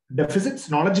deficits,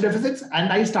 knowledge deficits, and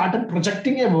I started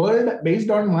projecting a world based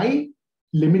on my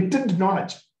limited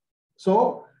knowledge. So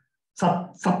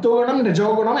Sattvagunam,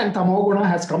 Rajogunam, and Tamogunam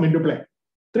has come into play.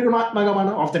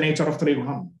 Trigunatmakamana of the nature of three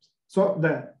gunas. So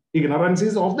the ignorance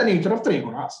is of the nature of three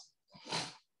gunas.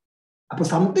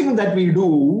 Something that we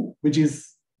do which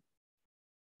is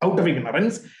out of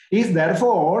ignorance is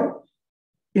therefore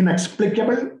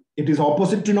inexplicable. It is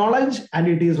opposite to knowledge and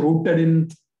it is rooted in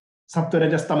Sattva,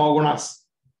 Rajas, Tamo gunas.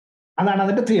 And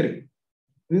another theory.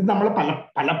 This is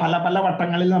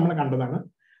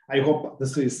I hope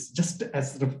this is just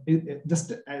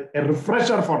a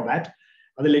refresher for that.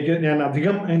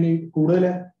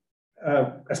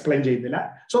 Explain.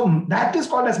 So that is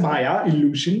called as Maya,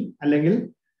 illusion,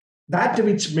 that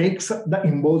which makes the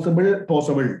impossible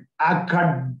possible.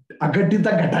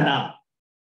 Agadita Gatana.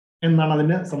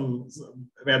 And some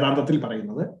Vedanta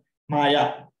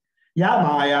Maya. Ya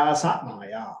Maya, Sa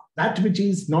Maya. That which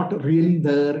is not really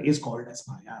there is called as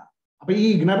Maya.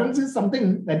 Ignorance is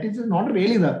something that is not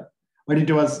really there,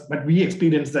 but we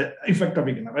experience the effect of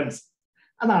ignorance.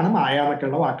 And that's Maya. Okay.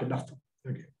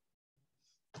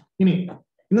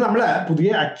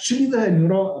 Actually, the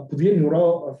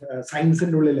neuro science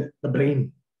in the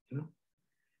brain.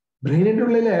 Brain in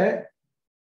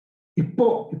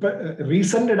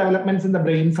recent developments in the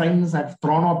brain science have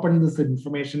thrown open this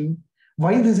information.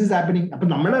 Why this is happening?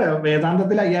 Vedanta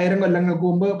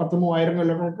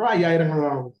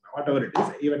whatever it is,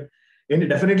 even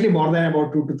definitely more than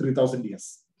about 2,000 to 3,000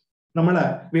 years.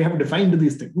 We have defined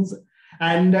these things,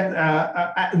 and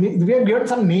we have given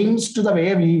some names to the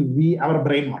way our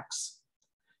brain works,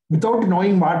 without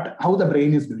knowing how the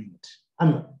brain is doing it.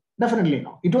 Definitely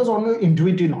no. It was only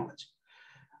intuitive knowledge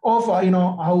of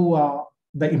how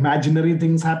the imaginary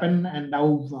things happen and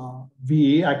how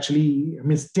we actually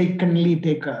mistakenly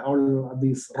take all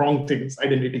these wrong things,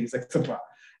 identities, etc.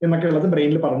 In the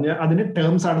brain,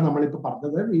 terms are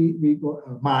we go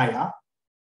Maya,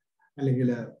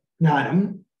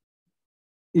 Jnanam,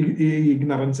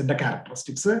 ignorance and the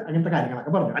characteristics, and the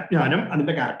Jnanam and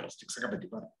the characteristics.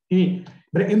 In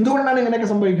the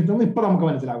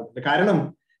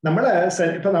Karanam. Sense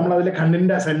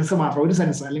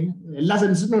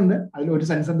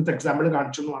example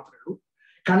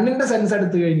Kanninte sense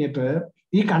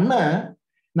ഈ കണ്ണ്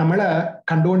നമ്മൾ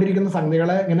കണ്ടുകൊണ്ടിരിക്കുന്ന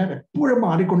സംഗതികളെ ഇങ്ങനെ എപ്പോഴും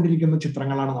മാറിക്കൊണ്ടിരിക്കുന്ന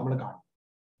ചിത്രങ്ങളാണ് നമ്മൾ കാണുന്നത്.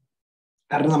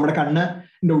 കാരണം നമ്മുടെ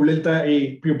കണ്ണിന്റെ ഉള്ളിലത്തെ ഈ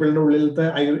പ്യൂപ്പിളിന്റെ ഉള്ളിലത്തെ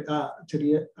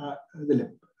ചെറിയ ഇതില്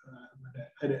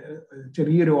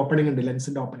ചെറിയൊരു ഓപ്പണിംഗ് ഉണ്ട്,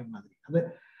 ലെൻസിന്റെ ഓപ്പണിംഗ് മാതിരി.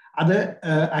 അത്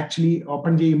ആക്ച്വലി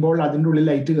ഓപ്പൺ ചെയ്യുമ്പോൾ അതിൻ്റെ ഉള്ളിൽ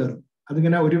ലൈറ്റ് കയറും.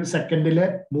 അതിങ്ങനെ ഒരു സെക്കൻഡില്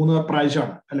 3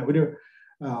 പ്രാവശ്യമാണ്, അല്ല ഒരു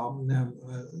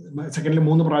സെക്കൻഡിൽ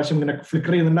 3 പ്രാവശ്യം ഇങ്ങനെ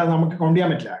ഫ്ലിക്കർ ചെയ്യുന്നുണ്ട്. അത് നമുക്ക് കൗണ്ട്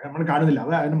ചെയ്യാൻ പറ്റില്ല, നമ്മൾ കാണുന്നില്ല.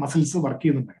 അത് അതിന്റെ മസിൽസ് വർക്ക്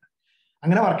ചെയ്യുന്നുണ്ട്.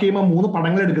 അങ്ങനെ വർക്ക് ചെയ്യുമ്പോൾ 3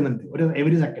 പടങ്ങൾ എടുക്കുന്നുണ്ട് ഒരു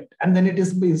every second. And then it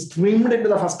is streamed in to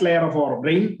the first layer of our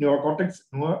brain,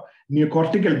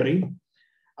 ന്യൂകോർട്ടിക്കൽ brain.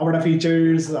 അവിടെ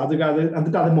ഫീച്ചേഴ്സ്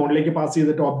എന്നിട്ട് അത് മുകളിലേക്ക് പാസ്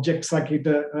ചെയ്തിട്ട് ഒബ്ജക്ട്സ്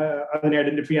ആക്കിയിട്ട് അതിനെ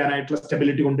ഐഡന്റിഫൈ ചെയ്യാനായിട്ടുള്ള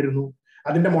സ്റ്റെബിലിറ്റി കൊണ്ടിരുന്നു.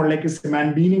 അതിന്റെ മുകളിലേക്ക്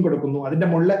സിമാൻഡ് മീനിങ് കൊടുക്കുന്നു. അതിന്റെ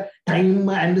മുകളിൽ time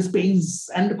and space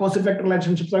and cos effect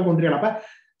relationships ഒക്കെ കൊണ്ടുവരികയാണ്. അപ്പൊ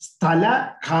സ്ഥല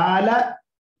കാല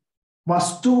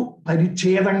വസ്തു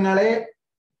പരിച്ഛേദങ്ങളെ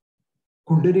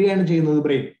കൊണ്ടുവരികയാണ് ചെയ്യുന്നത്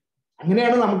ബ്രെയിൻ.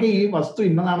 അങ്ങനെയാണ് നമുക്ക് ഈ വസ്തു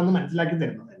ഇന്നതാണെന്ന് മനസ്സിലാക്കി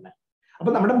തരുന്നത് തന്നെ. അപ്പൊ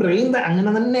നമ്മുടെ ബ്രെയിൻ അങ്ങനെ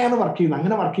തന്നെയാണ് വർക്ക് ചെയ്യുന്നത്.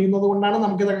 അങ്ങനെ വർക്ക് ചെയ്യുന്നത് കൊണ്ടാണ്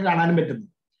നമുക്ക് ഇതൊക്കെ കാണാനും പറ്റുന്നത്.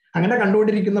 അങ്ങനെ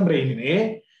കണ്ടുകൊണ്ടിരിക്കുന്ന ബ്രെയിനിനെ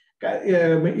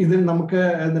ഇത് നമുക്ക്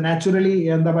നാച്ചുറലി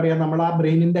എന്താ പറയാ, നമ്മൾ ആ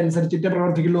ബ്രെയിനിന്റെ അനുസരിച്ചിട്ടേ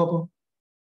പ്രവർത്തിക്കുള്ളൂ. അപ്പൊ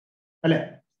അല്ലെ,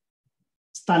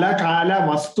 സ്ഥല കാല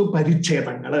വസ്തു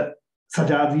പരിച്ഛേദങ്ങള്,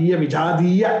 സജാതീയ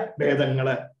വിജാതീയ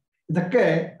ഭേദങ്ങള്, ഇതൊക്കെ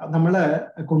നമ്മള്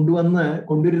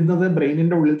കൊണ്ടുവരുന്നത്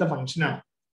ബ്രെയിനിന്റെ ഉള്ളിലത്തെ ഫംഗ്ഷനാണ്.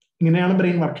 ഇങ്ങനെയാണ്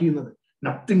ബ്രെയിൻ വർക്ക് ചെയ്യുന്നത്.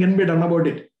 Nothing can be done about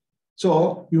it. So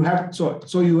you have to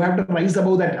rise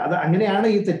above that. അത് അങ്ങനെയാണ്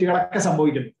ഈ തെറ്റുകളൊക്കെ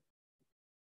സംഭവിക്കുന്നത്.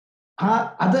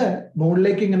 അത്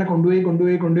മുകളിലേക്ക് ഇങ്ങനെ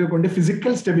കൊണ്ടുപോയി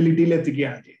ഫിസിക്കൽ സ്റ്റെബിലിറ്റിയിൽ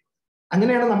എത്തിക്കുകയാണ് ചെയ്യുന്നത്.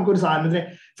 അങ്ങനെയാണ് നമുക്കൊരു സാധനത്തെ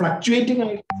ഫ്ലക്ച്വേറ്റിംഗ്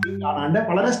ആയിട്ട് കാണാണ്ട്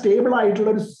വളരെ സ്റ്റേബിൾ ആയിട്ടുള്ള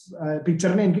ഒരു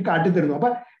പിക്ചറിനെ എനിക്ക് കാട്ടിത്തരുന്നു. അപ്പൊ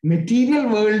മെറ്റീരിയൽ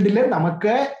വേൾഡില്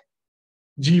നമുക്ക്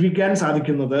ജീവിക്കാൻ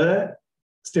സാധിക്കുന്നത്,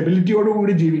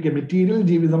 സ്റ്റെബിലിറ്റിയോടുകൂടി ജീവിക്കുക, മെറ്റീരിയൽ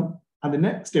ജീവിതം അതിന്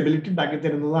സ്റ്റെബിലിറ്റി ഉണ്ടാക്കി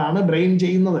തരുന്നതാണ് ബ്രെയിൻ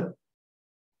ചെയ്യുന്നത്.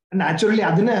 നാച്ചുറലി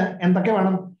അതിന് എന്തൊക്കെ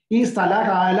വേണം? ഈ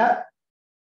സ്ഥലകാല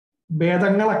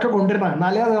ഭേദങ്ങളൊക്കെ കൊണ്ടുവരണം,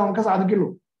 എന്നാലേ അത് നമുക്ക് സാധിക്കുള്ളൂ.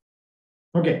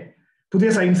 ഓക്കെ, പുതിയ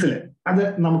സയൻസിൽ അത്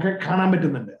നമുക്ക് കാണാൻ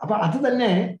പറ്റുന്നുണ്ട്. അപ്പൊ അത് തന്നെ,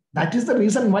 that is the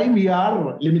reason why V R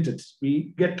limited, we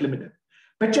get limited.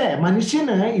 പക്ഷേ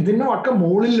മനുഷ്യന് ഇതിനൊക്കെ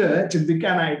മുകളിൽ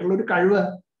ചിന്തിക്കാനായിട്ടുള്ള ഒരു കഴിവ്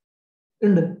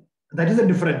ഉണ്ട്. That is the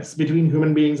difference between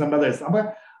human beings and others. അപ്പൊ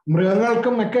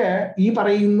മൃഗങ്ങൾക്കും ഒക്കെ ഈ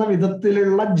പറയുന്ന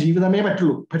വിധത്തിലുള്ള ജീവിതമേ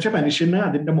പറ്റുള്ളൂ. പക്ഷെ മനുഷ്യന്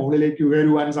അതിന്റെ മുകളിലേക്ക്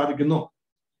ഉയരുവാൻ സാധിക്കുന്നു.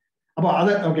 അപ്പൊ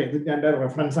അത് ഓക്കെ, ഇത് എന്റെ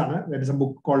റെഫറൻസ് ആണ്. There is A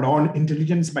book called on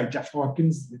intelligence by Jeff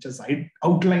Hawkins, which has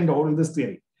outlined all this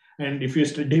theory. And if you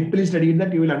deeply study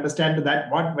that, you will understand that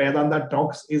what Vedanta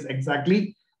talks is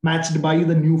exactly matched by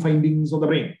the new findings of the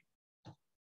brain.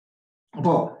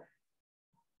 അപ്പോ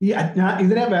ഈ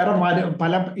ഇതിനെ വേറെ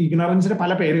പല ഇഗ്നറൻസിന്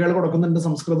പല പേരുകൾ കൊടുക്കുന്നുണ്ട്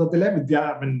സംസ്കൃതത്തിലെ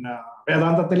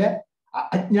വേദാന്തത്തിലെ.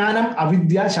 അജ്ഞാനം,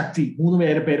 അവിദ്യ, ശക്തി,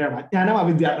 3 പേരാണ്. അജ്ഞാനം,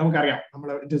 അവിദ്യ നമുക്കറിയാം, നമ്മൾ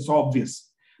ഇറ്റ് ഇസ് ഓബ്വിയസ്.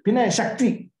 പിന്നെ ശക്തി,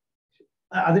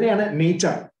 അതിനെയാണ്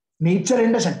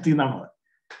നേച്ചറിന്റെ ശക്തി എന്നാണ്.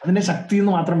 അതിനെ ശക്തി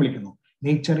എന്ന് മാത്രം വിളിക്കുന്നു,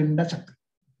 നേച്ചറിന്റെ ശക്തി.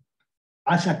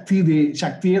 ആ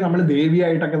ശക്തിയെ നമ്മൾ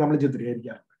ദേവിയായിട്ടൊക്കെ നമ്മൾ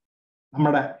ചിത്രീകരിക്കാറുണ്ട്.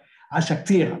 നമ്മുടെ ആ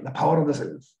ശക്തിയാണ് the power of the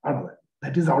self ആണത്.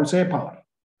 That is also A power.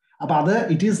 അപ്പൊ അത്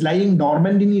it is lying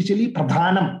dormant initially.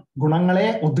 പ്രധാനം, ഗുണങ്ങളെ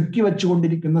ഒതുക്കി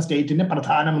വെച്ചുകൊണ്ടിരിക്കുന്ന സ്റ്റേറ്റിനെ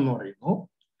പ്രധാനം എന്ന് പറയുന്നു.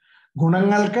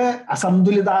 ഗുണങ്ങൾക്ക്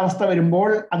അസന്തുലിതാവസ്ഥ വരുമ്പോൾ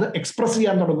അത് എക്സ്പ്രസ്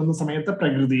ചെയ്യാൻ തുടങ്ങുന്ന സമയത്ത്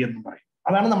പ്രകൃതി എന്ന് പറയും.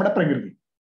 അതാണ് നമ്മുടെ പ്രകൃതി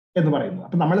എന്ന് പറയുന്നത്.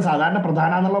 അപ്പൊ നമ്മൾ സാധാരണ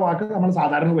പ്രധാന എന്നുള്ള വാക്ക് നമ്മൾ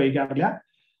സാധാരണ ഉപയോഗിക്കാറില്ല.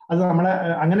 അത് നമ്മളെ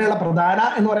അങ്ങനെയുള്ള പ്രധാന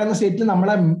എന്ന് പറയുന്ന സ്റ്റേറ്റിൽ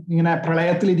നമ്മളെ ഇങ്ങനെ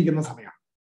പ്രളയത്തിലിരിക്കുന്ന സമയമാണ്,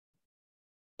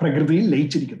 പ്രകൃതിയിൽ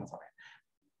ലയിച്ചിരിക്കുന്ന സമയം.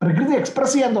 പ്രകൃതി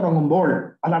എക്സ്പ്രസ് ചെയ്യാൻ തുടങ്ങുമ്പോൾ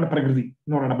അതാണ് പ്രകൃതി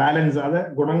എന്ന് പറയുന്നത്. ബാലൻസ്, അത്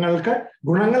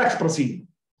ഗുണങ്ങൾ എക്സ്പ്രസ് ചെയ്യുന്നു.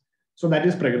 സോ ദാറ്റ്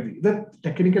ഈസ് പ്രകൃതി. ഇത്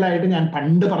ടെക്നിക്കലായിട്ട് ഞാൻ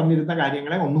പണ്ട് പറഞ്ഞിരുന്ന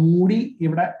കാര്യങ്ങളെ ഒന്നുകൂടി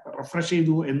ഇവിടെ റിഫ്രഷ്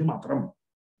ചെയ്തു എന്ന് മാത്രം.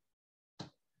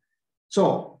 സോ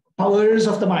പവേഴ്സ്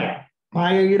ഓഫ് ദ മായ,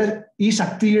 മായയുടെ ഈ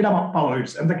ശക്തിയുടെ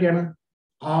പവേഴ്സ് എന്തൊക്കെയാണ്?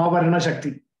 ആവരണ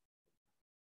ശക്തി,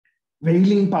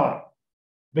 വെയിലിംഗ് പവർ.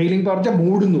 വെയിലിംഗ് പവർ വെച്ചാൽ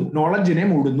മൂടുന്നു, നോളജിനെ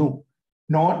മൂടുന്നു.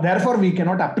 Therefore we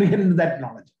cannot apprehend that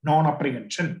knowledge,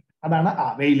 non-apprehension. അതാണ് ആ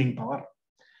vailing power.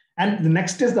 And the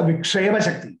next is the വിക്ഷേപ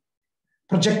Shakti,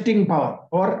 projecting power.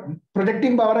 Or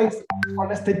projecting power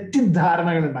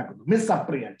തെറ്റിദ്ധാരണകൾ ഉണ്ടാക്കുന്നു,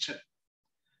 മിസ്അപ്രിഹെൻഷൻ.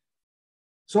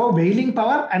 So vailing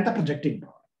power and the projecting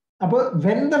power. അപ്പൊ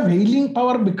when the vailing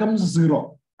power becomes zero,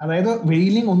 അതായത്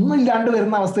vailing ഒന്നും ഇല്ലാണ്ട്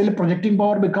വരുന്ന അവസ്ഥയിൽ projecting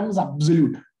power becomes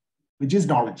absolute, which is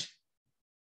knowledge.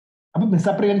 അപ്പൊ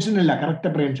മിസ്അപ്രിഹെൻഷൻ ഇല്ല, കറക്റ്റ്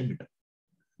അപ്രിഹെൻഷൻ കിട്ടും.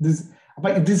 അപ്പൊ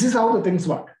this is how the things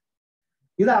work.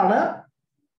 ഇതാണ്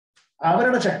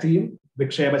ആവരണ ശക്തിയും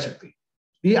വിക്ഷേപ ശക്തിയും.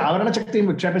 ഈ ആവരണ ശക്തിയും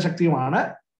വിക്ഷേപ ശക്തിയുമാണ്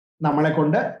നമ്മളെ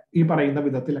കൊണ്ട് ഈ പറയുന്ന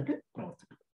വിധത്തിലൊക്കെ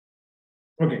പ്രവർത്തിക്കുന്നത്.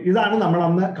 ഓക്കെ, ഇതാണ് നമ്മൾ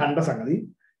അന്ന് കണ്ട സംഗതി.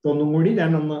 ഇതൊന്നും കൂടി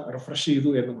ഞാൻ ഒന്ന് റിഫ്രഷ്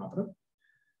ചെയ്തു എന്ന് മാത്രം.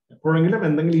 എപ്പോഴെങ്കിലും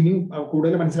എന്തെങ്കിലും ഇനിയും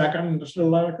കൂടുതൽ മനസ്സിലാക്കാൻ ഇൻട്രസ്റ്റ്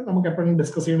ഉള്ളവർക്ക് നമുക്ക് എപ്പോഴും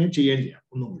ഡിസ്കസ് ചെയ്യുകയും ചെയ്യാം.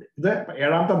 ഒന്നും കൂടി ഇത്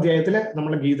 7ാമത്തെ അധ്യായത്തില്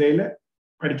നമ്മൾ ഗീതയിൽ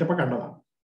പഠിച്ചപ്പോൾ കണ്ടതാണ്.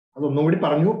 അതൊന്നും കൂടി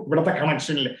പറഞ്ഞു. ഇവിടുത്തെ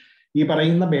കണക്ഷനിൽ ഈ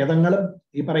പറയുന്ന ഭേദങ്ങളും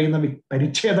ഈ പറയുന്ന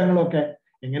പരിച്ഛേദങ്ങളും ഒക്കെ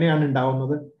എങ്ങനെയാണ്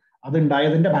ഉണ്ടാവുന്നത്,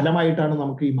 അതുണ്ടായതിന്റെ ഫലമായിട്ടാണ്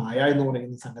നമുക്ക് ഈ മായ എന്ന്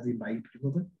പറയുന്ന സംഗതി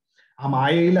ഉണ്ടായിരിക്കുന്നത്. ആ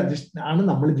മായയിൽ ആണ്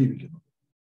നമ്മൾ ജീവിക്കുന്നത്.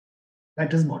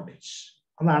 That is bondage.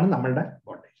 അതാണ് നമ്മളുടെ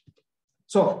bondage.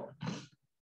 So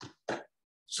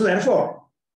therefore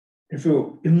if you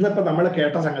ഇന്നിപ്പോ നമ്മൾ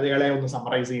കേട്ട സംഗതികളെ ഒന്ന്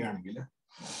സമ്മറൈസ് ചെയ്യുകയാണെങ്കിൽ,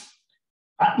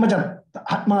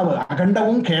 ആത്മാവ്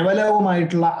അഖണ്ഡവും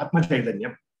കേവലവുമായിട്ടുള്ള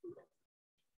ആത്മചൈതന്യം,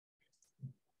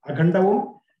 അഖണ്ഡവും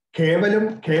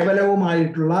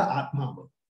കേവലവുമായിട്ടുള്ള ആത്മാവ്,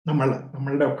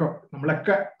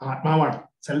 നമ്മളൊക്കെ ആത്മാവാണ്,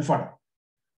 സെൽഫാണ്.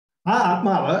 ആ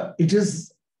ആത്മാവ് it is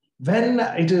when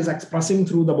it is expressing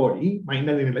through the body,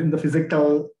 mind in the physical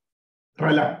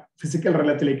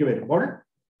റലത്തിലേക്ക് വരുമ്പോൾ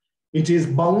it is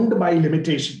bound by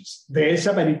limitations,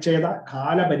 ദേശപരിച്ഛേദ,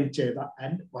 കാലപരിച്ഛേദ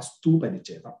and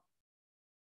വസ്തുപരിച്ഛേദ.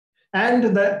 And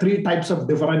the 3 types of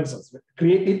differences,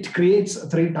 it creates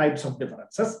 3 types of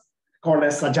differences called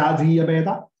as Sajadhiya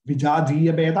Bheda,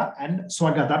 Vijadhiya Bheda and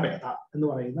Swagata Bheda എന്ന്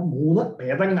പറയുന്ന 3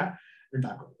 ഭേദങ്ങൾ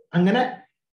ഉണ്ടാക്കുന്നു. അങ്ങനെ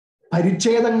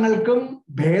പരിച്ഛേദങ്ങൾക്കും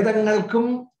ഭേദങ്ങൾക്കും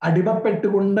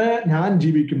അടിമപ്പെട്ടുകൊണ്ട് ഞാൻ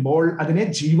ജീവിക്കുമ്പോൾ അതിനെ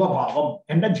ജീവഭാവം,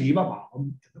 എന്റെ ജീവഭാവം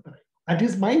എന്ന് പറയും. That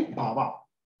is my bhava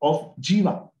of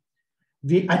jiva,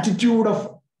 the attitude of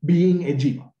being a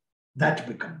jiva, that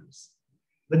becomes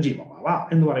ജീവഭാവ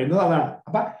എന്ന് പറയുന്നത്. അതാണ്.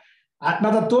 അപ്പൊ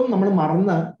ആത്മതത്വം നമ്മൾ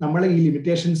മറന്ന് നമ്മൾ ഈ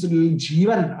ലിമിറ്റേഷൻസിൽ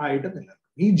ജീവൻ ആയിട്ട് നിലനിൽക്കും.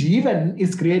 ഈ ജീവൻ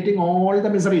is creating all the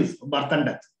miseries of birth and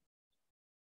death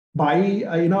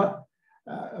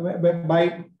by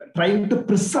trying to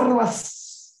preserve us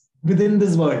within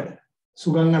this world.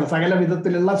 സുഖങ്ങൾ, സകല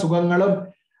വിധത്തിലുള്ള സുഖങ്ങളും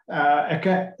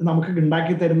ഒക്കെ നമുക്ക്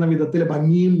ഉണ്ടാക്കി തരുന്ന വിധത്തിൽ,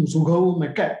 ഭംഗിയും സുഖവും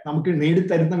ഒക്കെ നമുക്ക്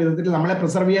നേടിത്തരുന്ന വിധത്തിൽ നമ്മളെ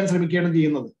പ്രിസർവ് ചെയ്യാൻ ശ്രമിക്കുകയാണ്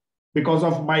ചെയ്യുന്നത്. Because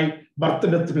of my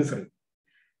birth death misery,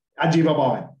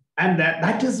 അജീവഭാവൻ. And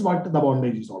that is what the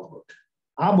bondage is all about.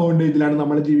 ആ ബോണ്ടേജിലാണ്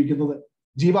നമ്മൾ ജീവിക്കുന്നത്.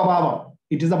 ജീവഭാവം,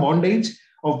 it is the bondage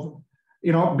of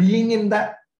being in the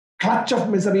clutch of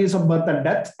miseries of birth and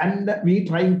death, and we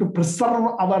trying to preserve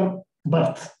our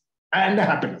birth and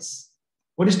happiness.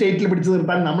 ഒരു സ്റ്റേറ്റിൽ പിടിച്ചു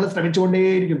നിർത്താൻ നമ്മൾ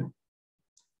ശ്രമിച്ചുകൊണ്ടേയിരിക്കുന്നു.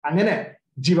 അങ്ങനെ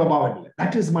ജീവഭാവനിൽ,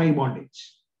 that is my bondage,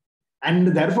 and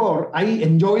therefore I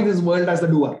enjoy this world as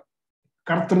a doer.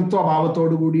 കർത്തൃത്വ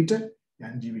ഭാവത്തോട് കൂടിയിട്ട്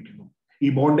ഞാൻ ജീവിക്കുന്നു. ഈ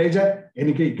ബോണ്ടേജ്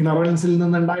എനിക്ക് ഇഗ്നറൻസിൽ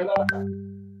നിന്നുണ്ടായതാണ്.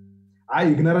 ആ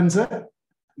ഇഗ്നറൻസ്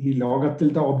ഈ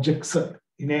ലോകത്തിലത്തെ ഒബ്ജക്ട്സ്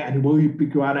ഇതിനെ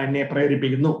അനുഭവിപ്പിക്കുവാൻ എന്നെ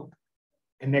പ്രേരിപ്പിക്കുന്നു,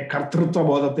 എന്നെ കർത്തൃത്വ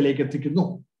ബോധത്തിലേക്ക് എത്തിക്കുന്നു.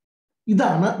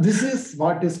 This is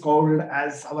what is called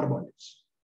as our bondage.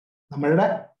 നമ്മളുടെ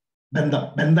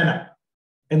ബന്ധനം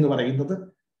എന്ന് പറയുന്നത്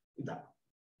ഇതാണ്.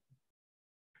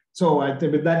 So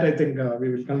with that, I think we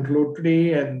will conclude today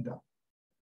and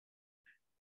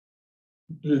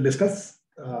we'll discuss.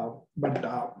 But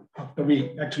after we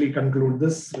actually conclude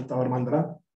this with our mantra,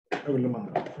 I will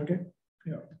mantra. Okay.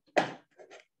 Yeah.